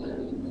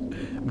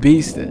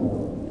 Beastin'.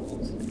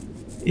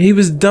 He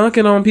was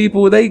dunking on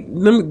people.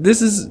 This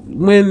is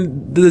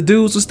when the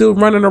dudes were still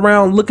running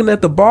around looking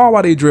at the ball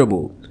while they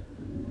dribbled.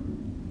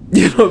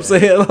 You know what I'm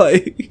saying?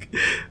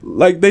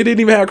 Like they didn't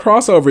even have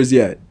crossovers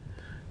yet.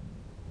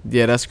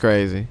 Yeah, that's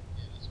crazy.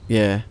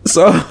 Yeah.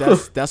 So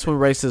that's when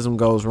racism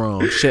goes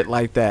wrong. Shit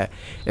like that.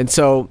 And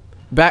so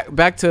back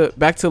to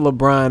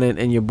LeBron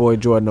and your boy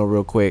Jordan though,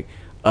 real quick.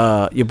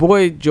 Your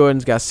boy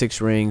Jordan's got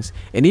 6 rings,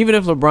 and even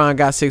if LeBron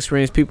got 6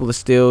 rings, people are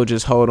still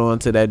just hold on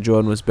to that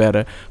Jordan was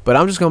better. But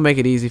I'm just gonna make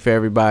it easy for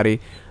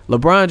everybody.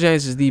 LeBron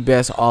James is the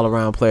best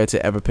all-around player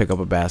to ever pick up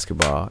a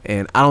basketball,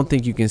 and I don't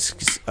think you can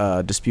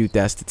dispute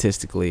that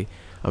statistically.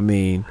 I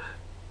mean,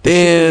 the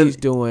shit he's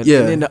doing, yeah.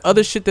 And then the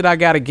other shit that I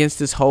got against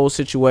this whole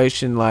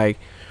situation, like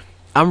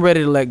I'm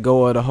ready to let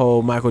go of the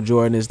whole Michael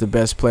Jordan is the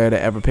best player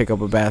to ever pick up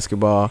a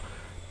basketball,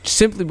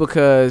 simply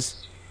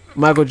because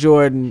Michael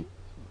Jordan,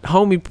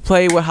 homie,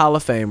 played with Hall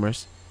of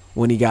Famers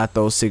when he got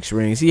those 6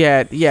 rings. He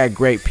had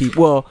great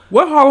people. Well,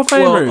 what Hall of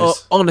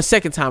Famers? On the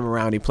second time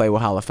around, he played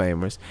with Hall of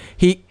Famers.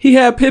 He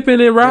had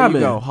Pippen and Rodman.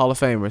 There you go, Hall of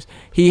Famers.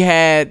 He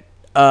had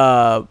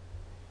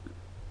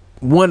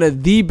one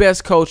of the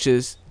best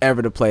coaches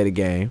ever to play the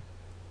game.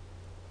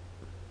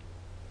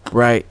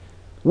 Right?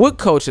 What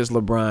coach has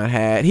LeBron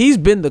had? He's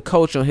been the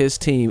coach on his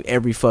team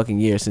every fucking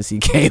year since he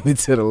came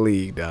into the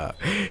league, dog.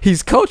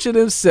 He's coaching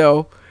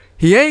himself.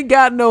 He ain't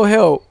got no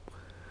help,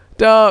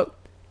 dog.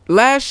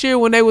 Last year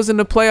when they was in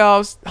the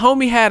playoffs,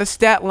 homie had a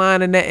stat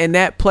line in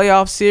that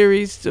playoff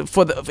series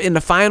in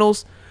the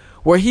finals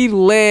where he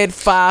led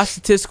 5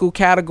 statistical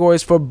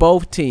categories for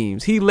both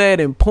teams. He led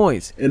in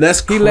points, and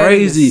that's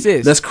crazy.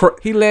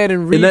 He led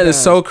in rebounds. And that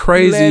is so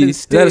crazy.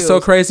 That is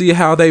so crazy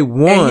how they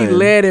won. And he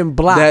led in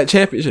blocks that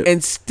championship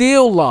and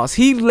still lost.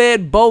 He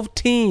led both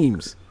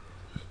teams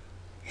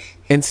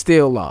and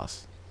still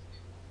lost.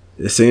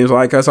 It seems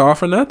like that's all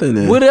for nothing.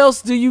 Then. What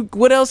else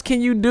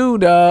can you do,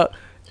 dog?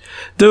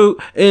 Dude,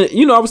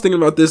 and I was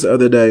thinking about this the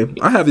other day.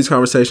 I have these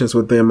conversations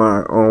within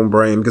my own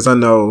brain because I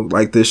know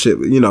like this shit, I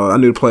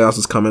knew the playoffs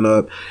was coming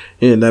up,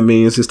 and that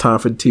means it's time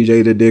for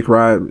TJ to dick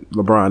ride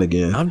LeBron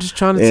again. I'm just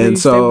trying to tell you,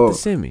 stay with the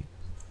semi.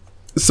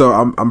 So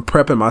I'm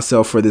prepping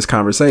myself for this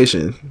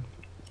conversation,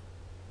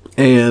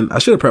 and I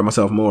should have prepped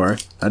myself more.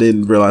 I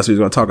didn't realize we were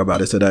going to talk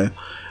about it today,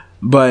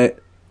 but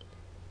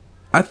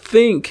I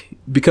think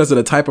because of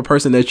the type of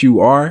person that you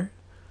are,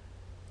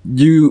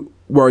 you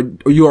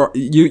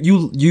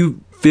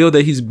feel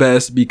that he's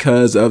best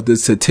because of the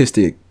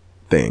statistic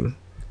thing,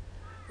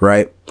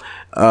 right?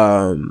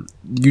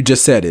 You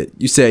just said it.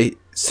 You say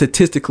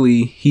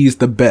statistically he's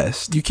the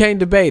best. You can't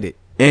debate it.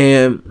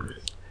 And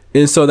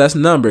so that's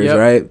numbers, yep.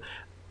 Right?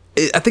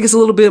 I think it's a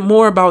little bit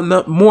more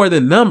about more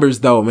than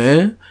numbers, though,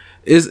 man.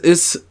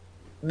 It's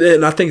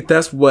and I think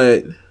that's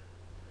what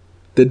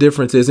the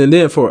difference is. And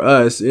then for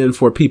us and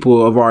for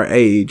people of our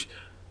age,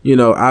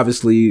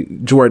 obviously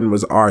Jordan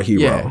was our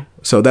hero. Yeah.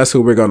 So that's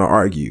who we're going to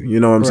argue. You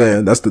know what I'm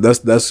saying?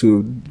 That's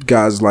who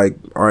guys like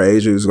our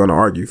age is going to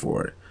argue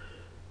for it.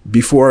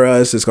 Before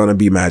us, it's going to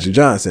be Magic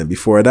Johnson.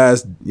 Before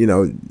that,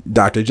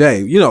 Dr.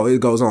 J. It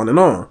goes on and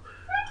on.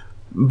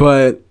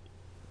 But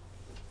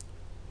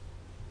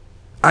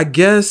I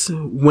guess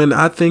when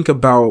I think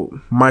about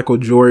Michael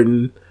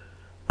Jordan,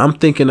 I'm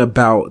thinking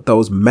about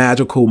those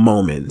magical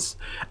moments.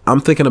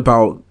 I'm thinking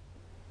about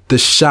the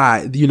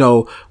shot,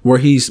 where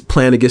he's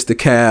playing against the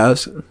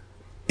Cavs,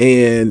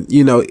 and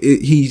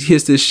he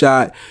hits this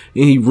shot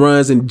and he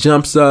runs and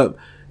jumps up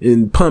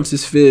and pumps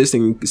his fist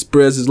and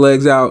spreads his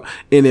legs out.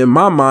 And in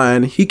my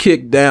mind, he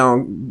kicked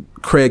down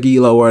Craig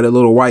Elo, or the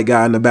little white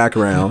guy in the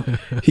background.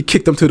 He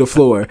kicked him to the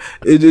floor.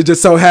 It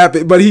just so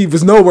happened, but he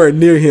was nowhere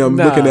near him.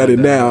 Looking at it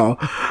now,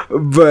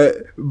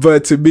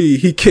 but to me,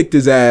 he kicked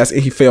his ass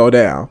and he fell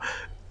down.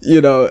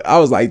 I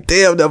was like,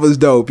 damn, that was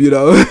dope,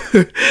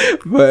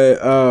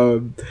 but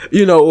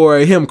or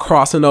him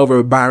crossing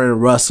over Byron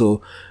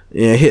Russell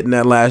and hitting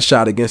that last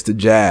shot against the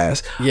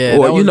Jazz. Yeah,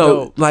 or that was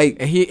dope. like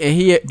and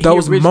he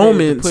those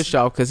moments push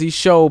off, because he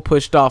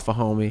pushed off a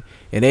homie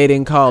and they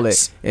didn't call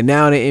it. And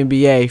now in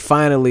the NBA,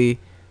 finally,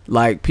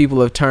 like,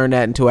 people have turned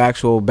that into an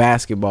actual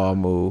basketball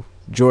move.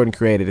 Jordan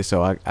created it,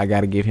 so I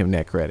got to give him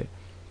that credit.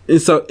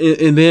 And so,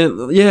 and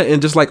then,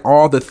 and just like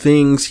all the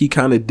things he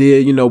kind of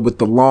did, with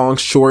the long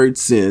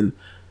shorts and,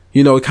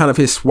 kind of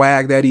his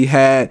swag that he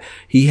had.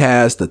 He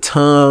has the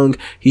tongue.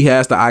 He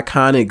has the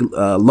iconic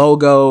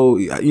logo.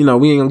 We ain't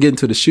gonna get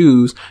into the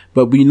shoes,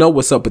 but we know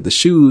what's up with the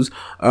shoes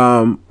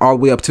all the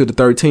way up to the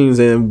 13s,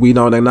 and we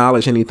don't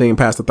acknowledge anything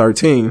past the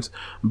 13s.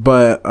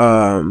 But,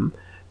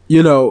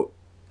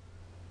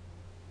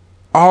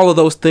 all of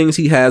those things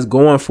he has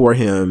going for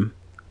him.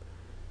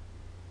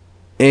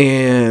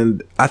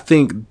 And I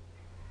think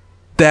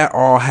that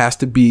all has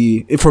to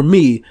be, for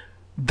me,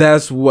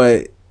 that's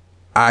what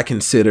I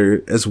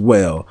consider as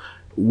well.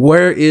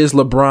 Where is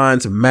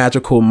LeBron's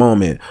magical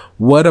moment?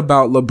 What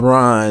about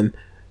LeBron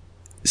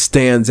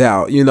stands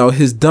out?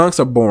 His dunks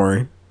are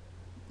boring.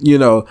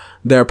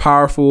 They're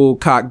powerful,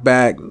 cock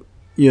back,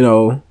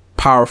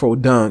 powerful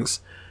dunks.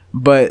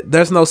 But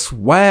there's no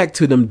swag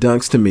to them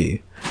dunks to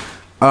me.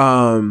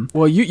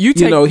 Well, you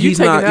taking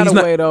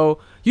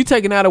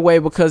that away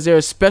because there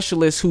are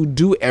specialists who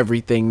do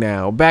everything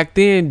now. Back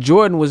then,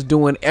 Jordan was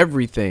doing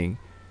everything.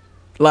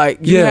 Like,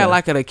 you had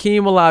like an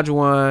Akeem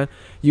Olajuwon,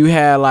 you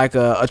had like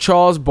a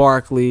Charles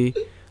Barkley.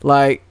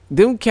 Like,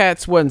 them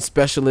cats wasn't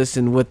specialists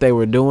in what they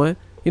were doing.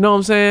 You know what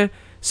I'm saying?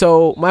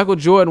 So Michael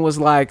Jordan was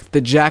like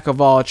the jack of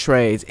all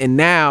trades, and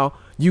now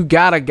you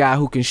got a guy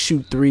who can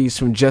shoot threes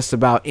from just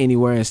about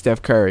anywhere in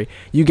Steph Curry.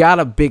 You got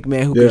a big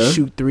man who can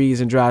shoot threes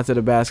and drive to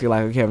the basket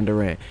like a Kevin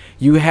Durant.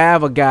 You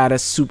have a guy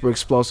that's super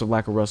explosive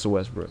like a Russell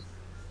Westbrook.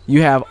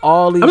 You have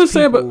all these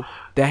people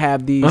that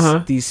have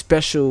these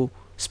special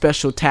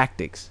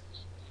tactics.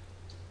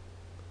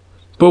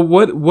 But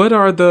what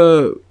are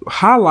the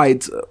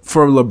highlights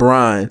for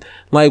LeBron?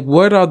 Like,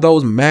 what are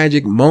those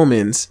magic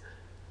moments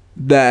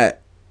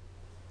that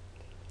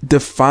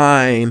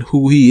define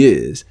who he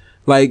is?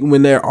 Like,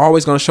 when they're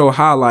always going to show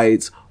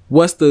highlights,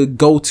 what's the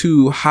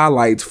go-to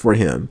highlights for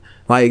him?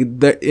 Like,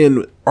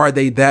 are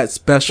they that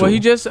special? Well,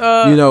 he just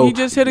he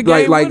just hit a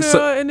game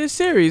in this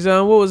series.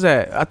 What was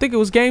that? I think it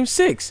was Game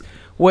 6,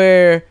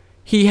 where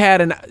he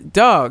had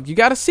you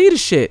got to see the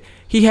shit.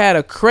 He had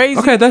a crazy.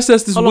 Okay, that's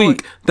just this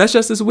week. That's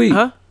just this week.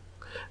 Huh?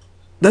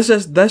 That's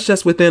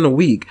just within a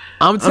week.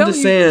 I'm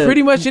just saying,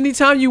 pretty much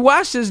anytime you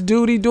watch this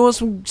dude, he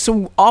doing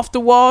some off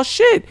the wall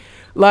shit.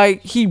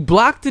 Like, he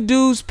blocked the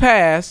dude's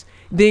pass.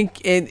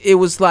 And it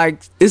was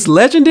like, it's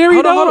legendary.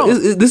 Hold on.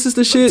 This is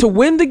the shit to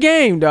win the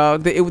game,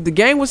 dog. The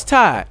game was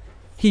tied.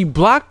 He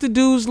blocked the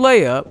dude's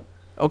layup.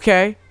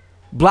 Okay,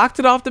 blocked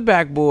it off the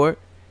backboard.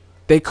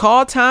 They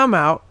called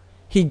timeout.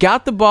 He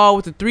got the ball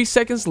with the 3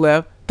 seconds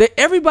left.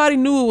 Everybody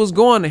knew it was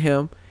going to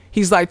him.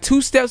 He's like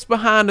 2 steps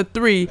behind the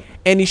three,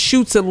 and he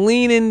shoots a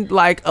leaning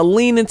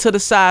to the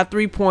side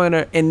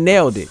 3-pointer and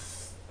nailed it.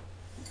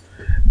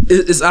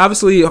 It's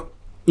obviously,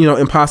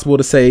 impossible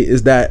to say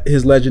is that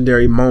his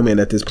legendary moment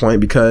at this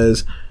point,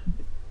 because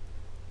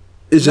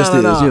it just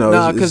is.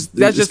 No, because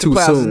that's just the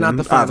playoffs, not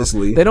the finals.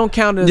 Obviously, they don't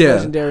count it as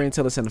legendary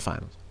until it's in the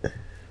finals.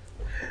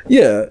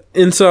 Yeah,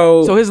 and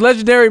so his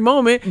legendary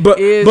moment but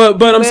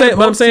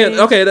I'm saying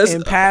okay, that's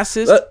in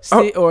passes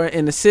or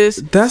in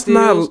assists. That's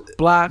steals, not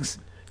blocks,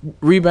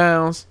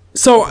 rebounds.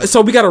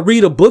 So we got to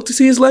read a book to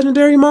see his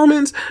legendary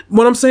moments.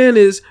 What I'm saying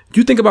is,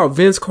 you think about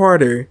Vince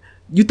Carter.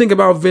 You think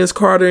about Vince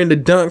Carter in the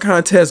dunk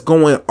contest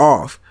going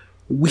off.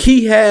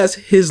 He has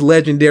his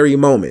legendary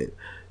moment.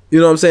 You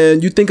know what I'm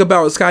saying? You think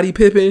about Scottie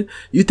Pippen.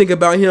 You think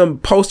about him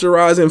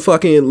posterizing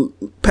fucking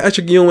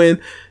Patrick Ewing,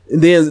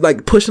 and then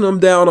like pushing him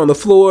down on the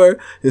floor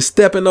and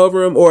stepping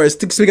over him. Or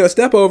speaking of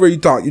step over, you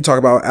talk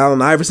about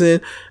Allen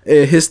Iverson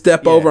and his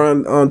step over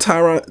on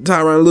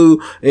Tyronn Lue,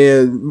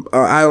 and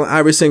Allen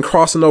Iverson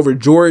crossing over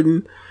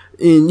Jordan.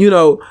 And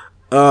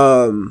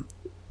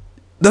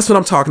that's what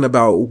I'm talking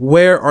about.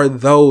 Where are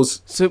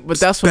those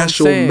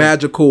special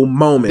magical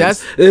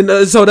moments?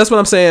 So that's what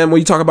I'm saying when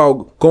you talk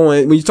about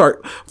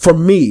for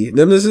me,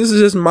 this is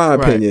just my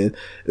opinion.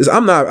 Is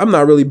I'm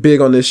not really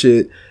big on this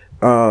shit.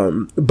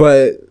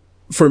 But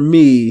for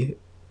me,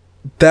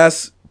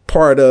 that's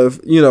part of,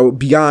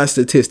 beyond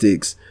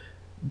statistics.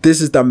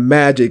 This is the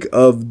magic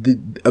of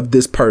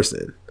this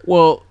person.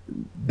 Well,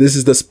 this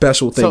is the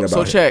special thing about him.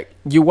 So check.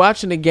 You're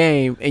watching the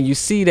game and you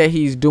see that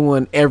he's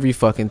doing every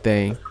fucking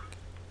thing.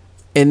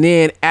 And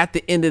then at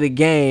the end of the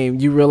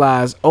game, you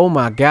realize, oh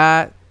my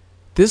God,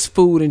 this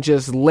fool and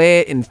just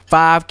led in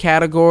 5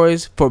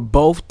 categories for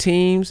both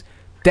teams.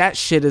 That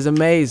shit is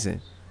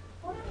amazing.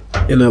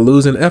 In a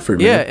losing effort,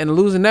 man. Yeah, in a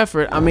losing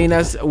effort. I mean,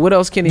 that's what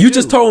else can he do? You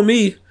just told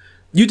me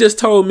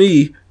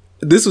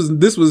this was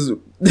this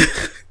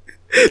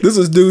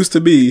was news to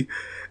me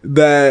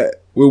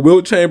that when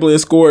Wilt Chamberlain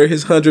scored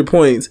his 100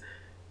 points,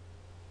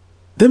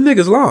 them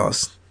niggas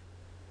lost.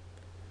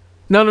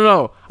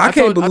 No. I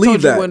can't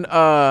believe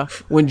that.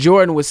 When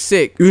Jordan was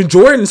sick,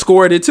 Jordan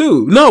scored it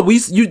too. No,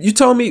 you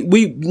told me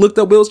we looked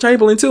up Wilt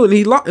Chamberlain too, and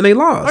they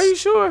lost. Are you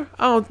sure?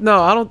 I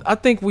don't. I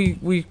think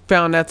we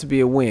found that to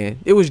be a win.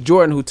 It was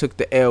Jordan who took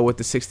the L with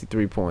the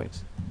 63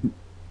 points.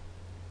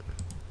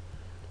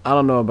 I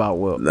don't know about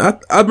Wilt.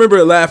 I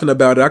remember laughing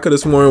about it. I could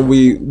have sworn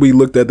we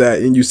looked at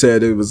that and you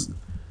said it was,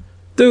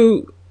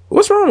 dude.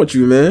 What's wrong with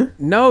you, man?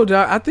 No,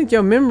 dog. I think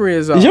your memory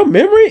is off. Your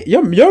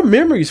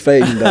memory's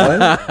fading,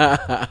 dog.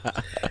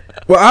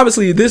 Well,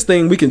 obviously, this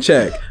thing we can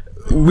check.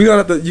 We gonna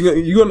have to.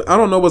 You gonna. I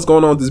don't know what's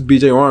going on with this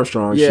BJ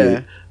Armstrong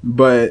shit,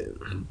 but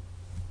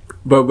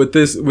with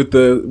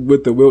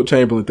the Wilt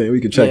Chamberlain thing,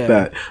 we can check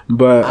that.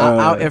 But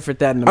I'll effort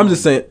that. I'm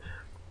just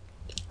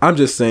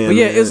saying. But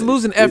yeah, man, it's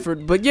losing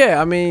effort. But yeah,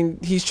 I mean,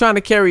 he's trying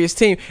to carry his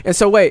team. And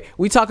so wait,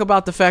 we talk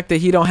about the fact that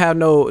he don't have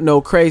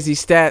no crazy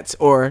stats,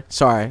 or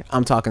sorry,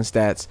 I'm talking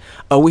stats.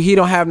 He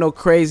don't have no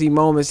crazy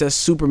moments that's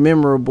super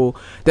memorable.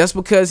 That's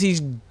because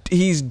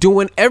he's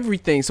doing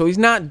everything. So he's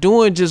not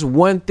doing just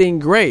one thing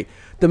great.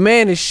 The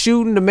man is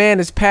shooting, the man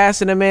is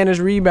passing, the man is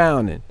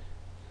rebounding.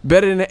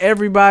 Better than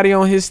everybody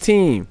on his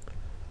team.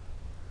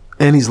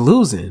 And he's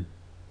losing.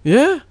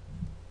 Yeah.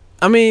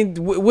 I mean,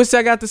 what's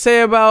that got to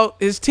say about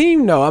his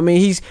team? though? I mean,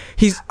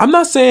 he's. I'm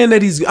not saying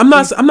that he's. I'm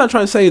not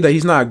trying to say that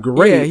he's not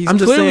great. Yeah, he's I'm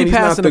just clearly saying he's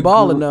passing not the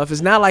ball enough. It's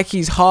not like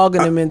he's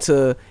hogging them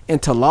into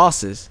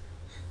losses.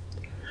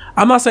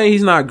 I'm not saying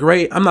he's not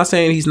great. I'm not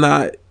saying he's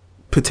not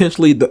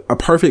potentially a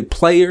perfect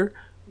player.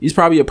 He's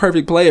probably a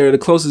perfect player, the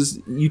closest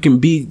you can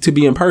be to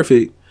being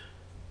perfect.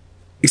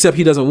 Except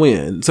he doesn't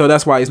win, so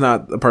that's why he's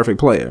not a perfect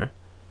player.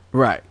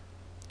 Right.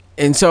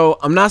 And so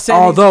I'm not saying.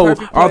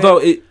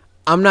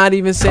 I'm not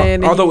even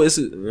saying.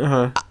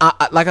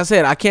 Like I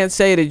said, I can't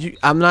say that.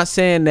 I'm not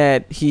saying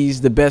that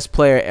he's the best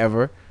player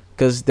ever,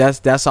 because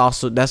that's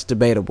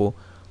debatable.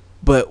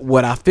 But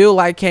what I feel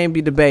like can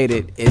be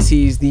debated is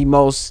he's the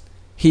most.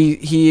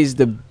 He is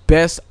the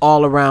best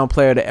all around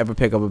player to ever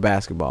pick up a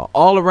basketball.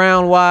 All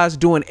around wise,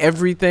 doing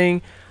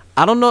everything.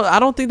 I don't know. I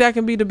don't think that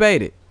can be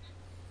debated.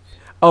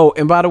 Oh,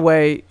 and by the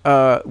way,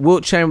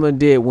 Wilt Chamberlain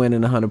did win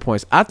in 100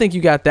 points. I think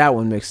you got that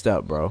one mixed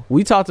up, bro.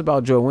 We talked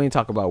about Jordan. We ain't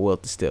talk about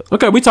Wilt still.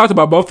 Okay, we talked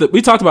about both.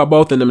 We talked about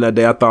both of them that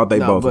day. I thought they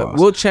both lost.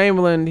 Wilt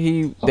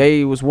Chamberlain,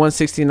 they was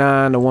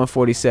 169 to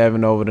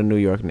 147 over the New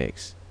York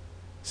Knicks.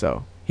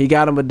 So he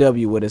got him a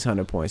W with his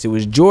 100 points. It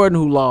was Jordan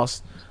who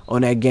lost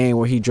on that game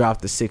where he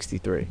dropped the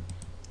 63.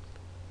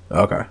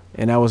 Okay.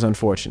 And that was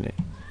unfortunate.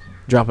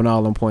 Dropping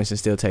all them points and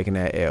still taking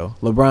that L.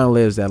 LeBron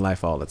lives that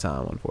life all the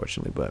time,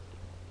 unfortunately, but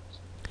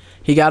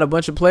he got a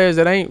bunch of players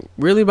that ain't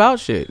really about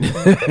shit.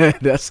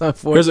 That's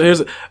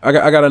unfortunate. I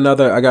got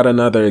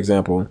another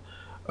example.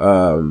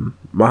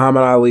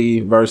 Muhammad Ali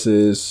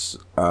versus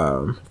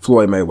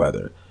Floyd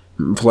Mayweather.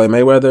 Floyd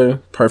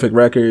Mayweather, perfect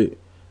record.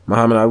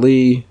 Muhammad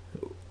Ali,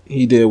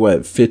 he did what,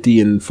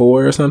 50-4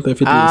 or something,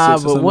 50-6 or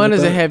something. But one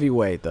is a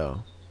heavyweight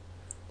though.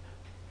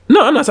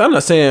 No, I'm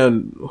not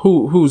saying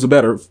who's a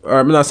better. Or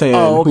I'm not saying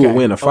who will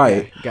win a fight.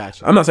 Okay,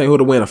 gotcha. I'm not saying who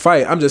to win a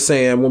fight. I'm just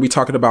saying when we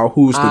talking about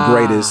who's the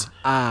greatest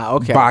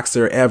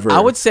boxer ever. I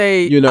would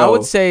say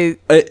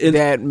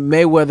that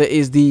Mayweather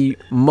is the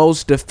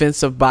most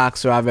defensive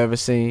boxer I've ever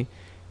seen.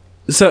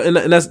 So and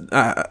that's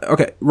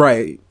okay,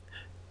 right.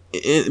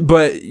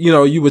 But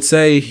you would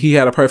say he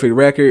had a perfect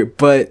record.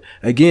 But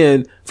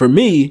again, for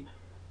me,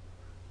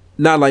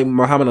 not like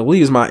Muhammad Ali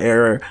is my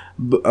era,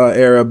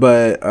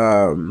 but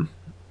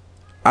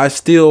I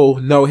still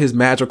know his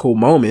magical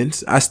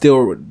moments. I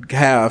still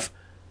have,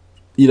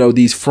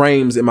 these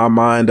frames in my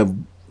mind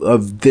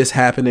of this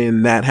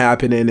happening, that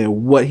happening,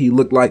 and what he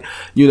looked like,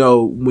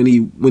 when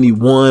he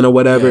won or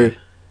whatever. Yeah.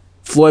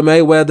 Floyd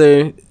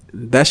Mayweather,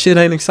 that shit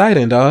ain't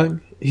exciting, dog.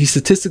 He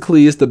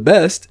statistically is the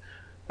best,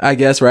 I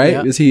guess,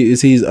 right? Yep.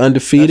 He's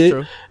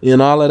undefeated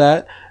and all of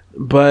that,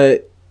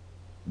 but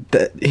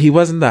he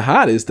wasn't the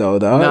hottest though,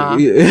 dog.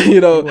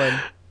 Nah,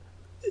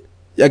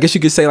 I guess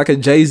you could say like a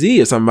Jay-Z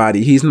or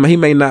somebody. He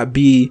may not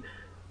be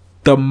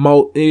the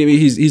most.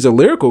 He's a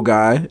lyrical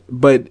guy,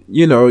 but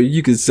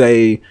you could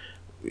say,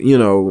 I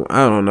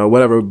don't know,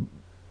 whatever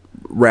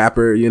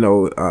rapper,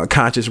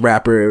 conscious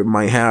rapper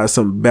might have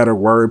some better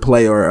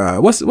wordplay, or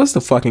what's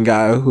the fucking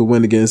guy who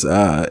went against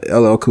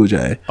LL Cool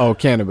J? Oh,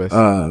 Cannabis.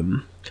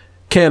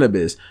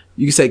 Cannabis.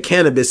 You can say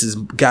Cannabis has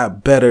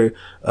got better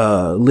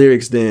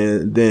lyrics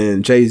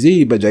than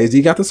Jay-Z, but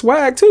Jay-Z got the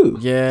swag too.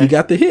 Yeah, he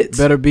got the hits,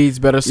 better beats,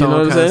 better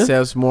song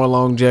concepts, more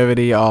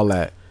longevity, all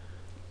that.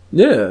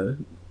 Yeah.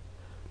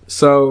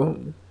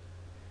 So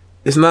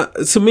it's not,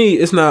 to me,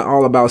 it's not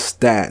all about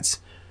stats.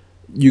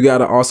 You got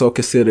to also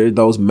consider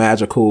those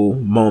magical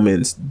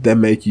moments that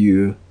make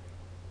you,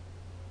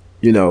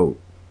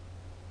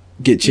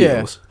 get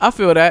chills. Yeah, I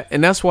feel that,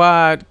 and that's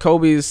why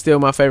Kobe is still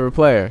my favorite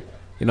player.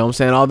 You know what I'm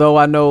saying? Although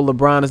I know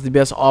LeBron is the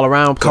best all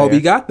around player. Kobe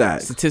got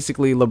that.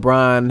 Statistically,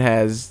 LeBron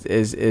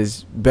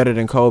is better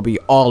than Kobe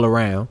all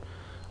around.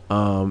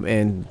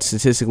 And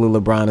statistically,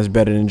 LeBron is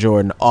better than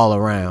Jordan all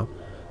around.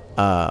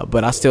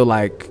 But I still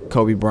like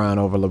Kobe Bryant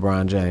over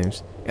LeBron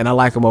James. And I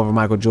like him over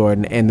Michael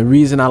Jordan. And the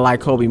reason I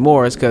like Kobe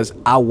more is because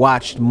I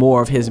watched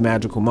more of his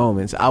magical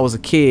moments. I was a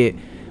kid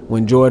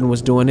when Jordan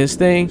was doing his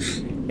thing.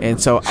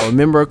 And so I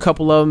remember a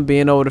couple of them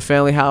being over the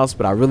family house,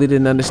 but I really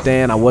didn't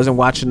understand. I wasn't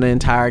watching the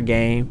entire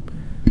game.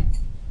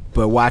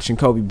 But watching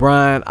Kobe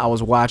Bryant, I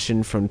was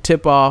watching from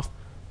tip-off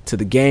to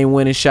the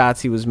game-winning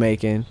shots he was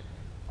making,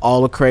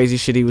 all the crazy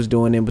shit he was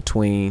doing in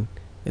between.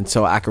 And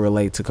so I can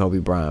relate to Kobe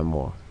Bryant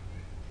more.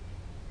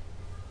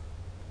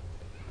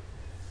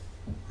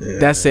 Yeah.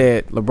 That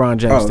said, LeBron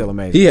James still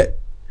amazing.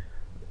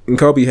 And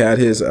Kobe had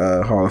his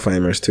Hall of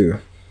Famers too.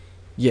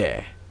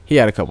 Yeah, he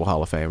had a couple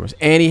Hall of Famers,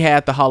 and he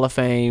had the Hall of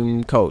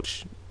Fame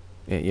coach.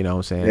 You know what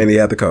I'm saying? And he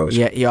had the coach.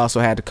 Yeah, he also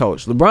had the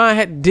coach.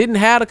 LeBron didn't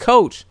have a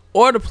coach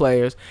or the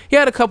players. He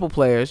had a couple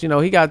players. You know,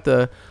 he got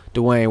the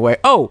Dwayne Wade.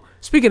 Oh,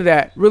 speaking of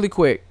that, really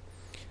quick.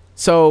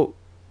 So,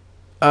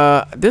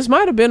 this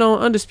might have been on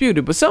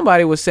Undisputed, but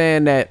somebody was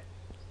saying that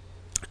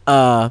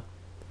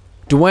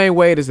Dwayne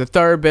Wade is the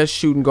third best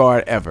shooting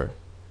guard ever.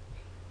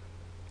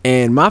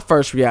 And my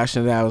first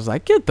reaction to that was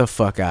like, get the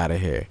fuck out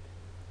of here.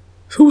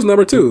 Who's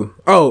number 2?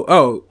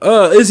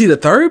 Is he the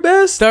third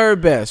best?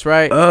 Third best,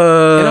 right?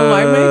 And I'm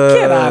like, man,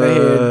 get out of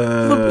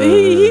here. Look,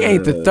 he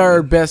ain't the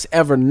third best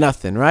ever,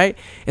 nothing, right?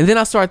 And then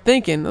I started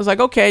thinking, I was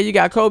like, okay, you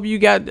got Kobe, you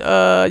got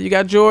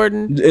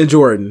Jordan. And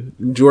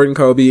Jordan,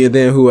 Kobe, and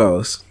then who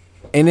else?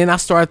 And then I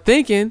started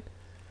thinking,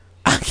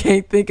 I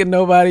can't think of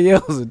nobody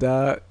else,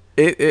 dog.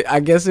 I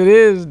guess it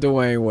is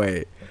Dwayne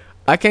Wade.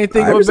 I can't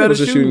think of a better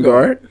shooting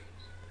guard.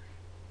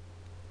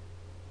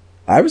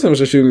 Iverson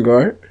was a shooting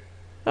guard.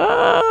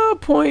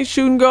 Point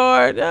shooting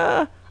guard.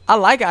 I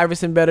like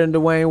Iverson better than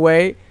Dwayne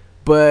Wade,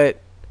 but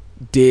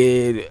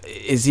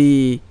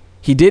he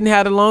didn't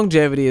have the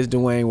longevity as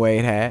Dwayne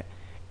Wade had,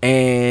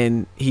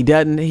 and he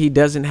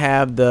doesn't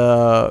have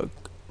the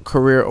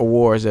career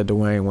awards that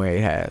Dwayne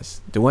Wade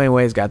has. Dwayne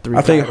Wade's got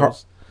 3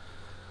 titles.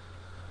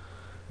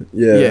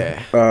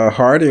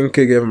 Harden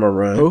could give him a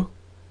run. Who?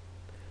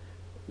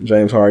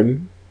 James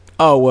Harden.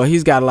 Oh, well,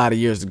 he's got a lot of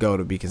years to go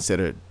to be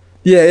considered.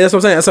 Yeah, that's what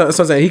I'm saying. That's what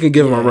I'm saying. He could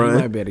give him a run.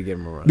 He might be able to give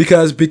him a run.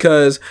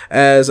 Because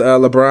as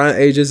LeBron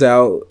ages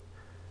out,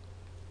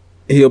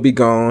 he'll be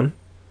gone.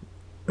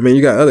 I mean,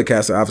 you got other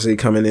cats obviously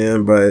coming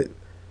in, but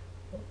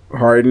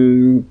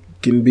Harden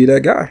can be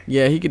that guy.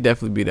 Yeah, he could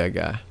definitely be that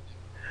guy.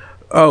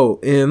 Oh,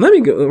 and let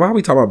me go. While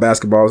we talk about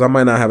basketballs, I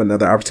might not have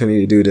another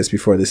opportunity to do this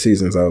before the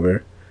season's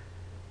over.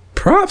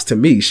 Props to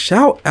me.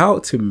 Shout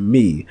out to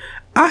me.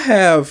 I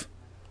have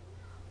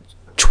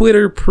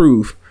Twitter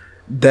proof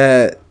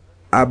that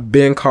I've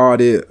been called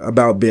it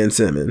about Ben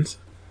Simmons.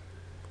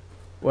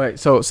 Wait,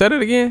 so say it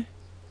again?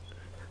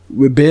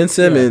 With Ben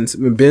Simmons,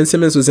 when Ben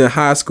Simmons was in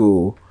high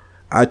school,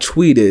 I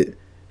tweeted,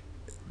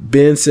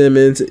 Ben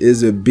Simmons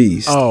is a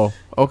beast. Oh,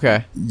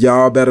 okay.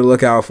 Y'all better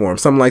look out for him.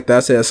 Something like that.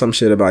 I said some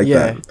shit about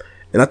that.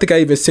 And I think I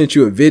even sent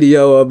you a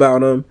video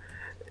about him.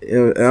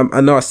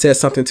 I know I said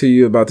something to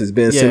you about this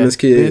Ben Simmons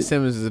kid. Ben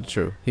Simmons is the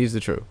truth. He's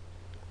the truth.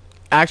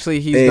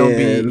 Actually,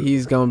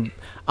 he's gonna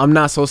I'm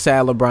not so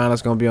sad LeBron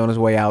is gonna be on his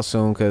way out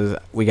soon because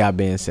we got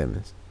Ben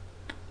Simmons.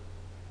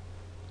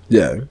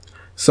 Yeah.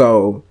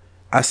 So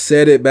I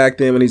said it back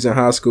then when he's in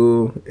high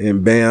school,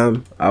 and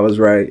bam, I was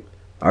right.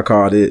 I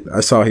called it.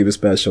 I saw he was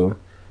special.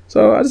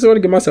 So I just want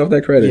to give myself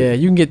that credit. Yeah,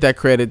 you can get that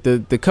credit.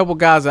 The couple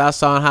guys that I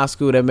saw in high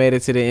school that made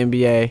it to the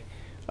NBA,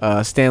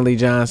 Stanley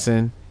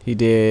Johnson, he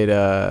did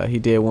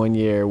 1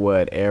 year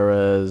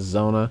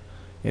Arizona,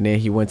 and then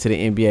he went to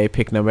the NBA,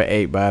 pick number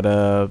 8 by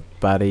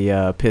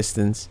the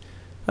Pistons.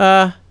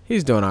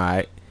 He's doing all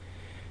right,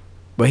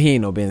 but he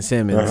ain't no Ben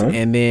Simmons.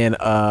 And then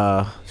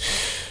the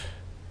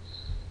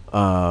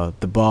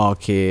ball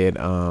kid,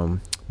 not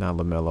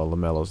LaMelo.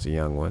 LaMelo's the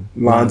young one.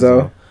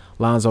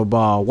 Lonzo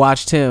Ball.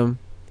 Watched him.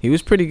 He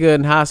was pretty good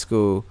in high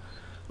school.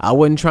 I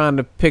wasn't trying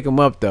to pick him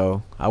up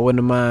though. I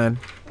wouldn't have mind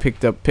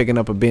picking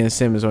up a Ben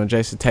Simmons or a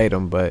Jason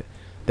Tatum, but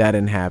that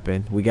didn't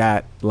happen. We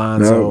got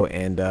Lonzo,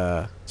 and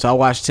so I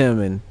watched him,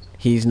 and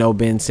he's no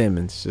Ben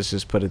Simmons. Let's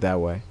just put it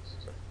that way.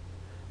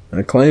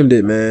 I claimed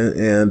it, man,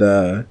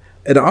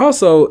 and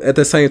also at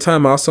the same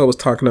time, I also was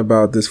talking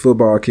about this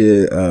football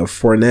kid,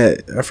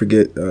 Fournette. I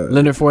forget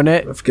Leonard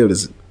Fournette. I forget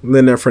his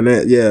Leonard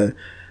Fournette. Yeah,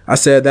 I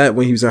said that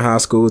when he was in high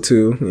school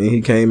too, and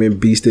he came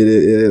and beasted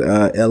it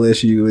at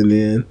LSU, and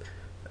then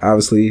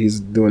obviously he's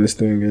doing this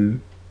thing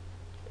in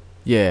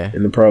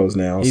the pros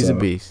now. He's a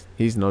beast.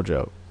 He's no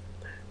joke.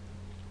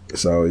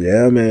 So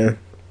yeah, man.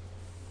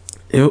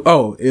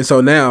 And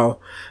so now,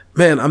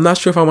 man, I'm not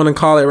sure if I want to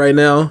call it right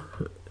now.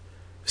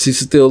 She's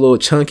still a little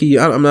chunky.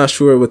 I'm not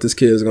sure what this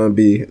kid is going to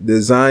be.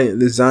 The Zion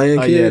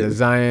kid? Yeah, the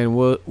Zion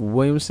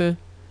Williamson.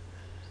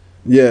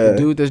 Yeah. The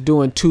dude that's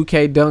doing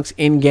 2K dunks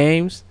in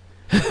games.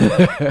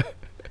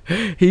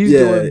 He's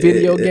doing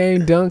video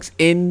game dunks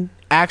in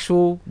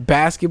actual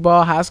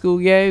basketball high school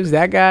games.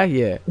 That guy?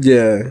 Yeah.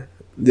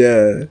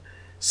 Yeah.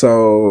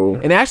 So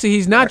And actually,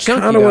 he's not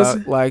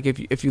chunky. Like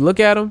if you look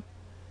at him,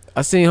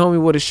 I seen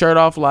homie with his shirt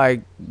off,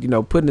 like, you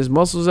know, putting his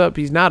muscles up.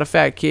 He's not a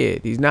fat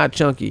kid. He's not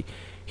chunky.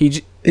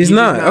 He's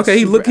not. Okay,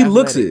 he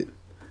looks it.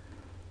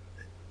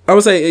 I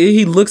would say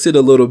he looks it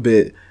a little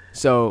bit.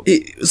 So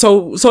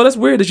that's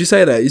weird that you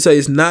say that. You say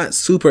it's not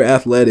super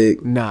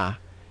athletic. Nah.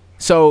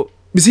 So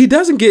because he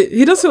doesn't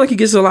seem like he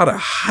gets a lot of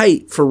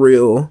height for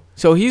real.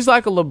 So he's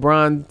like a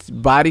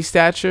LeBron body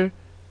stature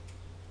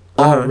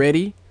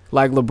already.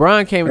 Like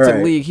LeBron came into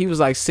the league, he was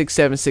like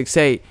 6'7",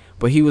 6'8",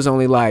 but he was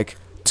only like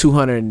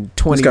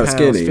 220 pounds,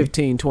 skinny.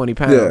 15, 20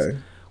 pounds. Yeah.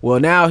 Well,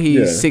 now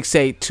he's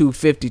 6'8",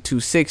 250,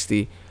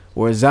 260,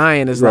 where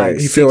Zion is like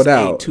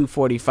 6'8",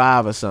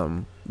 245 or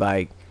something.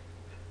 Like,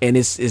 and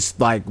it's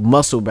like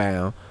muscle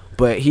bound,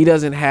 but he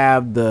doesn't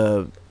have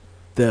the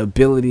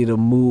ability to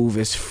move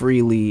as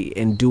freely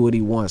and do what he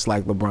wants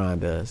like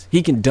LeBron does.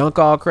 He can dunk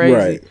all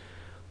crazy,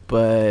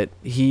 but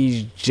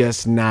he's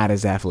just not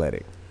as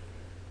athletic.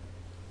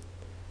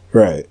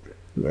 Right.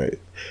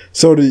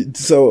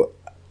 So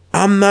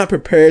I'm not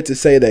prepared to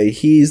say that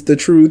he's the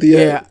truth yet.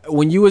 Yeah,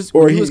 when you was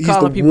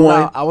calling people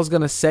out, I was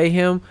gonna say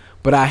him,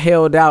 but I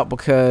held out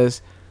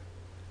because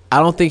I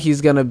don't think he's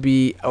gonna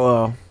be.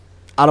 Well,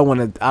 I don't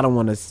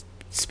want to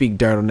speak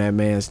dirt on that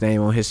man's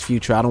name, on his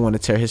future. I don't want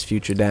to tear his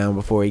future down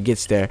before he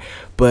gets there.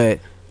 But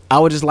I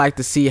would just like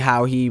to see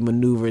how he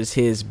maneuvers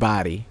his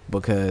body,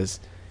 because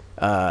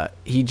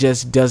he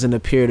just doesn't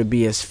appear to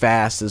be as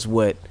fast as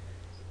what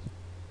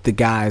the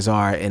guys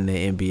are in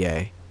the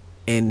NBA,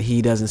 and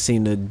he doesn't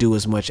seem to do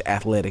as much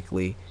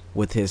athletically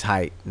with his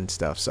height and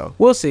stuff. So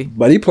we'll see.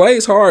 But he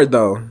plays hard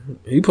though.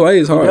 He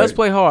does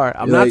play hard.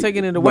 I'm not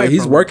taking it away.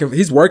 He's working.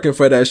 He's working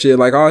for that shit.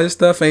 Like all his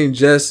stuff ain't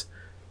just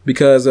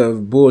because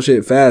of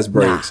bullshit fast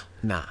breaks.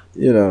 Nah.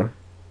 You know.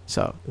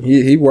 So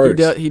he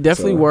works. He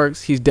definitely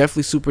works. He's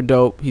definitely super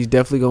dope. He's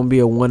definitely gonna be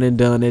a one and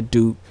done at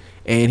Duke,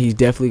 and he's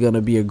definitely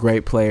gonna be a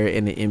great player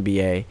in the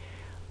NBA.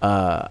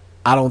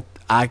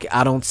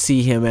 I don't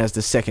see him as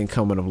the second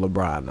coming of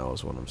LeBron,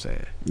 knows what I'm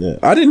saying. Yeah.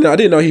 I didn't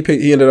know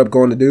he ended up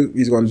going to Duke.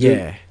 He's going to Duke.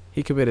 Yeah,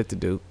 he committed to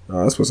Duke.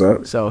 Oh, that's what's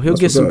up. So he'll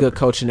get some good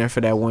coaching there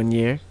for that 1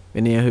 year,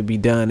 and then he'll be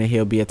done, and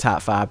he'll be a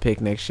top 5 pick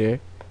next year.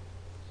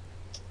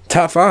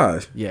 Top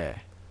 5? Yeah.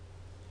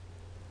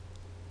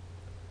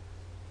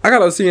 I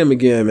gotta see him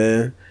again,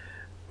 man.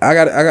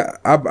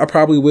 I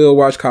probably will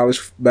watch college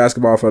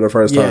basketball for the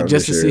first time. Yeah,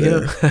 just to see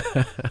him.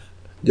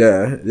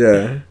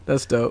 Yeah.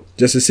 That's dope.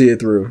 Just to see it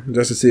through.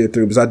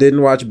 Because I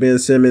didn't watch Ben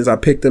Simmons. I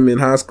picked him in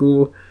high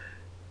school,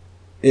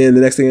 and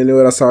the next thing I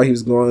knew, I saw he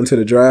was going to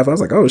the draft. I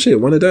was like, oh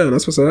shit, one and done.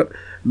 That's what's up.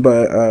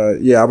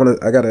 But yeah, I'm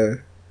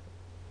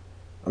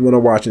gonna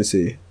watch and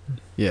see.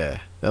 Yeah,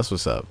 that's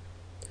what's up.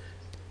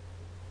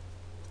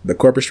 The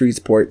Corporate Street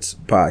Sports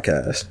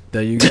Podcast.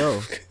 There you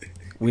go.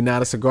 We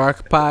not a cigar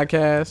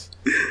podcast.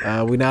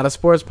 We not a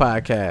sports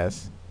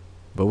podcast,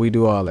 but we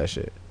do all that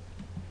shit.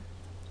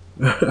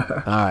 All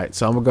right,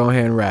 so I'm gonna go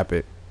ahead and wrap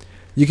it.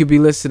 You could be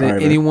listening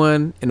to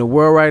anyone in the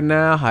world right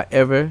now.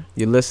 However,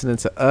 you're listening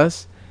to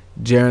us.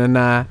 Jaron and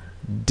I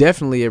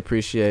definitely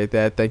appreciate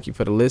that. Thank you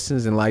for the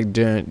listens. And like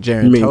Jaron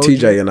told you,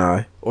 TJ and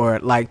I, or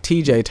like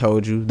TJ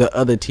told you, the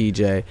other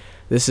TJ,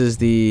 this is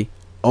the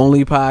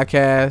only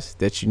podcast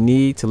that you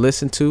need to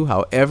listen to.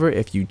 However,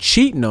 if you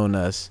cheating on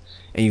us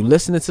and you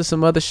listening to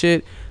some other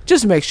shit,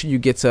 just make sure you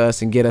get to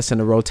us and get us in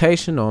the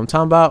rotation. Know what I'm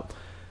talking about?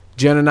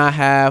 Jen and I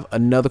have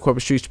another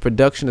Corporate Streets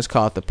production. It's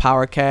called The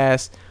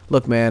Powercast.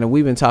 Look, man, and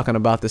we've been talking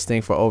about this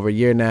thing for over a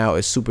year now.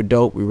 It's super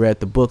dope. We read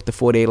the book, The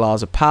 48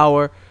 Laws of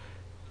Power.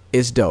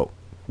 It's dope.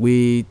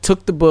 We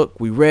took the book,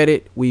 we read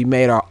it, we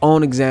made our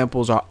own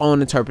examples, our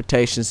own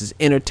interpretations. It's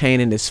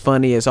entertaining, it's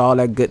funny, it's all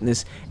that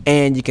goodness,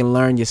 and you can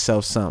learn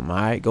yourself something, all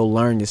right? Go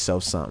learn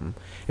yourself something.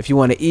 If you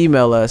want to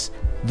email us,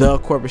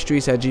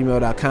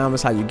 thecorporatestreets@gmail.com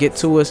is how you get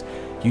to us.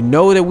 You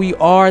know that we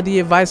are the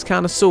advice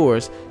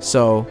connoisseurs,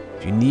 so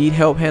if you need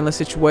help handling a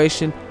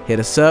situation, hit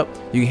us up.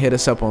 You can hit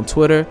us up on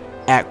Twitter,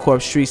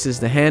 @CorpStreets is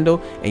the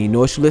handle. And you know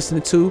what you're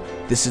listening to?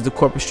 This is the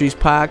Corporate Streets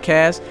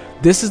Podcast.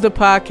 This is the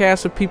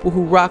podcast for people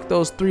who rock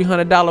those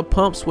 $300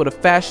 pumps with a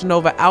Fashion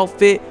Nova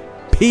outfit.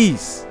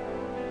 Peace.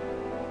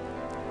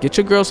 Get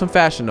your girl some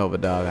Fashion Nova,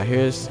 dog. I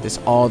hear it's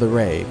all the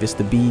rave. It's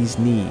the bee's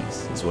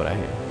knees, is what I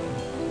hear.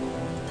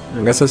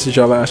 I guess that's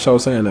your last show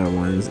saying that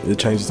one. It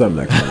changes up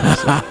next time.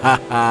 So.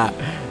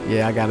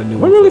 Yeah, I got a new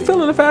one. I'm really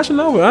feeling the Fashion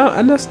Nova.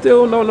 I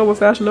still don't know what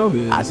Fashion Nova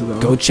is.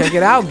 Go check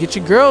it out. Get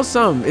your girl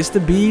some. It's the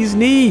bee's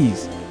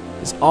knees.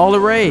 It's all the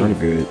rave. I'm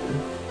good.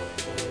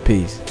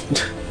 Peace.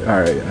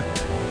 All right, yeah.